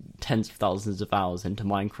tens of thousands of hours into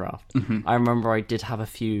Minecraft. Mm-hmm. I remember I did have a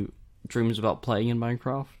few dreams about playing in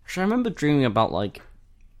Minecraft. So I remember dreaming about, like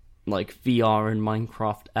VR and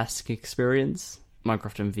Minecraft-esque experience.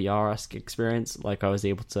 Minecraft and VR-esque experience. Like, I was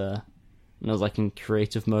able to... And I was, like, in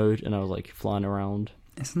creative mode, and I was, like, flying around.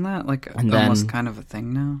 Isn't that, like, almost kind of a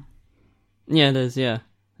thing now? Yeah, it is, yeah.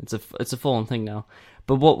 It's a full-on thing now.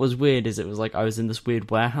 But what was weird is it was, like, I was in this weird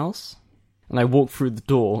warehouse, and I walked through the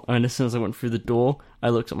door, and as soon as I went through the door, I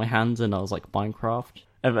looked at my hands, and I was, like, Minecraft.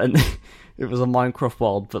 And it was a Minecraft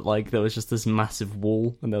world, but, like, there was just this massive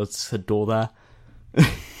wall, and there was just a door there.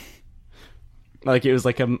 Like, it was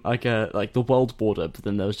like the world border, but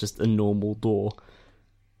then there was just a normal door.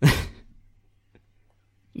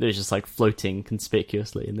 It was just, like, floating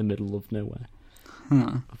conspicuously in the middle of nowhere.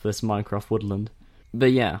 Of this Minecraft woodland.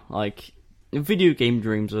 But yeah, like, video game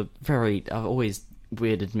dreams have always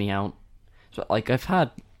weirded me out. So, like, I've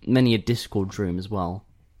had many a Discord dream as well.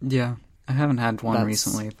 Yeah, I haven't had one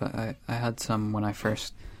recently, but I had some when I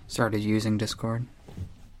first started using Discord.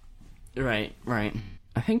 Right.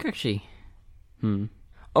 I think actually...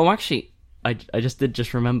 Oh, actually, I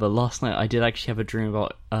just remember last night I did actually have a dream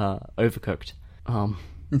about Overcooked.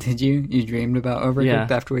 Did you? You dreamed about Overcooked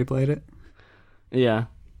after we played it? Yeah.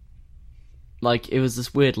 Like, it was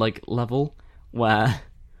this weird, like, level where,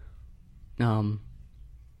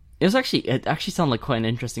 it actually sounded like quite an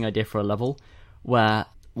interesting idea for a level, where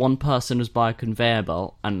one person was by a conveyor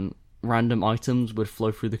belt and random items would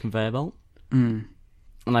flow through the conveyor belt. Mm.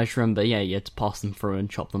 And I just remember, you had to pass them through and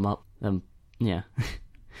chop them up. Yeah.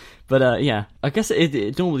 But, yeah, I guess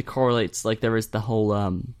it normally correlates, like, there is the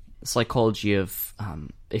whole, psychology of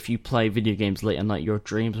if you play video games late at night, your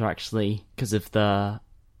dreams are actually because of the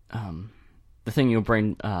thing in your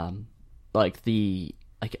brain, like the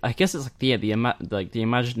I guess it's like the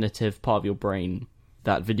imaginative part of your brain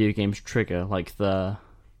that video games trigger, like the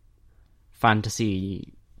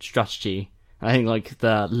fantasy strategy. I think like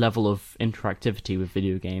the level of interactivity with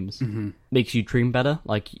video games makes you dream better.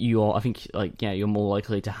 Like you're more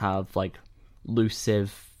likely to have like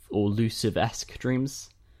lucid or lucid-esque dreams.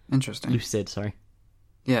 Interesting. Lucid, sorry.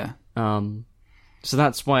 Yeah. So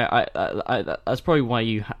that's why I that's probably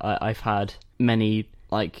why I've had many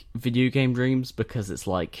like video game dreams, because it's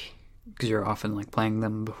like because you're often like playing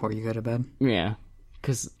them before you go to bed. Yeah,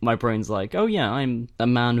 Because my brain's like, oh yeah, I'm a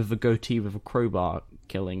man with a goatee with a crowbar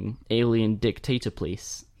killing alien dictator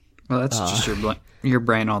police. Well, that's just your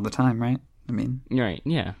brain all the time, right? I mean... Right,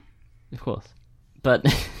 yeah. Of course. But,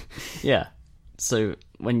 yeah. So,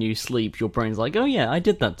 when you sleep, your brain's like, oh yeah, I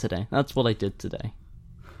did that today. That's what I did today.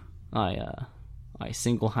 I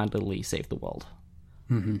single-handedly saved the world.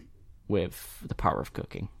 Mm-hmm. With the power of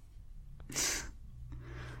cooking.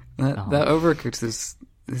 That Overcooked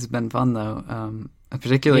has been fun, though.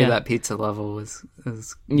 Particularly that pizza level is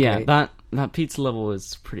great. Yeah, that pizza level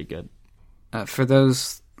is pretty good. For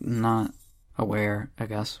those not aware, I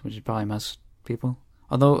guess, which is probably most people.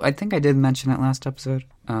 Although, I think I did mention it last episode.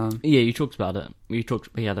 Yeah, you talked about it. We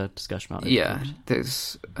had a discussion about it. Yeah,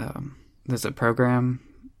 there's a program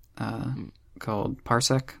called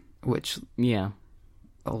Parsec, which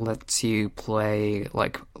lets you play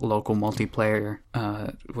like local multiplayer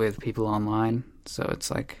with people online. So it's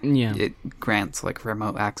like it grants like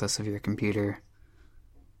remote access of your computer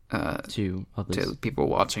to others, to people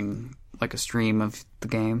watching like a stream of the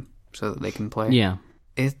game, so that they can play. Yeah,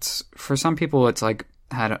 it's for some people it's like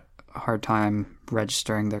had a hard time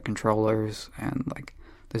registering their controllers, and like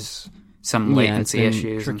there's some latency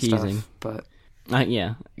issues and stuff. But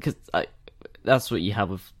because that's what you have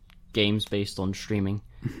with games based on streaming.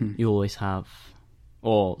 Mm-hmm. You always have,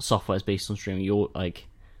 or software's based on streaming. You like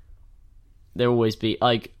there always be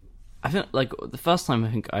like I think like the first time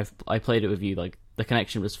I think I played it with you, like the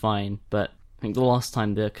connection was fine, but I think the last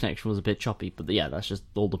time the connection was a bit choppy. But yeah, that's just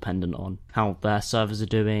all dependent on how their servers are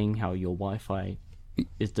doing, how your Wi-Fi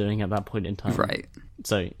is doing at that point in time. Right.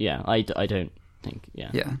 So yeah, I don't think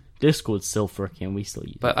Yeah. Discord's still freaking, and we still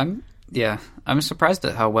use it. But I'm surprised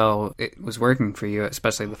at how well it was working for you,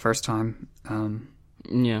 especially the first time.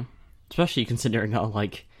 Yeah, especially considering how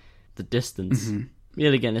like the distance. Mm-hmm.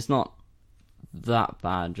 Yet again, it's not that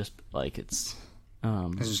bad. Just like it's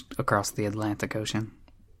just across the Atlantic Ocean.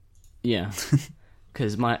 Yeah,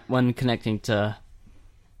 because when connecting to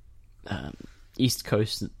East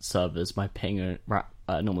Coast servers, my ping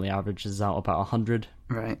normally averages out about 100.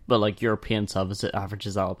 Right. But like European servers, it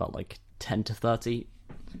averages out about like 10 to 30.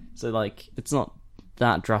 So like it's not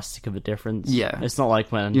that drastic of a difference. Yeah. It's not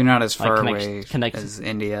like when you're not as far away as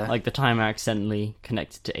India. Like the time I accidentally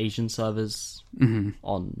connected to Asian servers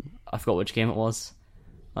on I forgot which game it was.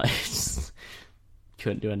 I just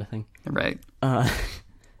couldn't do anything. Right.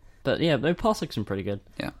 But yeah, no, Parsec's been pretty good.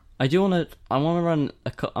 Yeah. I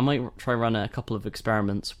might try run a couple of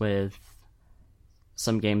experiments with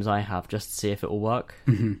some games I have just to see if it will work.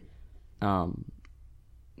 Mm-hmm.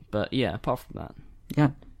 But yeah, apart from that.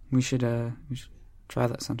 Yeah, we should try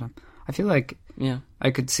that sometime. I feel like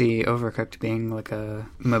I could see Overcooked being like a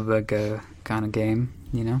MBP kind of game,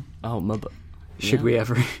 you know? Oh, MBP. Should we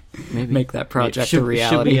ever maybe make that project a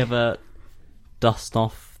reality? Should we ever dust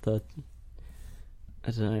off the...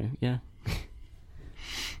 I don't know, yeah.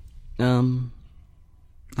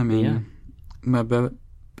 I mean,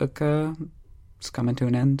 MBP is coming to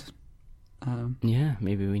an end. Yeah,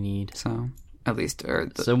 maybe we need... So, at least, or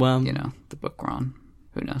the, the book we're on.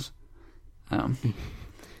 Who knows?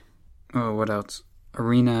 Oh, what else?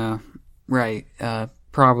 Arena, right.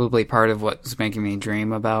 Probably part of what's making me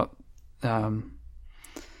dream about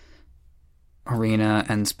Arena,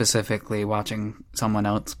 and specifically watching someone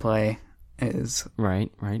else play, is...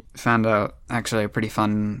 Right. Found out, actually, a pretty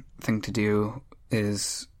fun thing to do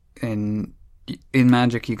is in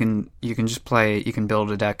Magic, you can just play, you can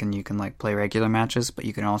build a deck and you can like play regular matches, but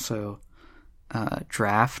you can also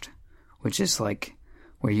draft, which is like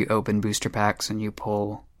where you open booster packs and you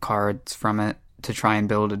pull cards from it to try and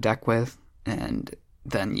build a deck with, and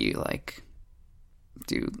then you like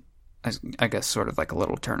do, I guess, sort of like a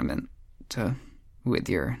little tournament with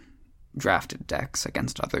your drafted decks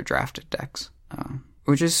against other drafted decks,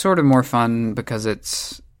 which is sort of more fun because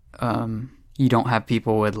it's you don't have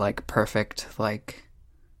people with like perfect like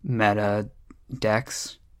meta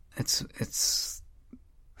decks. It's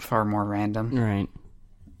far more random.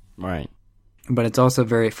 Right. But it's also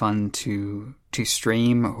very fun to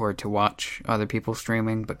stream or to watch other people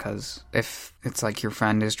streaming, because if it's like your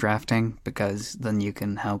friend is drafting, because then you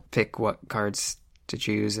can help pick what cards to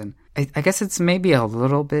choose. And I guess it's maybe a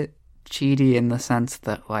little bit cheaty in the sense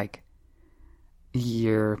that like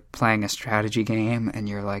you're playing a strategy game and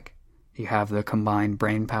you're like, you have the combined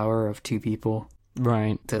brain power of two people,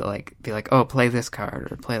 right, to like be like, oh, play this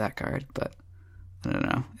card or play that card. But I don't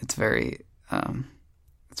know, it's very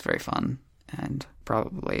fun, and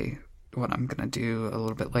probably what I'm gonna do a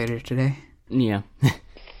little bit later today. Yeah.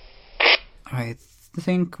 I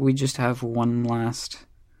think we just have one last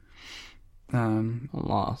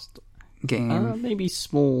game. Maybe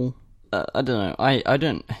small I don't know. I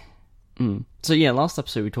don't. So yeah, last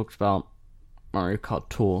episode we talked about Mario Kart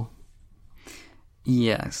Tour.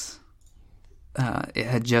 Yes. It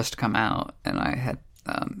had just come out, and I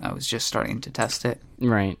was just starting to test it.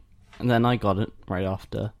 Right, and then I got it right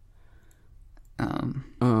after.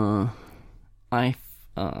 I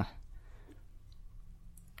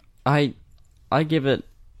give it.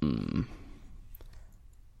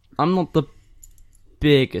 I'm not the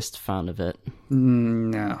biggest fan of it.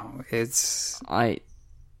 No, it's got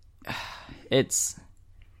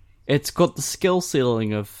the skill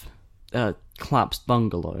ceiling of Collapsed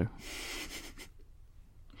Bungalow.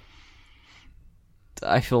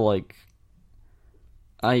 I feel like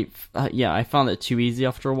I found it too easy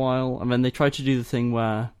after a while. And then they tried to do the thing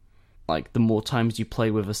where, like, the more times you play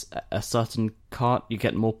with a certain kart, you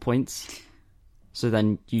get more points. So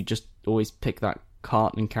then you just always pick that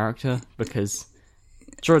kart and character, because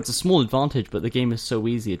sure, it's a small advantage, but the game is so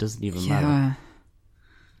easy it doesn't even matter.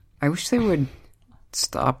 I wish they would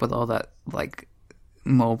stop with all that, like,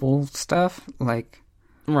 mobile stuff. Like,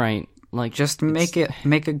 right, like, just make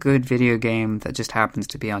a good video game that just happens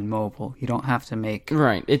to be on mobile. You don't have to make...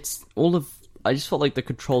 Right, it's all of... I just felt like the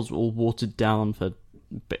controls were all watered down for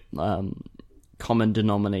common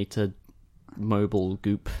denominator mobile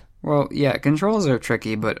goop. Well, yeah, controls are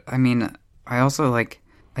tricky, but, I mean, I also, like...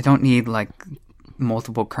 I don't need, like,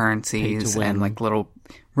 multiple currencies and, like, little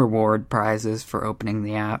reward prizes for opening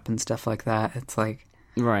the app and stuff like that. It's like...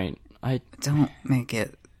 Right, Don't make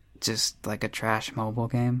it just, like, a trash mobile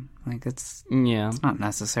game. Like, it's not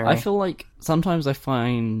necessary. I feel like sometimes I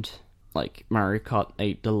find, like, Mario Kart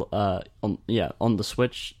 8 on the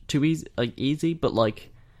Switch too easy, but,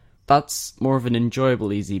 like, that's more of an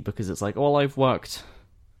enjoyable easy, because it's like, well, I've worked...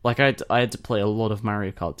 Like, I had to play a lot of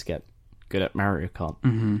Mario Kart to get good at Mario Kart.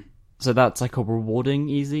 Mm-hmm. So that's, like, a rewarding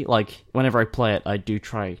easy. Like, whenever I play it, I do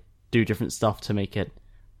different stuff to make it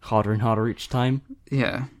harder and harder each time.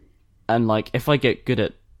 Yeah. And, like, if I get good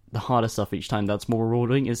at the harder stuff each time, that's more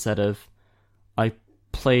rewarding, instead of I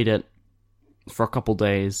played it for a couple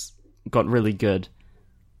days, got really good,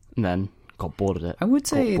 and then got bored of it. I would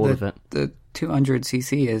say that the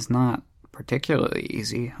 200cc is not particularly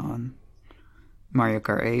easy on Mario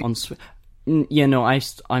Kart 8. On yeah, no,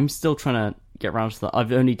 I'm still trying to get around to that.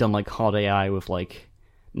 I've only done, like, hard AI with, like,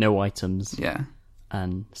 no items. Yeah.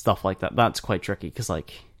 And stuff like that. That's quite tricky, because,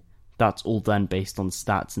 like, that's all then based on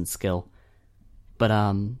stats and skill. But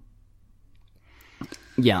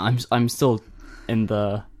yeah, I'm still in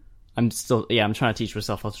the I'm trying to teach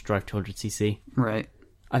myself how to drive 200cc. Right.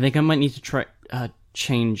 I think I might need to try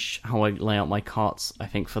change how I lay out my karts, I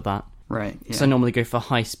think, for that. Right. Yeah. So I normally go for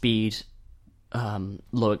high speed,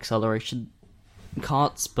 low acceleration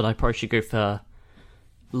karts, but I probably should go for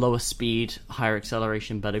lower speed, higher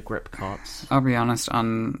acceleration, better grip karts. I'll be honest,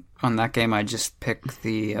 on that game, I just pick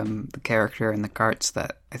the character and the karts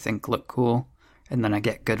that I think look cool, and then I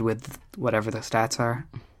get good with whatever the stats are.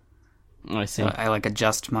 I see. So I like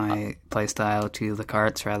adjust my playstyle to the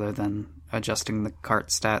karts rather than adjusting the kart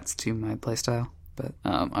stats to my playstyle. But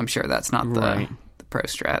I'm sure that's not the pro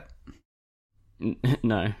strat.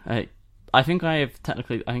 No, I think I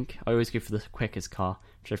always go for the quickest car,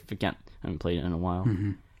 which I forget. I haven't played it in a while.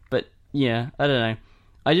 Mm-hmm. But yeah, I don't know.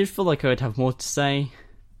 I just feel like I would have more to say.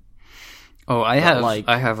 Oh, I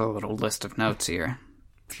have a little list of notes here,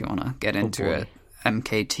 if you want to get into it.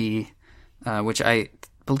 MKT, which I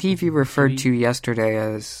believe you referred to yesterday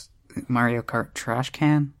as Mario Kart Trash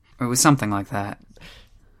Can. Or it was something like that.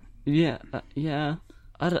 Yeah, yeah.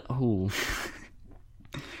 I don't... Oh.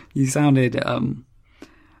 You sounded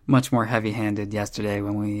much more heavy-handed yesterday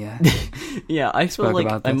when we yeah, I feel like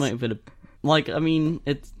about I this. might have been I mean,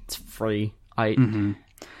 it's free. I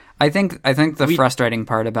think the frustrating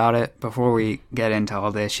part about it, before we get into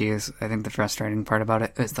all the issues, I think the frustrating part about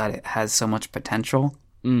it is that it has so much potential.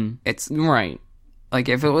 It's right. Like,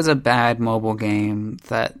 if it was a bad mobile game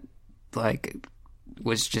that, like,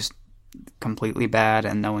 was just completely bad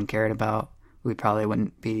and no one cared about, we probably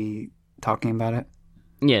wouldn't be talking about it.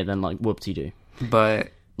 Yeah, then, like, whoop-de-doo.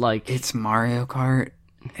 But, like, it's Mario Kart,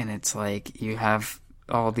 and it's like, you have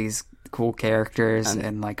all these cool characters,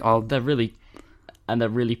 and like, all... They're really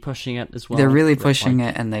pushing it as well. They're really pushing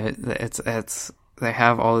it, and they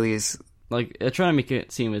have all these... Like, they're trying to make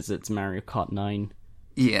it seem as it's Mario Kart 9.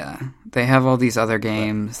 Yeah, they have all these other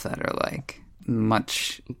games that are, like,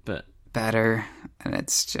 much better, and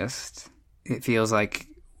it's just... It feels like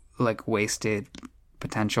wasted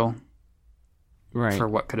potential. Right. For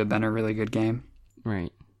what could have been a really good game.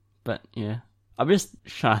 Right. But, yeah. I'm just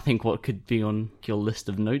trying to think what could be on your list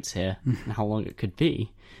of notes here, and how long it could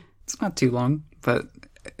be. It's not too long, but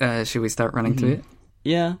should we start running through it?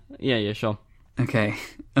 Yeah, sure. Okay.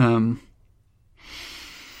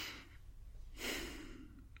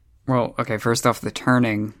 Well, okay, first off, the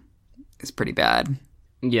turning is pretty bad.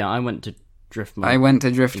 Yeah, I went to drift mode. I went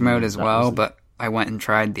to drift mode Yeah, as that well, was- but I went and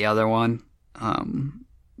tried the other one,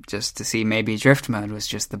 just to see maybe drift mode was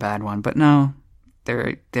just the bad one. But no,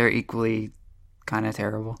 they're equally kind of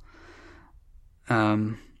terrible.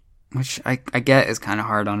 Which I get is kind of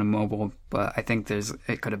hard on a mobile, but I think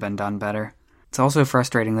it could have been done better. It's also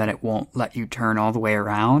frustrating that it won't let you turn all the way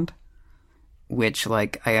around, which,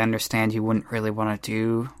 like, I understand you wouldn't really want to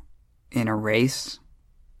do in a race,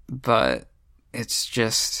 but it's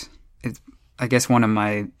just, I guess one of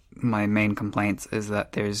my main complaints is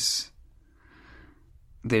that there's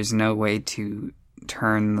no way to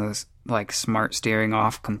turn the, like, smart steering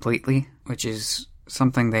off completely, which is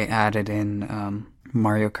something they added in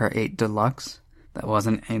Mario Kart 8 Deluxe that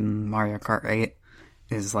wasn't in Mario Kart 8,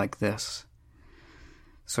 is like this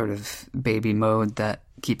sort of baby mode that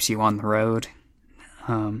keeps you on the road,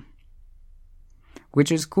 which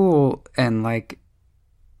is cool, and like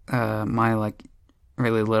my like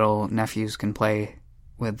really little nephews can play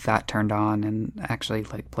with that turned on and actually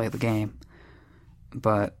like play the game,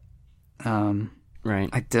 but right.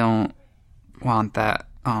 I don't want that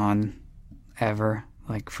on ever,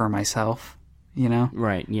 like, for myself, you know?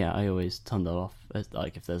 Right, yeah, I always turn that off,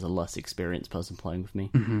 like, if there's a less experienced person playing with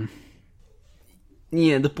me. Mm-hmm.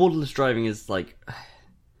 Yeah, the borderless driving is, like...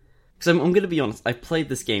 Because I'm going to be honest, I played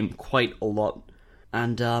this game quite a lot,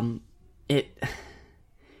 and, it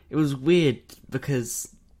was weird,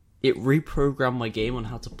 because it reprogrammed my game on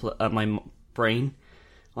how to play... my brain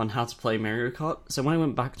on how to play Mario Kart. So when I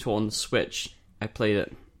went back to it on the Switch, I played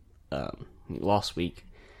it, last week.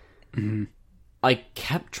 Mm-hmm. I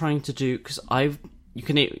kept trying to do, because you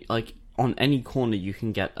can, like, on any corner you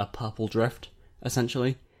can get a purple drift,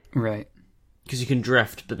 essentially. Right. Because you can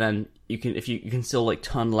drift, but then you can still, like,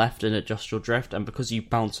 turn left and adjust your drift, and because you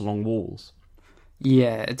bounce along walls.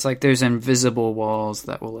 Yeah, it's like there's invisible walls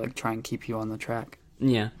that will, like, try and keep you on the track.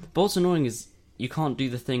 Yeah. But what's annoying is you can't do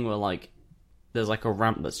the thing where, like, there's, like, a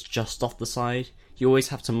ramp that's just off the side. You always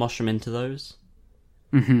have to mushroom into those.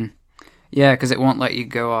 Mm-hmm. Yeah, because it won't let you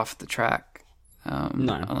go off the track.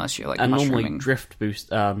 No. Unless you're, like, and mushrooming. normally drift boost,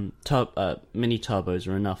 mini turbos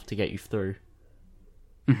are enough to get you through.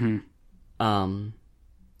 Mm-hmm. On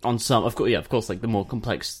some, of course, like, the more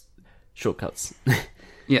complex shortcuts.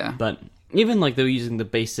 Yeah. But even, like, they were using the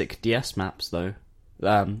basic DS maps, though.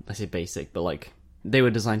 I say basic, but, like, they were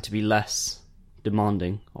designed to be less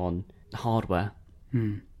demanding on hardware.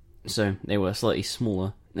 So they were slightly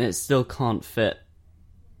smaller. And it still can't fit.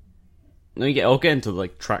 I'll get into,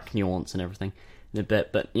 like, track nuance and everything in a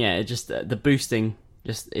bit, but yeah, it just, the boosting,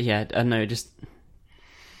 just, yeah, I don't know, it just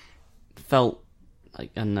felt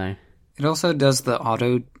like, I don't know. It also does the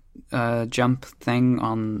auto jump thing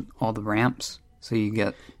on all the ramps, so you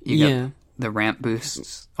get the ramp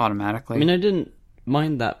boosts automatically. I mean, I didn't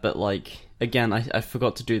mind that, but, like, again, I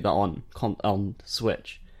forgot to do that on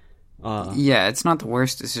Switch. Yeah, it's not the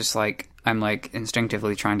worst. It's just like I'm like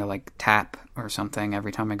instinctively trying to like tap or something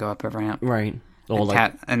every time I go up a ramp. Right. Or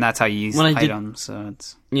like, and that's how you use items. So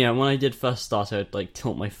it's when I did first start, I'd like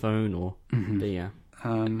tilt my phone or. Mm-hmm. But yeah.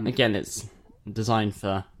 Again, it's designed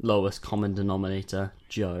for lowest common denominator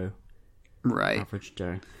Joe. Right. Average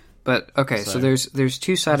Joe. But okay, so there's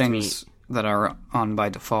two settings that are on by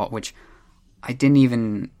default, which I didn't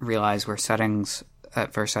even realize were settings.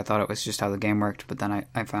 At first, I thought it was just how the game worked, but then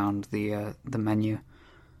I found the menu.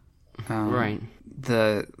 Right.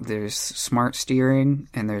 There's smart steering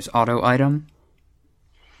and there's auto item,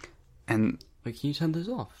 and Wait, can you turn those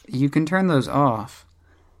off? you can turn those off,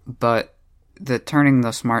 but turning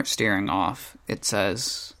the smart steering off, it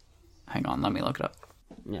says, hang on, let me look it up.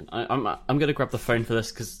 Yeah, I'm gonna grab the phone for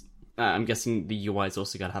this because I'm guessing the UI's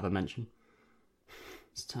also gotta have a mention.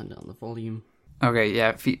 Let's turn down the volume. Okay,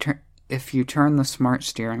 yeah, if you turn the smart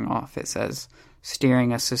steering off, it says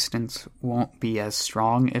steering assistance won't be as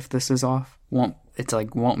strong if this is off. Won't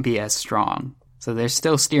be as strong. So there's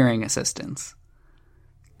still steering assistance.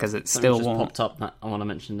 Because it still just won't. Popped up that I want to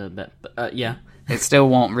mention a bit, but yeah. It still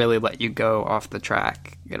won't really let you go off the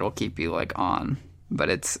track. It'll keep you like on, but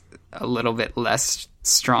it's a little bit less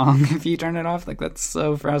strong if you turn it off. Like that's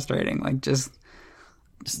so frustrating. Like just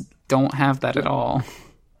don't have that at all.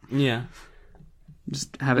 Yeah.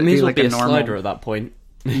 Just have it be like a normal slider at that point.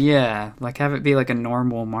 Yeah, like have it be like a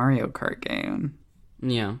normal Mario Kart game.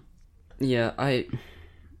 Yeah.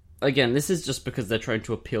 Again, this is just because they're trying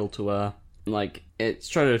to appeal to it's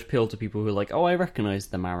trying to appeal to people who are like, oh, I recognize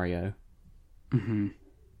the Mario. Mm-hmm.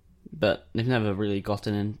 But they've never really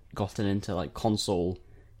gotten into like console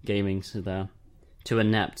gaming, so they're too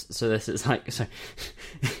inept. So this is like so.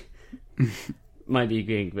 Might be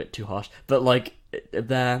being a bit too harsh, but like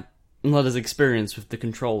they're not as experienced with the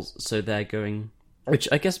controls, so they're going, which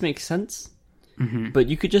I guess makes sense. Mm-hmm. But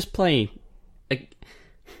you could just play.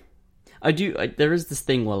 There is this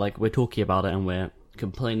thing where like we're talking about it and we're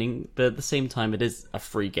complaining, but at the same time, it is a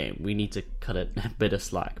free game. We need to cut it a bit of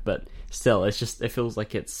slack, but still, it feels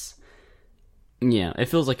like it's. Yeah, it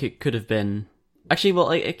feels like it could have been. Actually, well,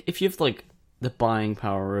 like if you have like the buying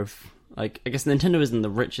power of. Like, I guess Nintendo isn't the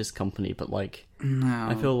richest company, but, like, no,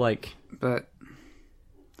 I feel like but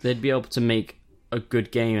they'd be able to make a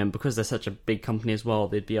good game, and because they're such a big company as well,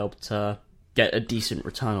 they'd be able to get a decent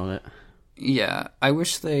return on it. Yeah, I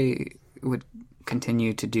wish they would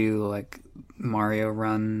continue to do, like, Mario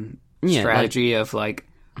Run strategy of, like,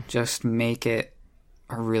 just make it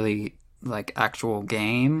a really, like, actual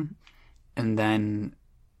game, and then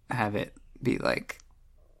have it be, like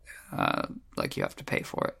you have to pay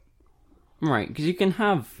for it. Right, because you can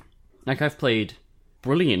have... Like, I've played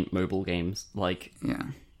brilliant mobile games, like... Yeah.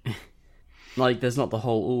 Like, there's not the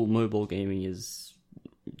whole, mobile gaming is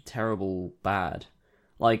terrible, bad.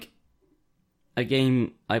 Like, a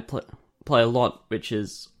game I play a lot, which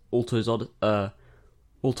is Alto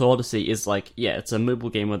Odyssey, is like, yeah, it's a mobile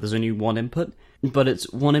game where there's only one input, but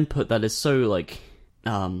it's one input that is so, like,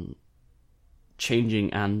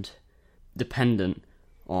 changing and dependent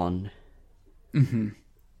on,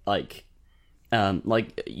 like,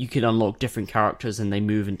 you can unlock different characters and they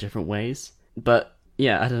move in different ways. But,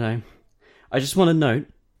 yeah, I don't know. I just want to note,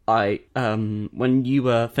 when you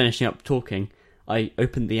were finishing up talking, I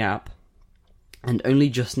opened the app, and only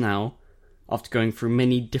just now, after going through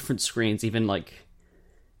many different screens, even, like,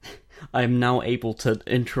 I am now able to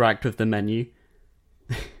interact with the menu.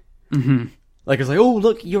 Mm-hmm. Like, it's like, oh,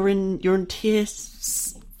 look, you're in tier...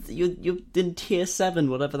 You're in tier 7,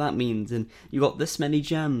 whatever that means, and you got this many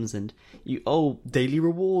gems, and daily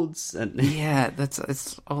rewards, and yeah,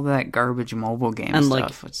 it's all that garbage mobile game and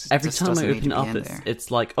stuff. Like every time I open it up,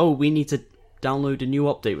 it's like, oh, we need to download a new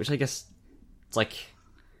update, which I guess it's like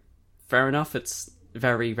fair enough. It's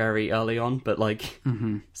very very early on, but like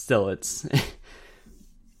still, it's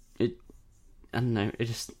it. I don't know.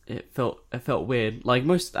 It felt weird. Like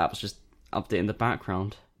most apps just update in the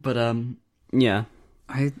background, but yeah.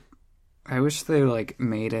 I wish they like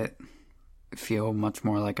made it feel much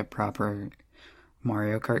more like a proper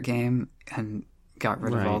Mario Kart game and got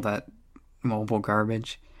rid of all that mobile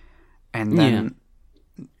garbage. And then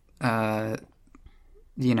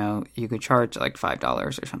you could charge like $5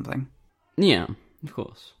 or something. Yeah, of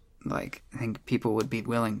course. Like I think people would be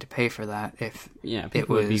willing to pay for that if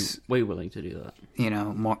people would be way willing to do that.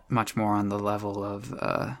 Much more on the level of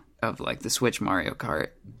like the Switch Mario Kart.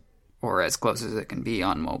 Or as close as it can be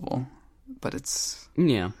on mobile. But it's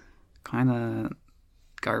kind of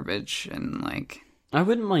garbage and like... I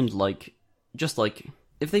wouldn't mind like... Just like...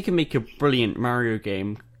 If they can make a brilliant Mario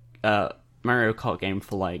Kart game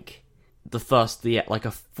for like... The first... like a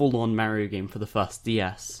full-on Mario game for the first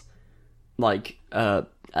DS. Like a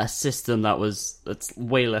system that's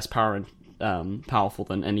way less powerful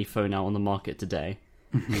than any phone out on the market today.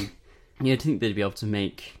 Mm-hmm. I think they'd be able to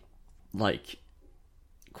make like...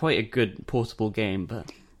 quite a good portable game, but...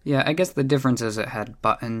 Yeah, I guess the difference is it had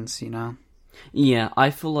buttons, Yeah, I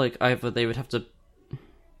feel like either they would have to...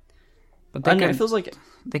 But it feels like...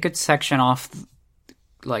 They could section off,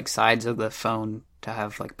 like, sides of the phone to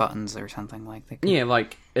have, like, buttons or something like that. Yeah,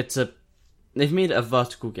 like, they've made it a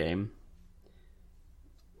vertical game.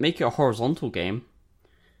 Make it a horizontal game.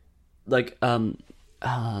 Like, Mojang,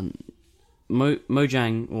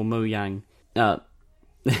 or Mojang,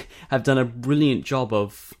 have done a brilliant job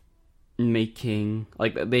of making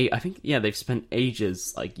they've spent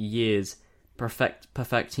ages, like years,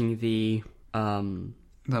 perfecting the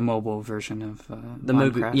mobile version of the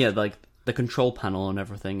mobile, like the control panel and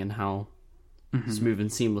everything, and how smooth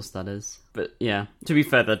and seamless that is. But yeah, to be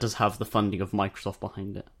fair, that does have the funding of Microsoft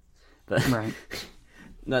behind it. But right,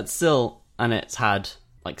 that's still, and it's had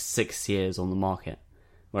like 6 years on the market,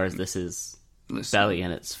 whereas this is barely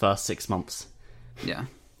in its first 6 months. Yeah.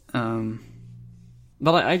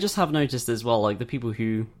 But I just have noticed as well, like, the people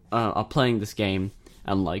who are playing this game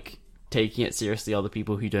and, like, taking it seriously are the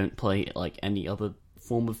people who don't play, like, any other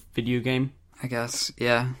form of video game. I guess,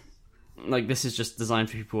 yeah. Like, this is just designed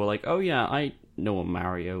for people who are like, oh yeah, I know what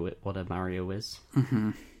a Mario is.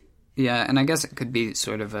 Mm-hmm. Yeah, and I guess it could be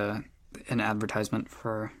sort of an advertisement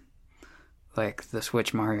for, like, the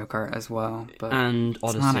Switch Mario Kart as well. But and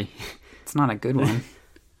Odyssey. It's not a good one.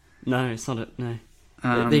 No, it's not no.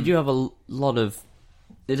 They do have a lot of...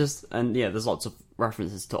 there's lots of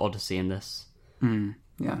references to Odyssey in this.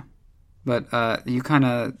 Yeah. But you kind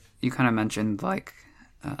of mentioned like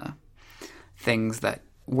things that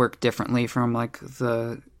work differently from like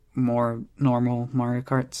the more normal Mario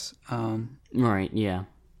Karts. Right, yeah.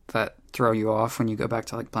 That throw you off when you go back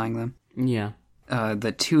to like playing them. Yeah.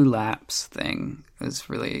 The 2 laps thing is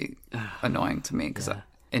really annoying to me because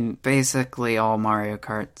in basically all Mario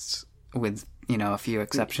Karts, with a few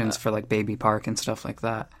exceptions for like Baby Park and stuff like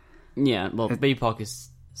that. Yeah, well, Baby Park is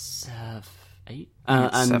 8,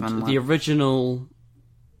 and 7 the original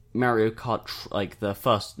Mario Kart, like the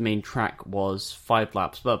first main track, was 5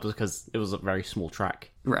 laps, but because it was a very small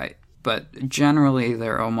track. Right, but generally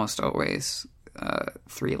they're almost always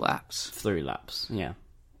 3 laps. 3 laps, yeah.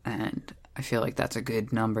 And I feel like that's a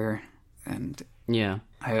good number, and yeah,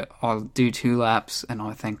 I'll do 2 laps, and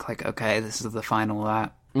I'll think like, okay, this is the final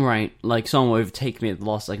lap. Right, like someone will overtake me at the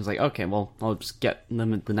last second. It's like, okay, well, I'll just get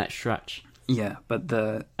them at the next stretch. Yeah, but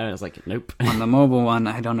and it's like, nope. On the mobile one,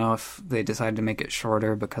 I don't know if they decided to make it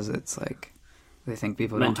shorter because it's like they think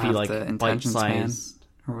people don't have like the attention span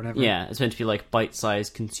or whatever. Yeah, it's meant to be like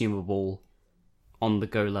bite-sized, consumable,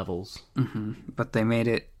 on-the-go levels. Mm-hmm. But they made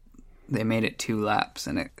it 2 laps,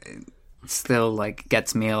 and it still like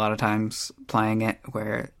gets me a lot of times playing it,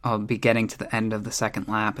 where I'll be getting to the end of the second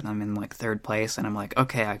lap and I'm in like 3rd place, and I'm like,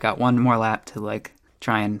 okay, I got 1 more lap to like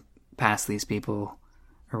try and pass these people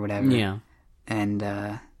or whatever. Yeah. And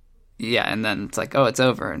and then it's like, oh, it's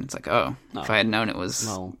over, and it's like, oh, if I had known it was,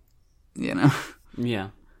 Yeah.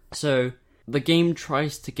 So the game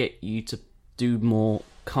tries to get you to do more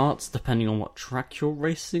karts depending on what track you're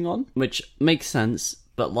racing on, which makes sense,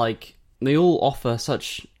 but like they all offer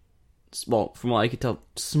such, well, from what I could tell,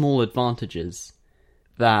 small advantages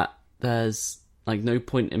that there's like no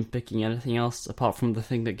point in picking anything else apart from the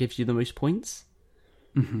thing that gives you the most points.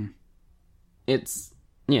 Mm-hmm. It's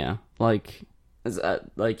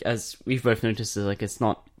as we've both noticed, it's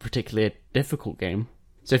not particularly a difficult game.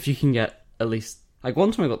 So if you can get at least like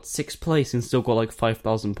one time I got 6th place and still got like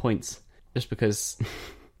 5,000 points just because.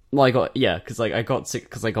 Well, I got I got sick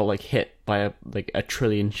because I got like hit by a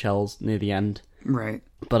trillion shells near the end. Right.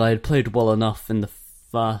 But I had played well enough in the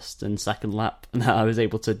first and second lap that I was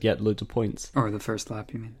able to get loads of points. Or the first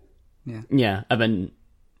lap, you mean? Yeah. Yeah, and then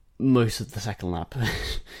most of the second lap.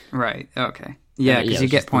 Right. Okay. Yeah, because you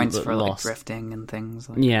get points for like drifting and things.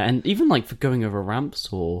 Like yeah, and even like for going over ramps,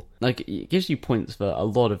 or like it gives you points for a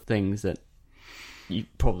lot of things that you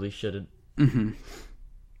probably shouldn't. Mm-hmm.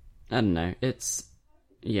 I don't know. It's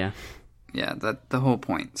yeah. That the whole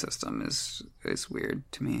point system is weird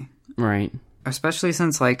to me. Right. Especially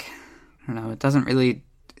since like I don't know, it doesn't really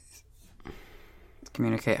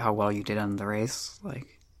communicate how well you did on the race.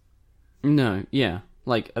 Like no, yeah.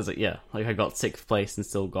 Like I got 6th place and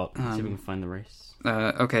still got. See if we can find the race.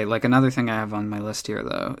 Okay, like another thing I have on my list here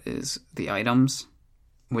though is the items,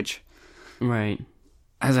 which, right,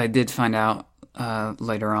 as I did find out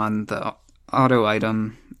later on, the auto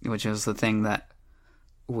item, which is the thing that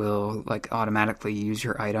will like automatically use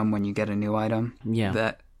your item when you get a new item.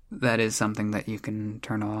 Yeah, that is something that you can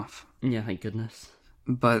turn off. Yeah, thank goodness.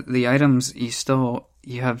 But the items,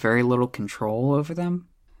 you have very little control over them.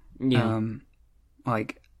 Yeah.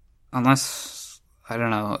 Like, unless, I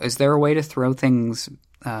don't know, is there a way to throw things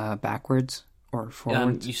backwards or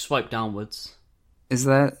forwards? You swipe downwards. Is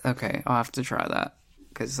that? Okay, I'll have to try that.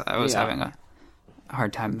 Because I was having a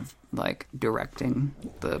hard time, like, directing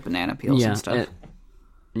the banana peels and stuff.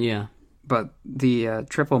 Yeah. But the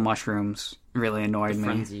triple mushrooms really annoyed me.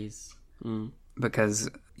 Frenzies. Because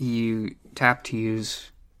you tap to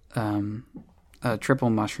use a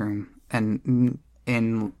triple mushroom, and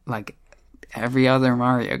in, like, every other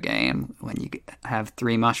Mario game, when you have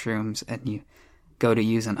 3 mushrooms and you go to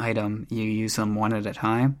use an item, you use them one at a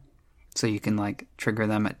time, so you can like trigger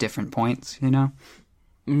them at different points, you know?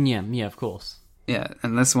 Yeah, of course. Yeah,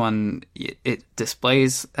 and this one, it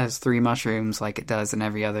displays as 3 mushrooms like it does in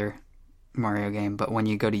every other Mario game, but when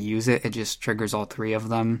you go to use it, it just triggers all 3 of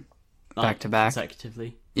them back to back.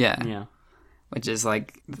 Consecutively. Yeah. Which is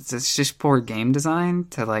like, it's just poor game design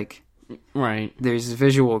to like... Right. There's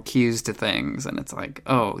visual cues to things, and it's like,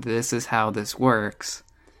 oh, this is how this works.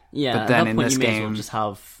 Yeah, but then at that in point this you may game, as well just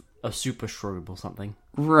have a super shroob or something.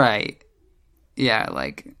 Right. Yeah,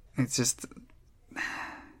 like, it's just...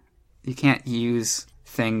 You can't use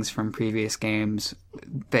things from previous games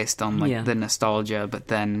based on, like, the nostalgia, but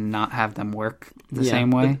then not have them work the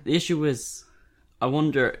same way. But the issue is, I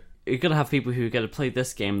wonder... You're going to have people who are going to play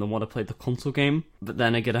this game and want to play the console game, but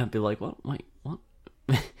then are going to be like, what? Wait, what?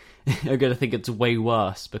 Are going to think it's way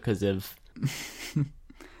worse because of...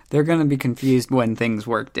 They're going to be confused when things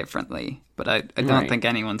work differently, but I don't think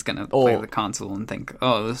anyone's going to play the console and think,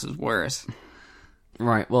 oh, this is worse.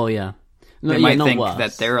 Right, well, yeah. They yeah, might not think worse.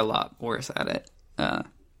 that they're a lot worse at it. And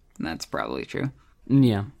that's probably true.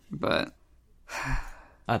 Yeah. But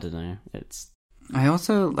I don't know. It's... I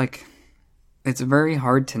also, like, it's very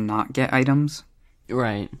hard to not get items.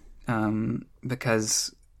 Right.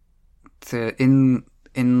 Because in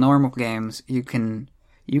normal games, you can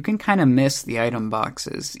kind of miss the item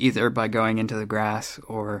boxes, either by going into the grass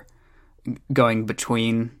or going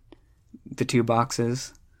between the two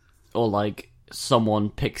boxes. Or, like, someone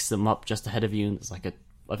picks them up just ahead of you, and it's like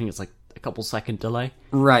I think it's like a couple second delay.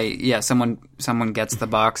 Right, yeah, someone gets the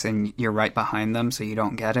box and you're right behind them, so you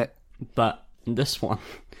don't get it. But in this one...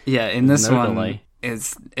 Yeah, in this no one, delay.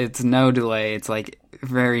 It's no delay. It's, like,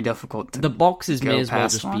 very difficult to The boxes go may as well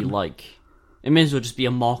past just one. be, like... It may as well just be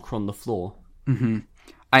a marker on the floor. Mm-hmm.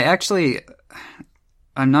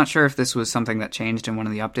 I'm not sure if this was something that changed in one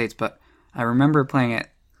of the updates, but I remember playing it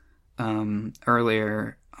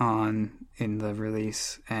earlier on in the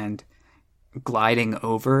release and gliding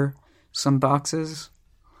over some boxes,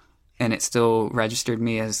 and it still registered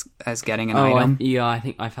me as getting an item. I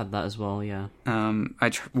think I've had that as well, yeah.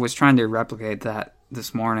 I was trying to replicate that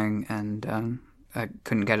this morning, and I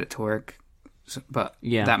couldn't get it to work, but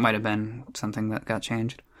that might have been something that got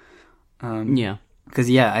changed. Yeah. Because,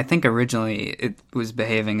 yeah, I think originally it was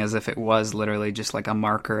behaving as if it was literally just like a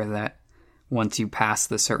marker that once you pass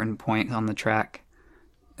the certain point on the track,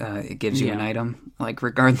 it gives you an item, like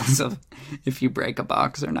regardless of if you break a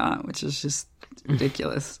box or not, which is just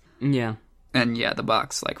ridiculous. Yeah. And, yeah, the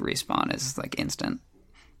box, like, respawn is, like, instant.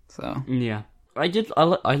 So. Yeah. I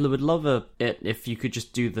would love it if you could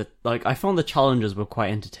just do the... Like, I found the challenges were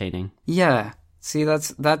quite entertaining. Yeah. See,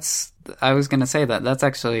 that's... I was going to say that. That's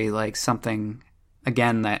actually, like, something...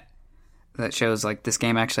 Again, that shows, like, this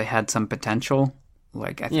game actually had some potential.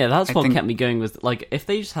 Like, that's what kept me going with, like, if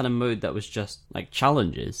they just had a mode that was just, like,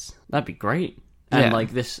 challenges, that'd be great. And,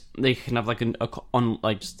 like, this, they can have,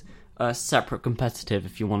 like, just a separate competitive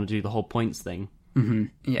if you want to do the whole points thing.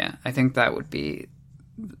 Mm-hmm. Yeah, I think that would be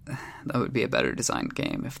a better designed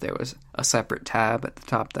game if there was a separate tab at the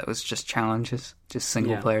top that was just challenges, just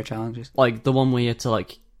single-player challenges. Like, the one where you had to,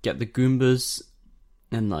 like, get the Goombas,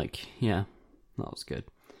 and, like, yeah. That was good.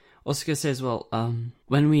 I was going to say as well,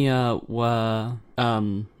 when we were, what was I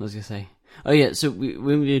going to say? Oh yeah, so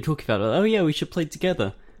when we were talking about it, oh yeah, we should play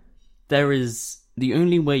together. There is, the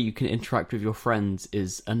only way you can interact with your friends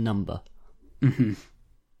is a number. Mm-hmm.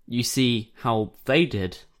 You see how they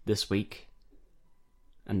did this week,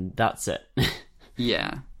 and that's it.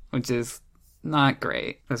 Yeah, which is not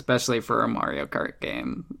great, especially for a Mario Kart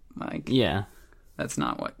game. Like, yeah. That's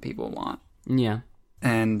not what people want. Yeah.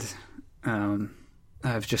 And...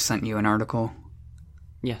 I've just sent you an article.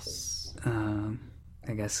 Yes.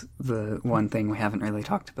 I guess the one thing we haven't really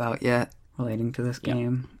talked about yet relating to this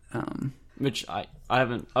game. Which I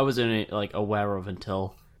was only, like, aware of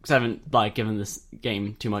until... Because I haven't, like, given this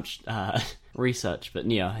game too much research, but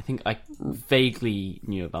yeah, I think I vaguely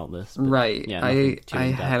knew about this. But, right. Yeah, I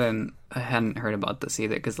hadn't heard about this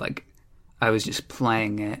either, because, like, I was just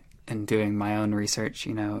playing it and doing my own research,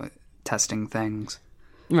 you know, testing things.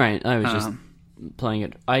 Right, I was just playing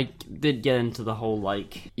it. I did get into the whole,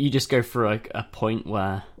 like, you just go through, like, a point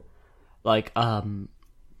where, like,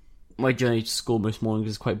 my journey to school most mornings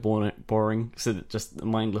is quite boring, so that just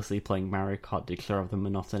mindlessly playing Mario Kart did clear up the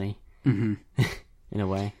monotony. Mm-hmm. In a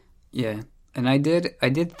way. Yeah. And I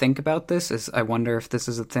did think about this, as I wonder if this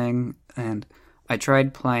is a thing, and I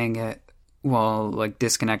tried playing it while, like,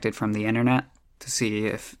 disconnected from the internet to see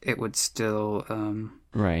if it would still...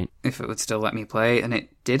 Right. If it would still let me play, and it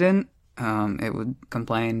didn't. It would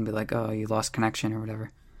complain, be like, oh, you lost connection or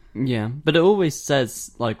whatever. Yeah, but it always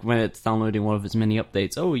says, like, when it's downloading one of its many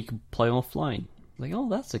updates, oh, you can play offline. Like, oh,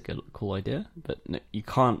 that's a cool idea. But no, you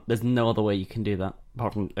can't, there's no other way you can do that,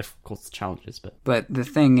 apart from, of course, the challenges. But the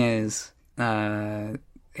thing is,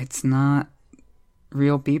 it's not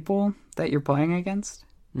real people that you're playing against.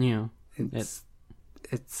 Yeah. It's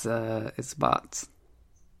bots.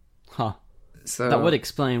 Huh. So that would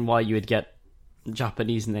explain why you would get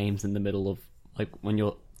Japanese names in the middle of, like, when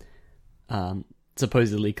you're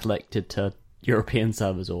supposedly connected to European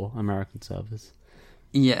servers or American servers.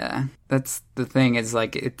 Yeah, that's the thing, is,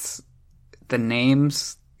 like, it's the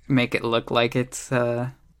names make it look like it's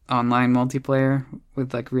online multiplayer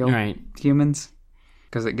with, like, real humans,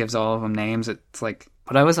 because it gives all of them names. It's like,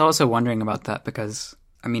 but I was also wondering about that, because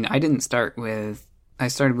I mean, I started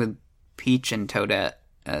with Peach and Toadette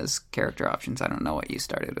as character options. I don't know what you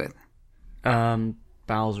started with.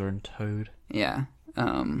 Bowser and Toad. Yeah.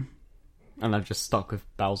 And I've just stuck with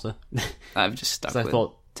Bowser. I've just stuck with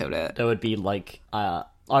Toadette. There would be, like, I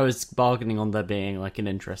was bargaining on there being, like, an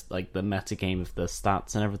interest, like, the meta game of the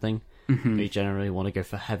stats and everything. You generally want to go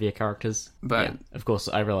for heavier characters. But yeah, of course,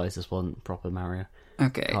 I realize this wasn't proper Mario.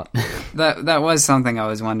 Okay. But that was something I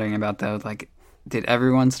was wondering about, though. Like, did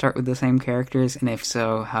everyone start with the same characters? And if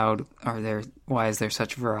so, why is there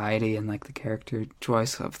such variety in, like, the character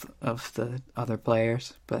choice of the other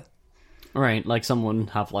players? But right, like, someone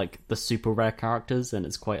have, like, the super rare characters, and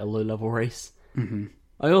it's quite a low-level race. Mm-hmm.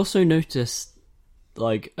 I also noticed,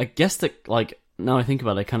 like, I guess that, like, now I think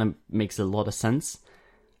about it kind of makes a lot of sense.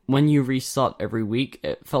 When you restart every week,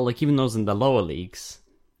 it felt like even those in the lower leagues,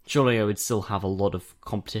 surely I would still have a lot of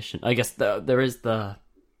competition. I guess there is the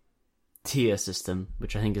tier system,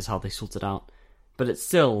 which I think is how they sort it out. But it's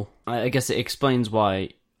still, I guess it explains why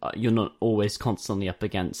you're not always constantly up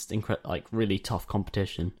against like really tough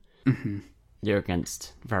competition. Mm-hmm. You're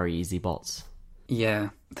against very easy bots. Yeah.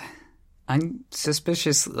 I'm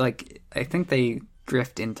suspicious, like, I think they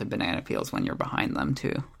drift into banana peels when you're behind them,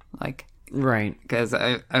 too. Like, right. Because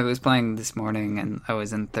I was playing this morning, and I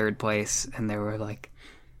was in third place, and there were, like,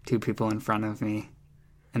 2 people in front of me,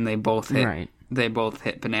 and they both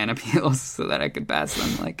hit banana peels so that I could pass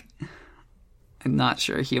them. Like, I'm not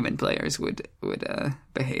sure human players would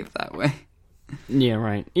behave that way. Yeah,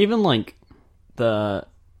 right. Even, like, the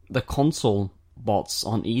console bots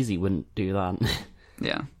on easy wouldn't do that.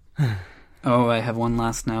 Yeah. Oh, I have one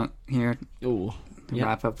last note here to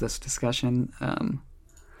wrap up this discussion.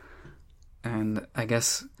 And I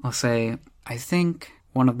guess I'll say, I think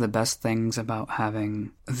one of the best things about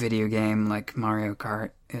having a video game like Mario Kart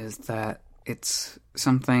is that it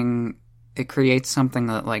creates something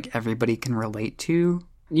that, like, everybody can relate to.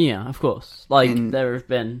 Yeah, of course. Like, it's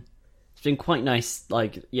been quite nice,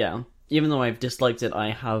 like, yeah. Even though I've disliked it,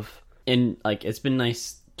 it's been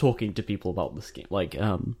nice talking to people about this game. Like,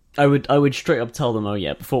 I would straight up tell them, oh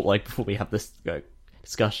yeah, before we have this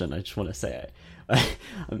discussion, I just want to say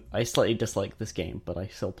I slightly dislike this game, but I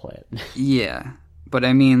still play it. Yeah, but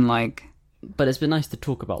I mean, like... But it's been nice to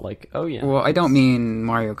talk about, like, oh yeah. Well, I don't mean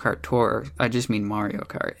Mario Kart Tour, I just mean Mario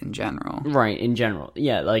Kart in general. Right, in general.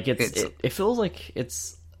 Yeah, like, it feels like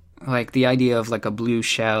it's... Like, the idea of, like, a blue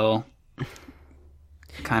shell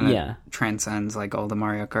kind of transcends, like, all the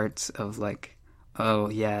Mario Karts of, like, oh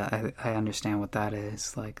yeah, I understand what that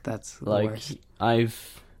is. Like, that's the worst. I've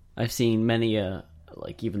seen many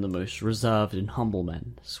like, even the most reserved and humble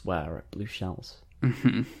men swear at blue shells.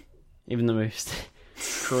 Mm-hmm. Even the most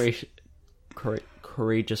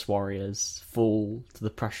courageous warriors fall to the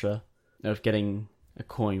pressure of getting a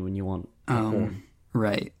coin when you want a horn.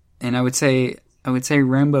 Right. And I would say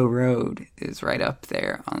Rainbow Road is right up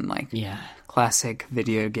there on, like, classic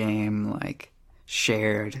video game, like,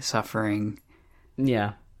 shared suffering.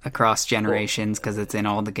 Yeah. Across generations, because it's in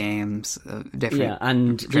all the games, different. Yeah,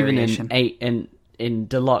 and variation. Even in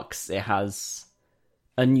Deluxe, it has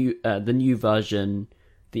the new version,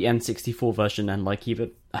 the N64 version, and, like,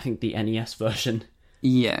 even I think the NES version.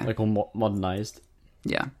 Yeah, like, all modernized.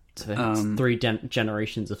 Yeah, so it's 3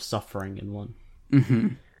 generations of suffering in one. Mm-hmm.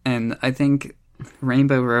 And I think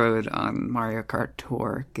Rainbow Road on Mario Kart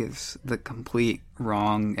Tour gives the complete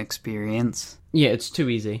wrong experience. Yeah, it's too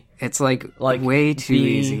easy. It's like way too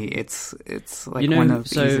easy. It's like, one of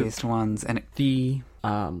the easiest ones. And the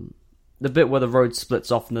bit where the road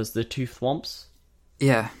splits off and there's the 2 thwomps.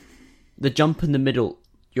 Yeah. The jump in the middle,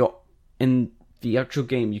 you're in the actual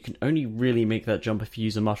game, you can only really make that jump if you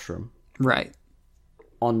use a mushroom. Right.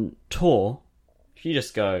 On Tour, you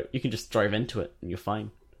can just drive into it and you're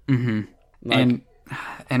fine. Mm-hmm. Like,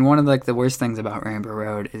 and one of, like, the worst things about Rainbow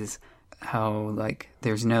Road is how, like,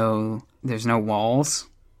 there's no walls.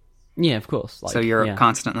 Yeah, of course. Like, so you're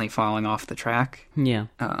constantly falling off the track. Yeah.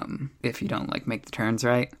 If you don't, like, make the turns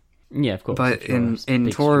right. Yeah, of course. But in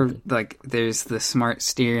Tour, like, there's the smart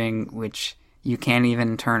steering, which you can't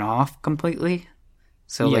even turn off completely.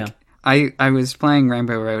 So, like, I was playing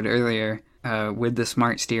Rainbow Road earlier with the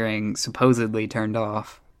smart steering supposedly turned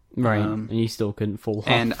off. Right, and you still couldn't fall off.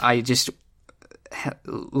 And I just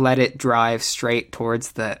let it drive straight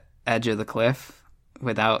towards the edge of the cliff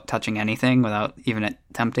without touching anything, without even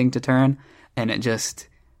attempting to turn. And it just,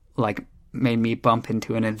 like, made me bump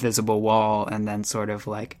into an invisible wall and then sort of,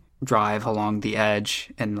 like, drive along the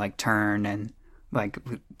edge and, like, turn and, like,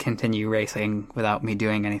 continue racing without me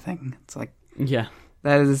doing anything. It's like... Yeah.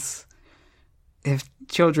 That is... If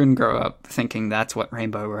children grow up thinking that's what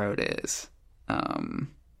Rainbow Road is,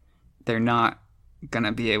 they're not going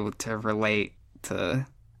to be able to relate to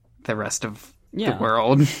the rest of the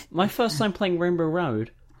world. My first time playing Rainbow Road,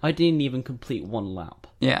 I didn't even complete 1 lap.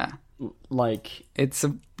 Yeah. Like...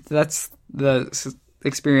 That's the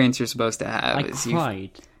experience you're supposed to have. I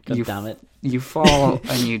cried. God damn it. You fall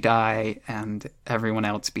and you die and everyone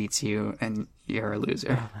else beats you and you're a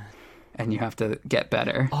loser. and you have to get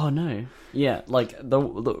better. Oh no. Yeah, like the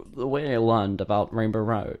way I learned about Rainbow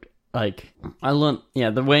Road, like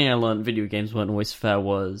the way I learned video games weren't always fair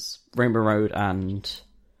was Rainbow Road and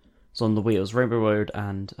it's on the wheels. Rainbow Road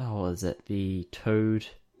and what is it? The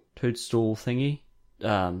Toadstool thingy.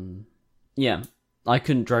 Yeah, I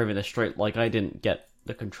couldn't drive in a straight. Like I didn't get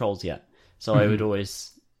the controls yet, so I would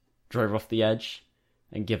always drive off the edge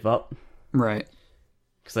and give up. Right.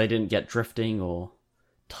 Because I didn't get drifting or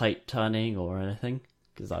tight turning or anything.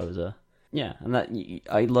 Because I was and that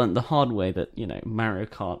I learned the hard way that Mario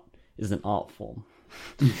Kart is an art form.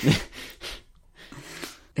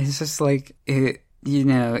 It's just like it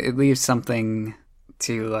leaves something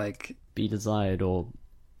to like be desired or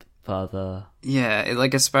further. Yeah, it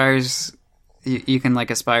like aspires. You can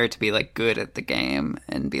like aspire to be like good at the game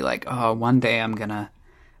and be like, oh, one day I'm gonna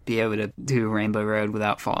be able to do Rainbow Road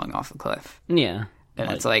without falling off the cliff. Yeah,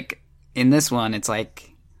 and it's like in this one, it's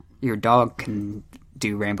like your dog can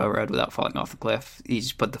do Rainbow Road without falling off the cliff. You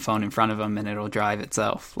just put the phone in front of him and it'll drive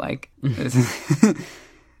itself. Like there's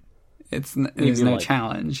no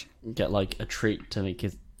challenge. Get like a treat to make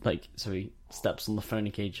it like so he steps on the phone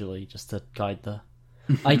occasionally just to guide the.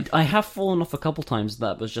 I have fallen off a couple times.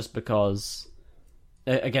 That was just because,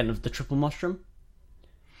 again, of the triple mushroom.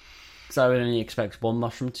 Because I would only expect one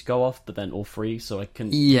mushroom to go off, but then all three, so I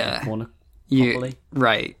couldn't corner properly.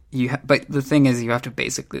 Right. But the thing is, you have to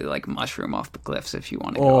basically like mushroom off the cliffs if you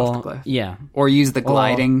want to go off the cliff. Yeah. Or use the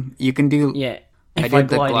gliding. You can do. Yeah. I did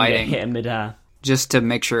the gliding hit in midair. Just to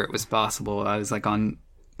make sure it was possible. I was like on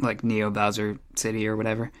like Neo Bowser City or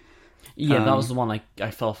whatever. Yeah, that was the one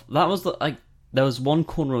I fell. That was there was one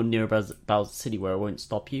corner on Neo Bowser City where it won't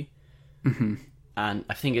stop you. Mm-hmm. And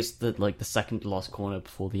I think it's the second to last corner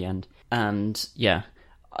before the end. And yeah,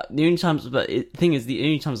 the only times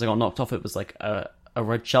I got knocked off it was like a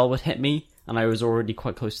red shell would hit me, and I was already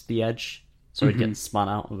quite close to the edge, so I'd get spun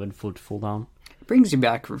out and then fall down. It brings you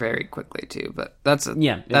back very quickly too, but that's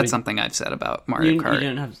something I've said about Mario Kart. You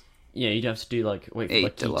don't have to do wait for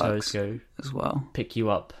Ketos to go as well, pick you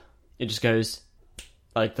up. It just goes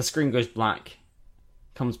like the screen goes black,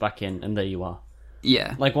 comes back in, and there you are.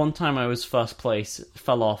 Yeah. Like one time I was first place,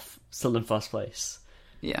 fell off, still in first place.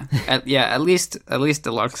 Yeah. At least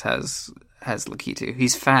Deluxe has Lakitu.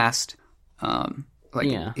 He's fast.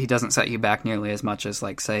 He doesn't set you back nearly as much as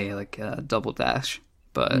say Double Dash.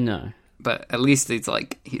 But no. But at least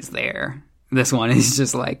he's there. This one is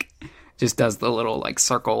just does the little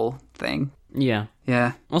circle thing. Yeah.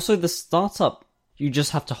 Yeah. Also the startup you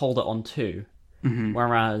just have to hold it on too. Mm-hmm.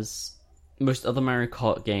 Whereas most other Mario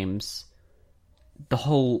Kart games, the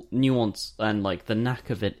whole nuance and the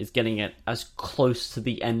knack of it is getting it as close to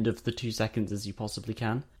the end of the 2 seconds as you possibly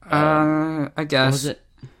can. I guess. Or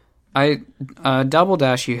was it? Double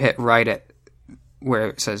Dash you hit right at where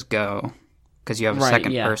it says go, because you have a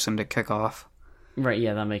second person to kick off. Right,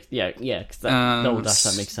 yeah, that makes because Double Dash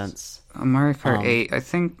that makes sense. Mario Kart 8, I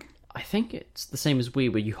think it's the same as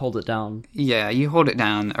Wii, where you hold it down. Yeah, you hold it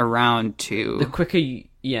down around 2. The quicker you...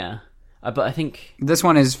 Yeah. But I think... This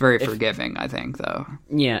one is very forgiving, I think, though.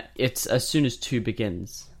 Yeah, it's as soon as 2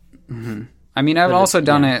 begins. Mm-hmm. I mean, I've also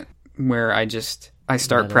done it where I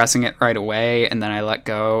start pressing it right away, and then I let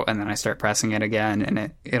go, and then I start pressing it again,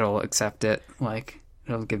 and it'll accept it.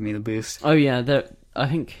 It'll give me the boost. Oh, yeah, I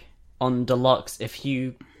think on Deluxe, if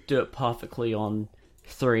you do it perfectly on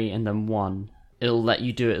 3 and then 1... it'll let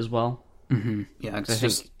you do it as well. Mm-hmm. Yeah,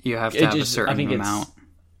 because you have to have a certain amount.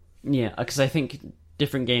 Yeah, because I think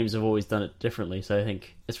different games have always done it differently, so I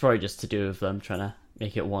think it's probably just to do with them trying to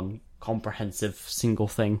make it one comprehensive single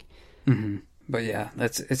thing. Mm-hmm. But yeah,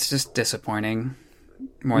 it's just disappointing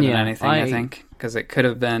more than anything, I think, because it could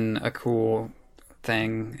have been a cool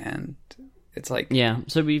thing, and it's yeah.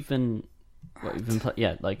 So we've been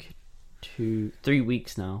 3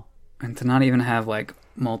 weeks now, and to not even have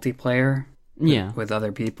multiplayer. Yeah, with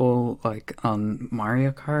other people on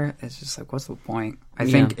Mario Kart, it's just what's the point? I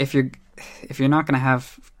think if you're not going to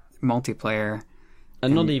have multiplayer,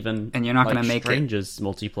 and not even and you're not going to make strangers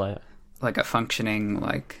multiplayer, a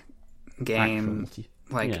functioning game,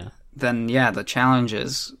 then the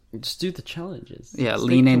challenges. Just do the challenges. Yeah,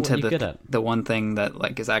 lean into the one thing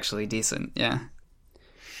that is actually decent. Yeah.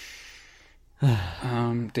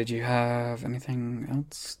 Did you have anything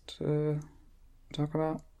else to talk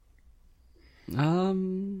about? I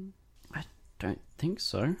don't think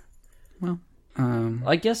so. Well,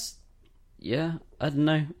 I guess, yeah, I don't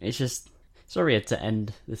know. It's just sorry to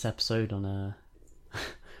end this episode on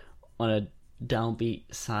a downbeat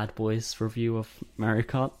sad boys review of Mario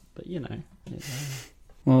Kart, but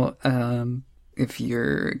Well, if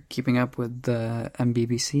you're keeping up with the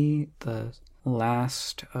MBBC, the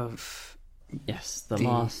last of Yes, the The-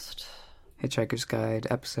 last. Hitchhiker's Guide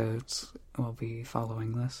episodes will be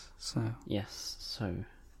following this, so Yes, so.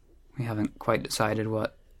 we haven't quite decided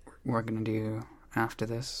what we're going to do after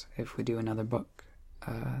this, if we do another book.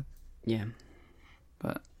 Yeah.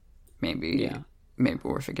 But maybe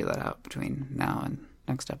we'll figure that out between now and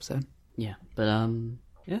next episode. Yeah, but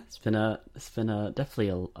yeah, it's been a definitely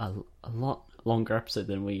a lot longer episode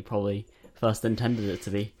than we probably first intended it to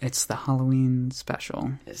be. It's the Halloween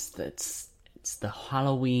special. It's the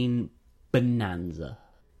Halloween bonanza.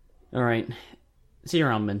 All right, see you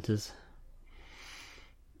around, Minters.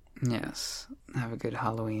 Yes. Have a good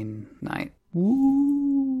Halloween night.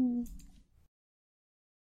 Woo!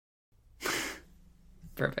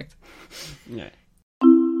 Perfect. Yeah.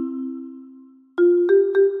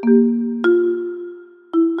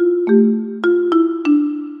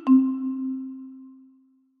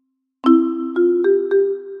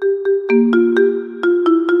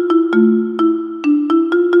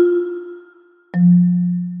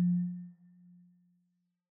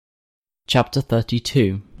 Chapter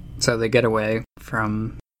 32. So they get away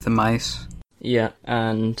from the mice. Yeah,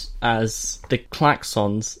 and as the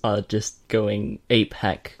klaxons are just going ape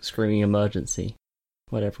heck, screaming emergency,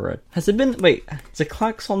 whatever it... Has a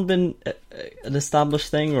klaxon been an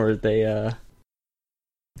established thing, or are they,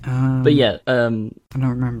 But yeah, I don't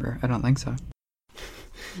remember. I don't think so.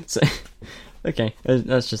 So, okay,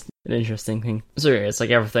 that's just an interesting thing. So yeah, it's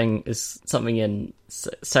like everything is something in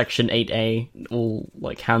section 8A, all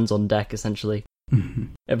like hands on deck essentially. Mm-hmm.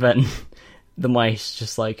 And then the mice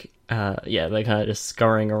just like, they're kind of just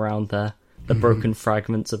scurrying around the broken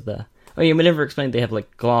fragments of their... Oh yeah, we never explained they have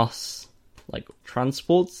like glass, like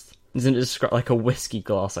transports. Isn't it just like a whiskey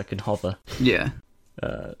glass that can hover? Yeah.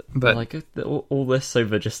 But like all this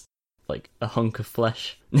over just like a hunk of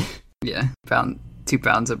flesh. Yeah, 2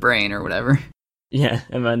 pounds of brain or whatever. Yeah,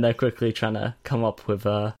 and then they're quickly trying to come up with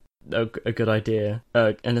a good idea.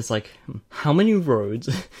 And it's like, how many roads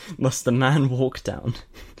must the man walk down?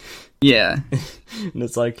 Yeah. And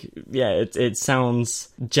it's like, yeah, it sounds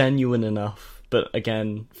genuine enough, but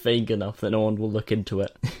again, vague enough that no one will look into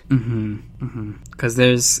it. Because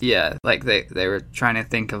there's, like they were trying to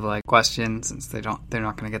think of like questions since they're not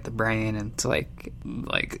going to get the brain, and it's like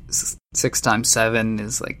 6 times 7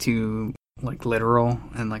 is like too like literal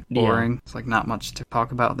and like boring. It's like not much to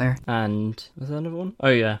talk about there. And was there another one? Oh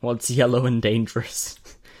yeah, well, it's yellow and dangerous,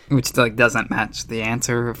 which like doesn't match the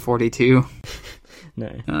answer of 42. No.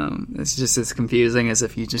 It's just as confusing as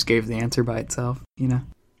if you just gave the answer by itself, you know?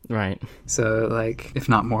 Right. So, like, if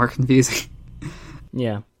not more confusing.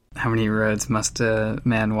 Yeah. How many roads must a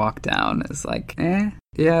man walk down is like,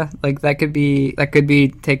 yeah, like that could be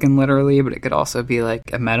taken literally, but it could also be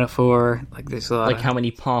like a metaphor. Like there's a lot like how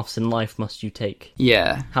many paths in life must you take?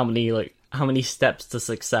 Yeah. How many steps to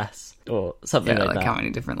success or something like that. How many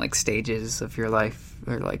different like stages of your life,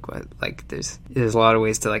 or like what, like there's a lot of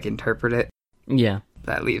ways to like interpret it. Yeah.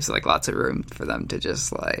 That leaves like lots of room for them to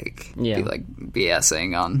just like be like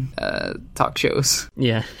BSing on talk shows.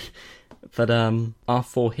 Yeah. But our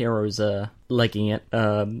 4 heroes are legging it,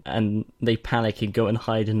 and they panic and go and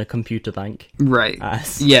hide in a computer bank. Right.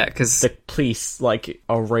 Because the police like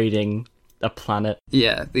are raiding a planet.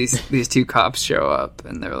 Yeah, these 2 cops show up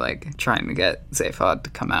and they're like trying to get Zaphod to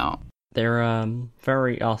come out. They're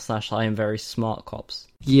very R/I am very smart cops.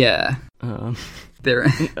 Yeah.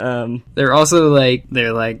 They're also like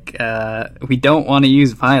we don't want to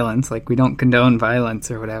use violence, like we don't condone violence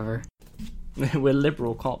or whatever. We're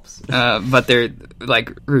liberal cops. But they're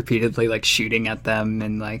like repeatedly like shooting at them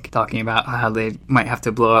and like talking about how they might have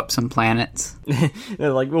to blow up some planets.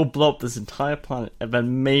 They're like, we'll blow up this entire planet, and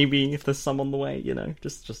then maybe if there's some on the way, you know,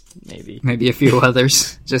 just maybe a few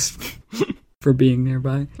others just for being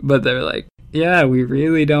nearby. But they're like, yeah, we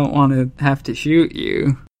really don't want to have to shoot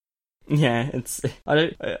you. Yeah,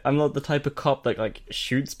 I'm not the type of cop that like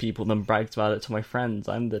shoots people and then brags about it to my friends.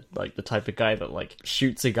 I'm the type of guy that like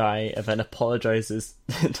shoots a guy and then apologizes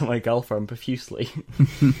to my girlfriend profusely.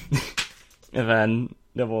 And then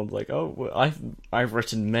everyone's like, "Oh, well, I've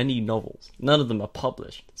written many novels. None of them are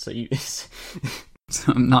published." So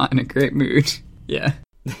so I'm not in a great mood. Yeah.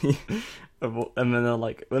 And then they're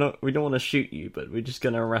like, "We don't want to shoot you, but we're just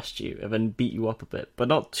gonna arrest you and then beat you up a bit, but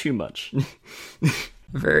not too much."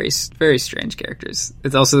 Very, very strange characters.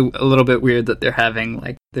 It's also a little bit weird that they're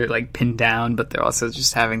like pinned down, but they're also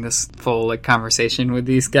just having this full like conversation with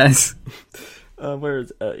these guys.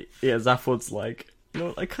 Whereas, Zaphod's like,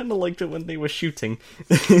 I kind of liked it when they were shooting.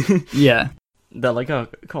 Yeah. They're like, oh,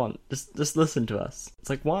 come on, just listen to us. It's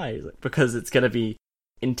like, why? It's like, because it's gonna be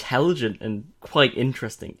intelligent and quite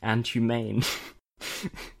interesting and humane.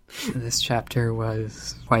 This chapter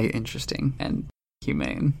was quite interesting and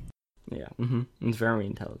humane. Yeah, and very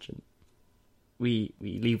intelligent. We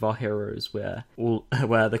leave our heroes where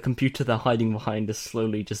the computer they're hiding behind is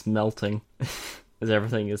slowly just melting as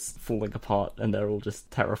everything is falling apart and they're all just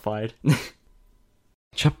terrified.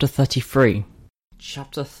 Chapter 33.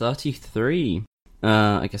 Chapter 33.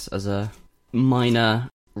 I guess as a minor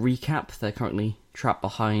recap, they're currently trapped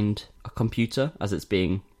behind a computer as it's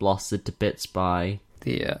being blasted to bits by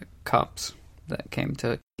the cops that came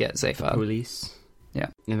to get Zaphod. Police. Yeah.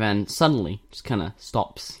 And then suddenly just kind of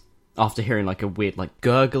stops after hearing like a weird like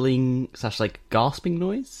gurgling / like gasping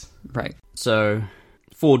noise. Right. So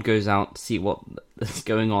Ford goes out to see what is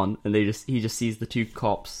going on, and he just sees the two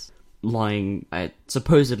cops lying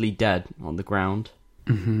supposedly dead on the ground.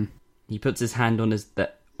 Mm-hmm. He puts his hand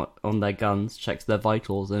on their guns, checks their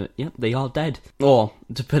vitals, and yep, they are dead. Or,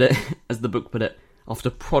 to put it, as the book put it, after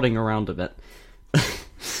prodding around a bit.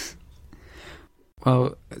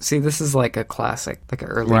 Well, see, this is like a classic, like an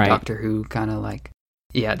early Right. Doctor Who kind of like,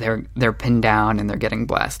 yeah, they're pinned down and they're getting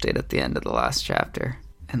blasted at the end of the last chapter,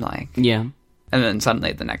 and like, Yeah. and then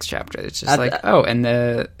suddenly the next chapter, it's just and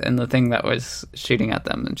the thing that was shooting at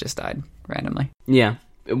them just died randomly. Yeah.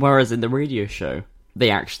 Whereas in the radio show,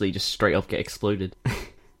 they actually just straight up get exploded.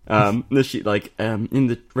 In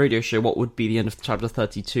the radio show, what would be the end of chapter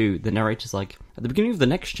 32, the narrator's like, at the beginning of the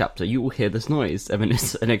next chapter, you will hear this noise, and then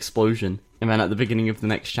it's an explosion. And then at the beginning of the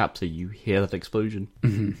next chapter, you hear that explosion.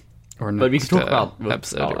 Mm-hmm. Or but we can talk about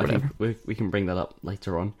episode or whatever. We can bring that up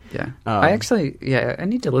later on. Yeah. I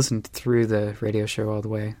need to listen through the radio show all the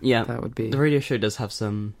way. Yeah. That would be... The radio show does have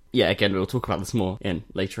some... Yeah, again, we'll talk about this more in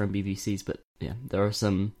later MBVCs, but yeah, there are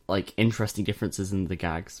some, like, interesting differences in the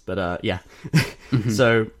gags. But, yeah. Mm-hmm.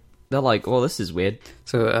 So, they're like, oh, this is weird.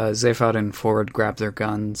 So, Zaphod and Ford grab their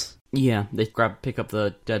guns. Yeah, they pick up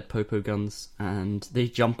the dead Popo guns, and they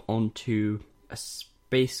jump onto a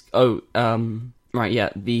space... Right, yeah,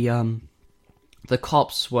 the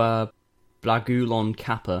cops were Blagulon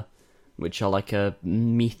Kappa, which are like a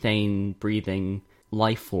methane-breathing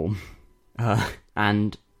life form.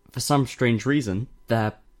 And for some strange reason,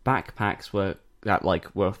 their backpacks were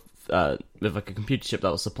with like a computer chip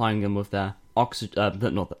that was supplying them with their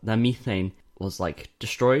their methane was like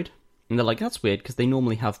destroyed. And they're like, that's weird, because they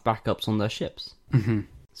normally have backups on their ships. Mm-hmm.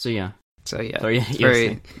 So yeah. It's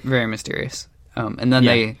very, very mysterious. And then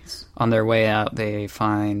they, on their way out, they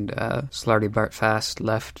find Slarty Bart Fast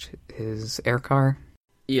left his air car.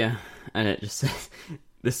 Yeah, and it just says,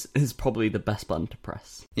 this is probably the best button to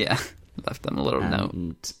press. Yeah, left them a little note.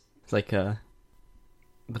 It's like yeah,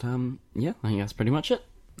 I think that's pretty much it.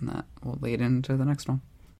 And that will lead into the next one.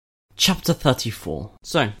 Chapter 34.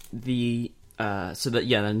 So, they're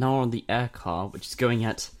now on the air car, which is going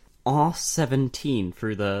at R17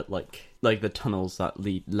 through the, like the tunnels that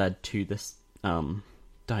led to this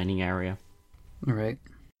dining area. Right.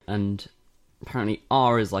 And apparently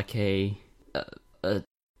R is like a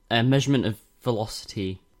measurement of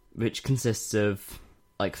velocity, which consists of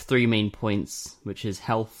like 3 main points, which is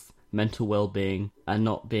health, mental well-being, and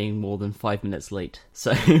not being more than 5 minutes late.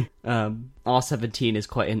 So R17 is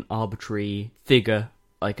quite an arbitrary figure,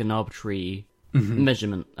 like an arbitrary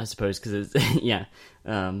measurement, I suppose, because it's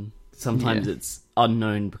sometimes it's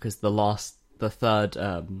unknown because the third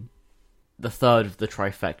of the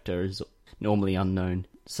trifecta is normally unknown.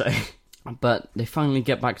 So, but they finally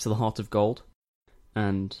get back to the Heart of Gold,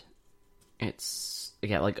 and it's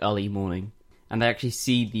like early morning, and they actually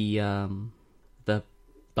see the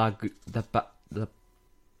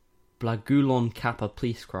Blagulon Kappa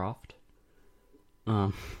police craft,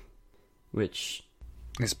 which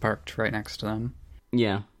is parked right next to them.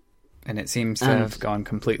 Yeah, and it seems to have gone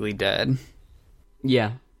completely dead.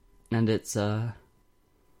 Yeah, and it's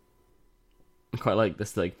I quite like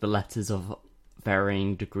this, like the letters of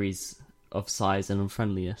varying degrees of size and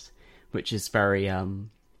unfriendliness, which is very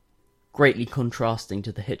greatly contrasting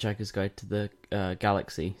to the Hitchhiker's Guide to the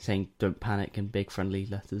Galaxy, saying "Don't panic" in big friendly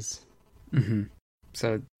letters. Mm-hmm.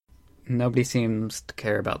 So nobody seems to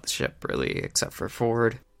care about the ship really, except for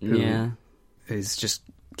Ford, who is just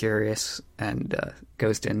curious and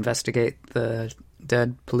goes to investigate the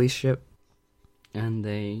dead police ship. And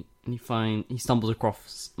he stumbles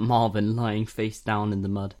across Marvin lying face down in the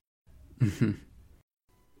mud. Mm-hmm.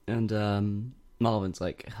 And Marvin's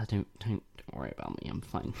like, don't worry about me, I'm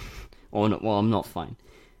fine. Or not, well, I'm not fine,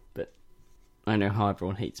 but I know how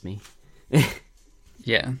everyone hates me.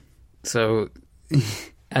 Yeah. So,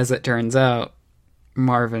 as it turns out,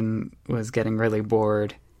 Marvin was getting really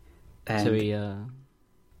bored, and so he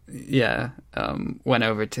went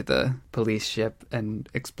over to the police ship and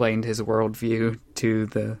explained his worldview to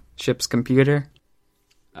the ship's computer.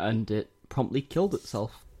 And it promptly killed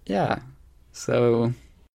itself. Yeah. So,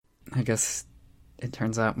 I guess it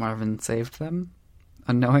turns out Marvin saved them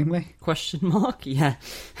unknowingly. Question mark? Yeah.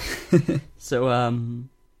 So,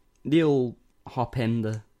 Neil hop in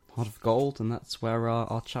the Heart of Gold, and that's where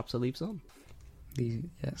our chapter leaves on.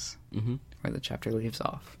 Yes. Mm-hmm. Where the chapter leaves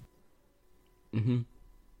off. Mm-hmm.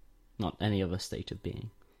 Not any other state of being.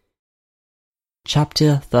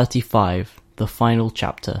 Chapter 35, the final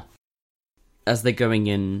chapter. As they're going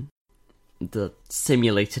in the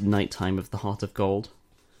simulated nighttime of the Heart of Gold,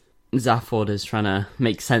 Zaphod is trying to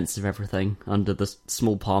make sense of everything under the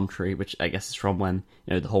small palm tree, which I guess is from when,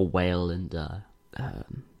 the whole whale and,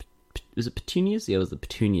 was it Petunias? Yeah, it was the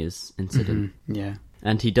Petunias incident. Mm-hmm. Yeah.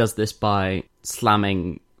 And he does this by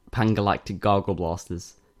slamming pangalactic gargle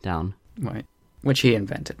blasters down. Right. Which he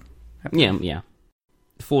invented. Yeah.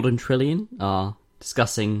 Ford and Trillian are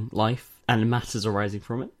discussing life and matters arising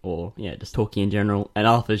from it, or, just talking in general. And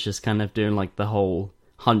Arthur's just kind of doing, the whole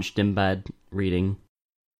hunched in bed reading.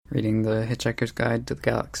 Reading the Hitchhiker's Guide to the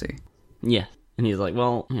Galaxy. Yeah. And he's like,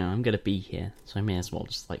 well, I'm going to be here, so I may as well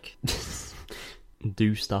just,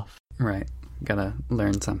 do stuff. Right. Gotta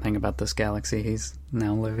learn something about this galaxy he's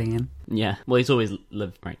now living in. Yeah. Well, he's always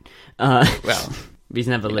lived, right. Well. He's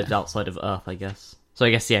never lived outside of Earth, I guess. So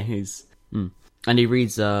I guess, he's... And he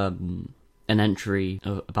reads an entry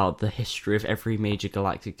about the history of every major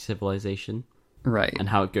galactic civilization. Right. And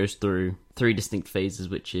how it goes through 3 distinct phases,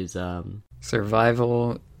 which is...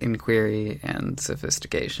 survival, inquiry, and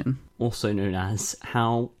sophistication. Also known as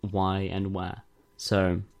how, why, and where.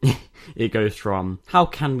 So, it goes from how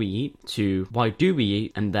can we eat to why do we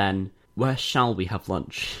eat, and then where shall we have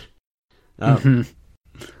lunch? But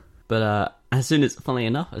as soon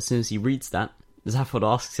as he reads that, Zaphod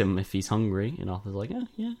asks him if he's hungry, and Arthur's like,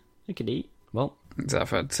 yeah, I could eat. Well,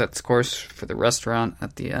 Zaphod sets course for the restaurant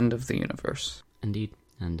at the end of the universe. Indeed.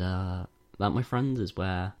 And that, my friends, is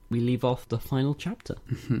where we leave off the final chapter.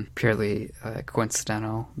 Purely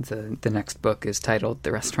coincidental. The next book is titled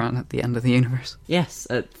The Restaurant at the End of the Universe. Yes,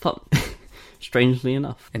 strangely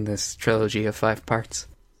enough. In this trilogy of 5 parts.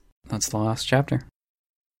 That's the last chapter.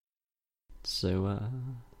 So,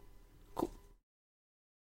 cool.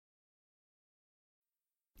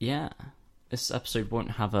 Yeah, this episode won't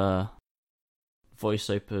have a voice,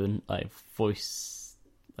 an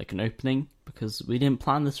opening, because we didn't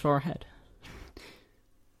plan this far ahead.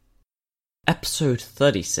 Episode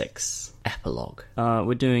 36, Epilogue.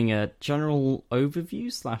 We're doing a general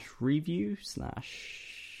overview / review /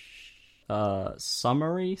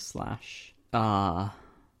 summary /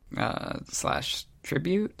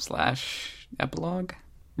 tribute / epilogue.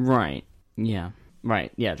 Right. Yeah.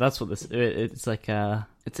 Right. Yeah. That's what this. It's like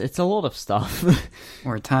it's a lot of stuff.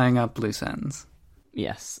 We're tying up loose ends.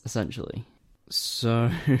 Yes, essentially. So,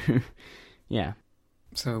 yeah.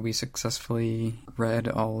 So we successfully read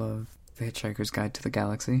all of The Hitchhiker's Guide to the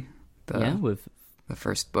Galaxy. With the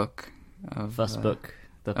first book of the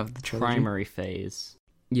primary phase.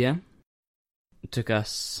 Yeah. It took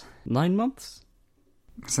us 9 months.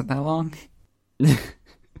 Is it that long?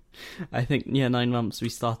 I think 9 months. We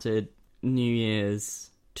started New Year's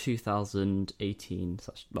 2018.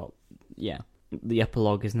 The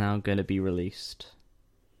epilogue is now going to be released.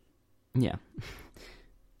 Yeah.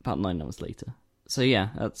 About 9 months later. So yeah,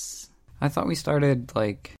 that's... I thought we started,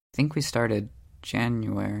 I think we started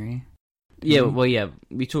January. Yeah, well, yeah,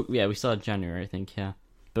 we started January, I think, yeah.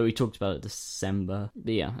 But we talked about it December.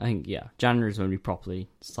 But yeah, I think, January is when we properly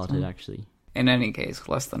started, actually. In any case,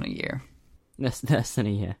 less than a year. Less than a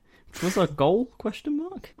year. Which was our goal, question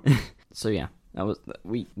mark? So yeah, that was...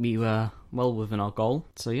 We were well within our goal,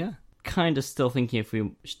 so yeah. Kind of still thinking if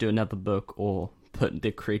we should do another book or put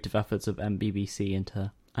the creative efforts of MBBC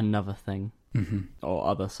into another thing. Mm-hmm. Or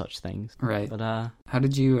other such things. Right. But how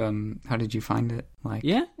did you find it?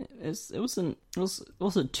 Yeah, it wasn't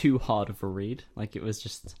too hard of a read. It was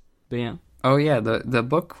just, but yeah. Oh yeah, the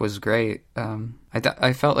book was great.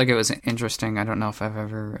 I felt like it was interesting. I don't know if I've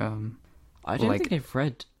ever I don't think I've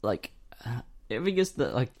read I think it's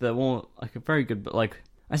the one a very good, but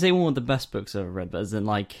I say one of the best books I've ever read, but as in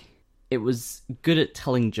it was good at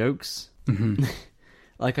telling jokes. Mm-hmm.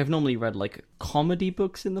 I've normally read comedy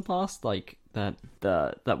books in the past,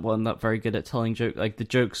 that one that very good at telling jokes. The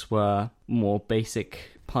jokes were more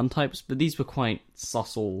basic pun types, but these were quite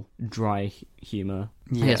subtle, dry humor.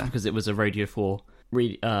 Yeah. I guess because it was a radio show,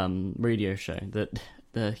 that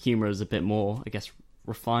the humor is a bit more, I guess,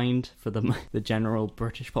 refined for the general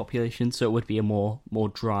British population. So it would be a more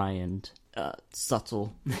dry and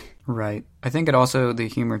subtle. Right. I think the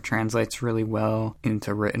humor translates really well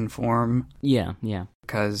into written form. Yeah.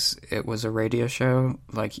 Because it was a radio show.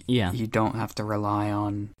 Like, Yeah. you don't have to rely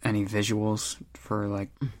on any visuals for, like,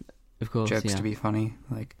 of course, jokes to be funny.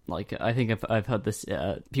 Like I think I've heard this.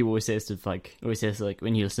 People always say this like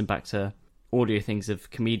when you listen back to audio things of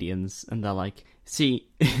comedians, and they're like, "See,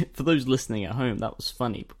 for those listening at home, that was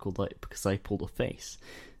funny because I pulled a face."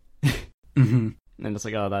 Mm-hmm. And it's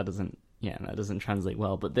like, oh, that doesn't translate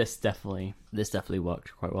well. But this definitely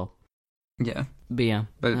worked quite well. Yeah. But yeah.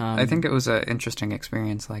 But I think it was an interesting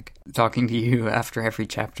experience, like, talking to you after every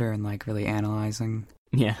chapter and, like, really analyzing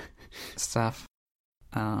stuff.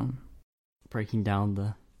 Breaking down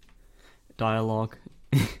the dialogue,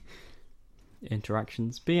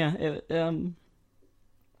 interactions. But yeah, and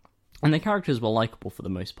the characters were likable for the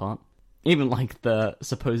most part. Even, like, the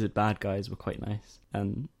supposed bad guys were quite nice.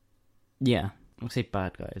 And yeah, I'll say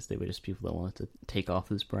bad guys. They were just people that wanted to take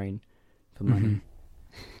Arthur's brain for money. Mm-hmm.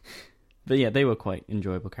 But yeah, they were quite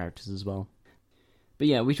enjoyable characters as well. But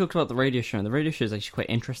yeah, we talked about the radio show, and the radio show is actually quite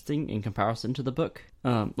interesting in comparison to the book.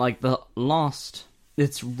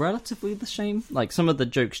 It's relatively the same. Like, some of the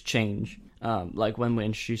jokes change. Like, when we're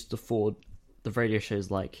introduced to Ford, the radio show is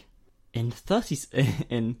like, in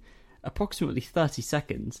approximately 30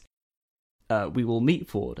 seconds, we will meet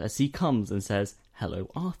Ford as he comes and says, "Hello,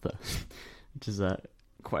 Arthur," which is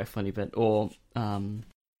quite a funny bit. Or the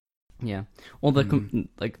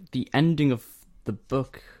ending of the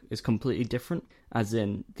book is completely different. As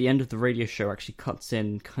in, the end of the radio show actually cuts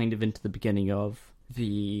in kind of into the beginning of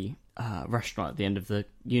the restaurant at the end of the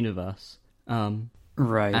universe.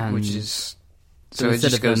 Right, which is... So it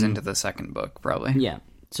just goes into the second book, probably. Yeah.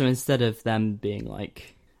 So instead of them being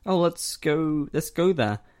like, "Oh, let's go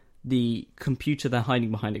there," the computer they're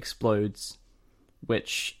hiding behind explodes,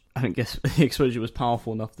 which I don't guess the explosion was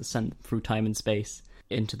powerful enough to send them through time and space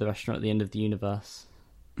into the restaurant at the end of the universe.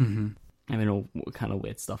 Mm-hmm. I mean, all kind of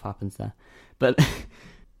weird stuff happens there. But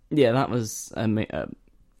yeah, that was a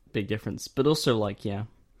big difference. But also, like, yeah,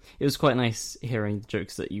 it was quite nice hearing the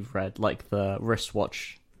jokes that you've read, like the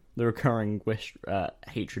wristwatch, the recurring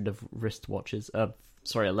hatred of wristwatches.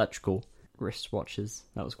 Electrical wristwatches.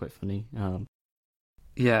 That was quite funny.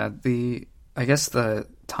 Yeah, I guess the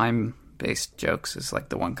time-based jokes is like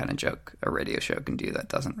the one kind of joke a radio show can do that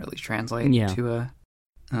doesn't really translate to a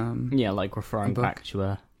like referring back to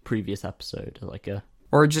a previous episode,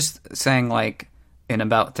 or just saying, like, in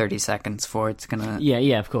about 30 seconds Ford's gonna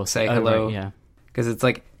of course say hello, right, because it's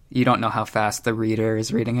like you don't know how fast the reader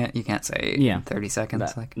is reading it. You can't say in 30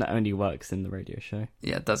 seconds. That only works in the radio show.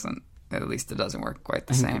 Yeah, it doesn't. At least it doesn't work quite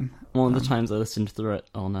the same. One of the times I listened through it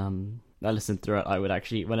I would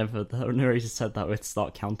actually, whenever the narrator said that, I would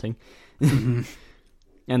start counting. Mm-hmm.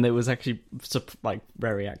 And it was actually, like,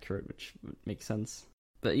 very accurate, which makes sense.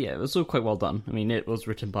 But yeah, it was all quite well done. I mean, it was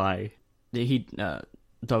written by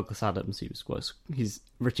Douglas Adams. He's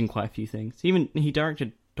written quite a few things. He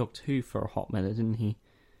directed Doctor Who for a hot minute, didn't he?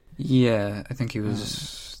 Yeah, I think he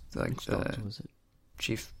was was it?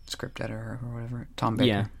 Chief script editor or whatever. Tom Baker.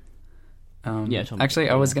 Yeah. Tom actually,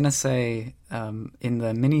 Baker, I was gonna say, in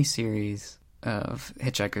the mini-series of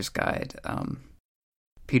Hitchhiker's Guide,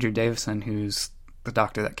 Peter Davison, who's the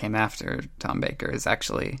doctor that came after Tom Baker,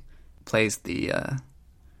 plays the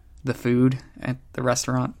food at the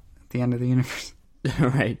restaurant at the end of the universe.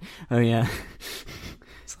 Right. Oh yeah.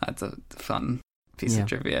 So that's a fun piece of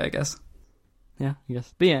trivia, I guess. Yeah, I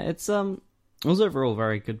guess. But yeah, it was overall a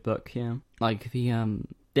very good book. Yeah, like the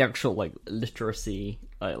actual, like, literacy,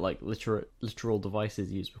 literal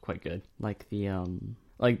devices used were quite good. Like the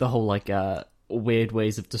whole, like, weird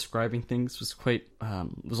ways of describing things was quite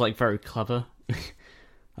very clever.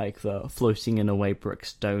 Like the floating in a way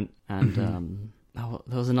bricks don't, and there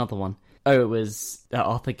was another one. Oh, it was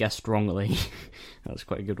Arthur guessed wrongly. That was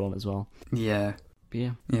quite a good one as well. Yeah. But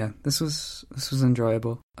yeah. This was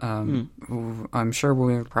enjoyable. I'm sure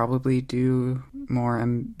we'll probably do more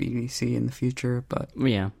MBC in the future, but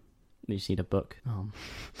yeah, you just need a book.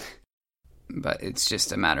 But it's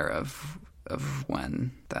just a matter of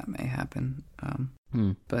when that may happen.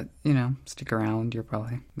 But stick around.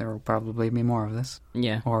 There will probably be more of this.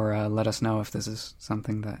 Yeah. Or let us know if this is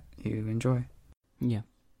something that you enjoy. Yeah,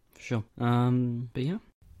 for sure. But yeah.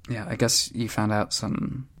 Yeah, I guess you found out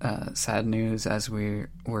some sad news as we're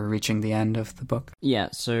reaching the end of the book. Yeah,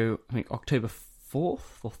 so I think October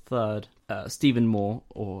 4th or 3rd, Stephen Moore,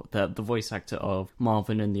 or the voice actor of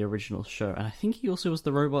Marvin in the original show, and I think he also was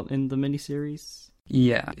the robot in the miniseries.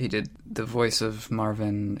 Yeah, he did the voice of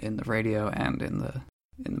Marvin in the radio and in the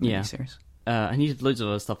miniseries. and he did loads of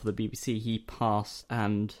other stuff for the BBC. He passed,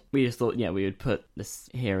 and we just thought, we would put this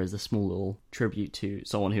here as a small little tribute to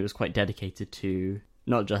someone who was quite dedicated to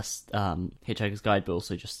not just Hitchhiker's Guide, but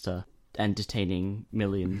also just entertaining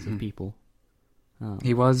millions of people.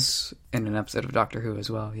 He was in an episode of Doctor Who as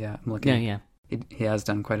well. Yeah, I'm looking. Yeah. He has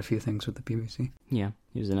done quite a few things with the BBC. Yeah,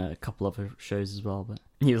 he was in a couple other shows as well, but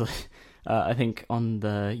he was like, I think on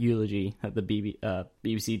the eulogy that the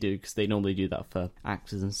BBC do, because they normally do that for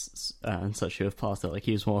actors and such who have passed out, like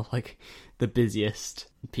he was one of like the busiest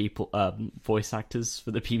people, voice actors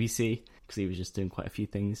for the BBC, because he was just doing quite a few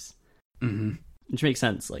things. Mm-hmm. Which makes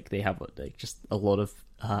sense, like they have like just a lot of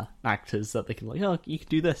actors that they can like, oh, you can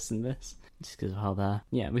do this and this. Just because of how they're...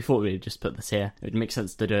 Yeah, we thought we'd just put this here. It would make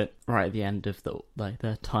sense to do it right at the end of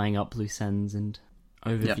the tying up loose ends and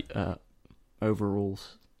overall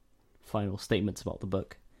final statements about the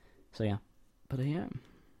book. So yeah. But I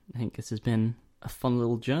think this has been a fun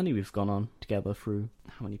little journey we've gone on together through...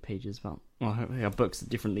 How many pages? About... Well, our books are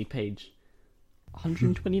differently paged.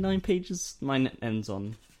 129 pages? Mine ends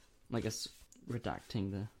on, I guess, redacting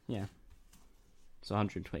the... Yeah. So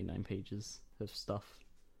 129 pages of stuff.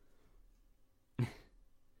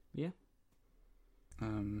 Yeah.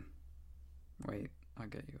 Wait, I'll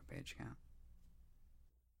get you a page count.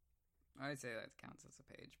 I'd say that counts as a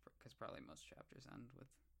page, because probably most chapters end with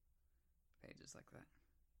pages like that.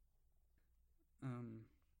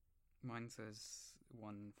 Mine says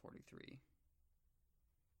 143,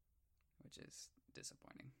 which is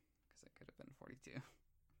disappointing, because it could have been 42.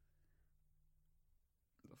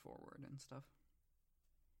 The foreword and stuff.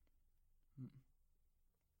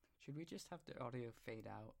 Should we just have the audio fade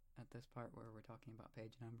out at this part where we're talking about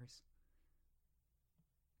page numbers?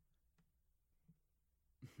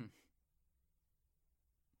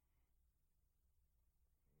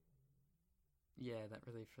 Yeah, that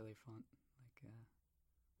really frilly font, like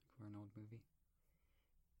we're an old movie.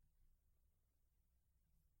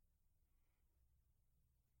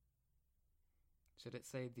 Should it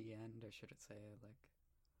say the end, or should it say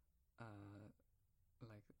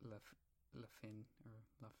like La Fin or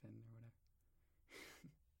La Fin or whatever?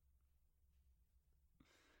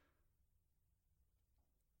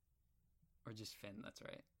 Or just Finn, that's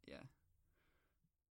right, yeah.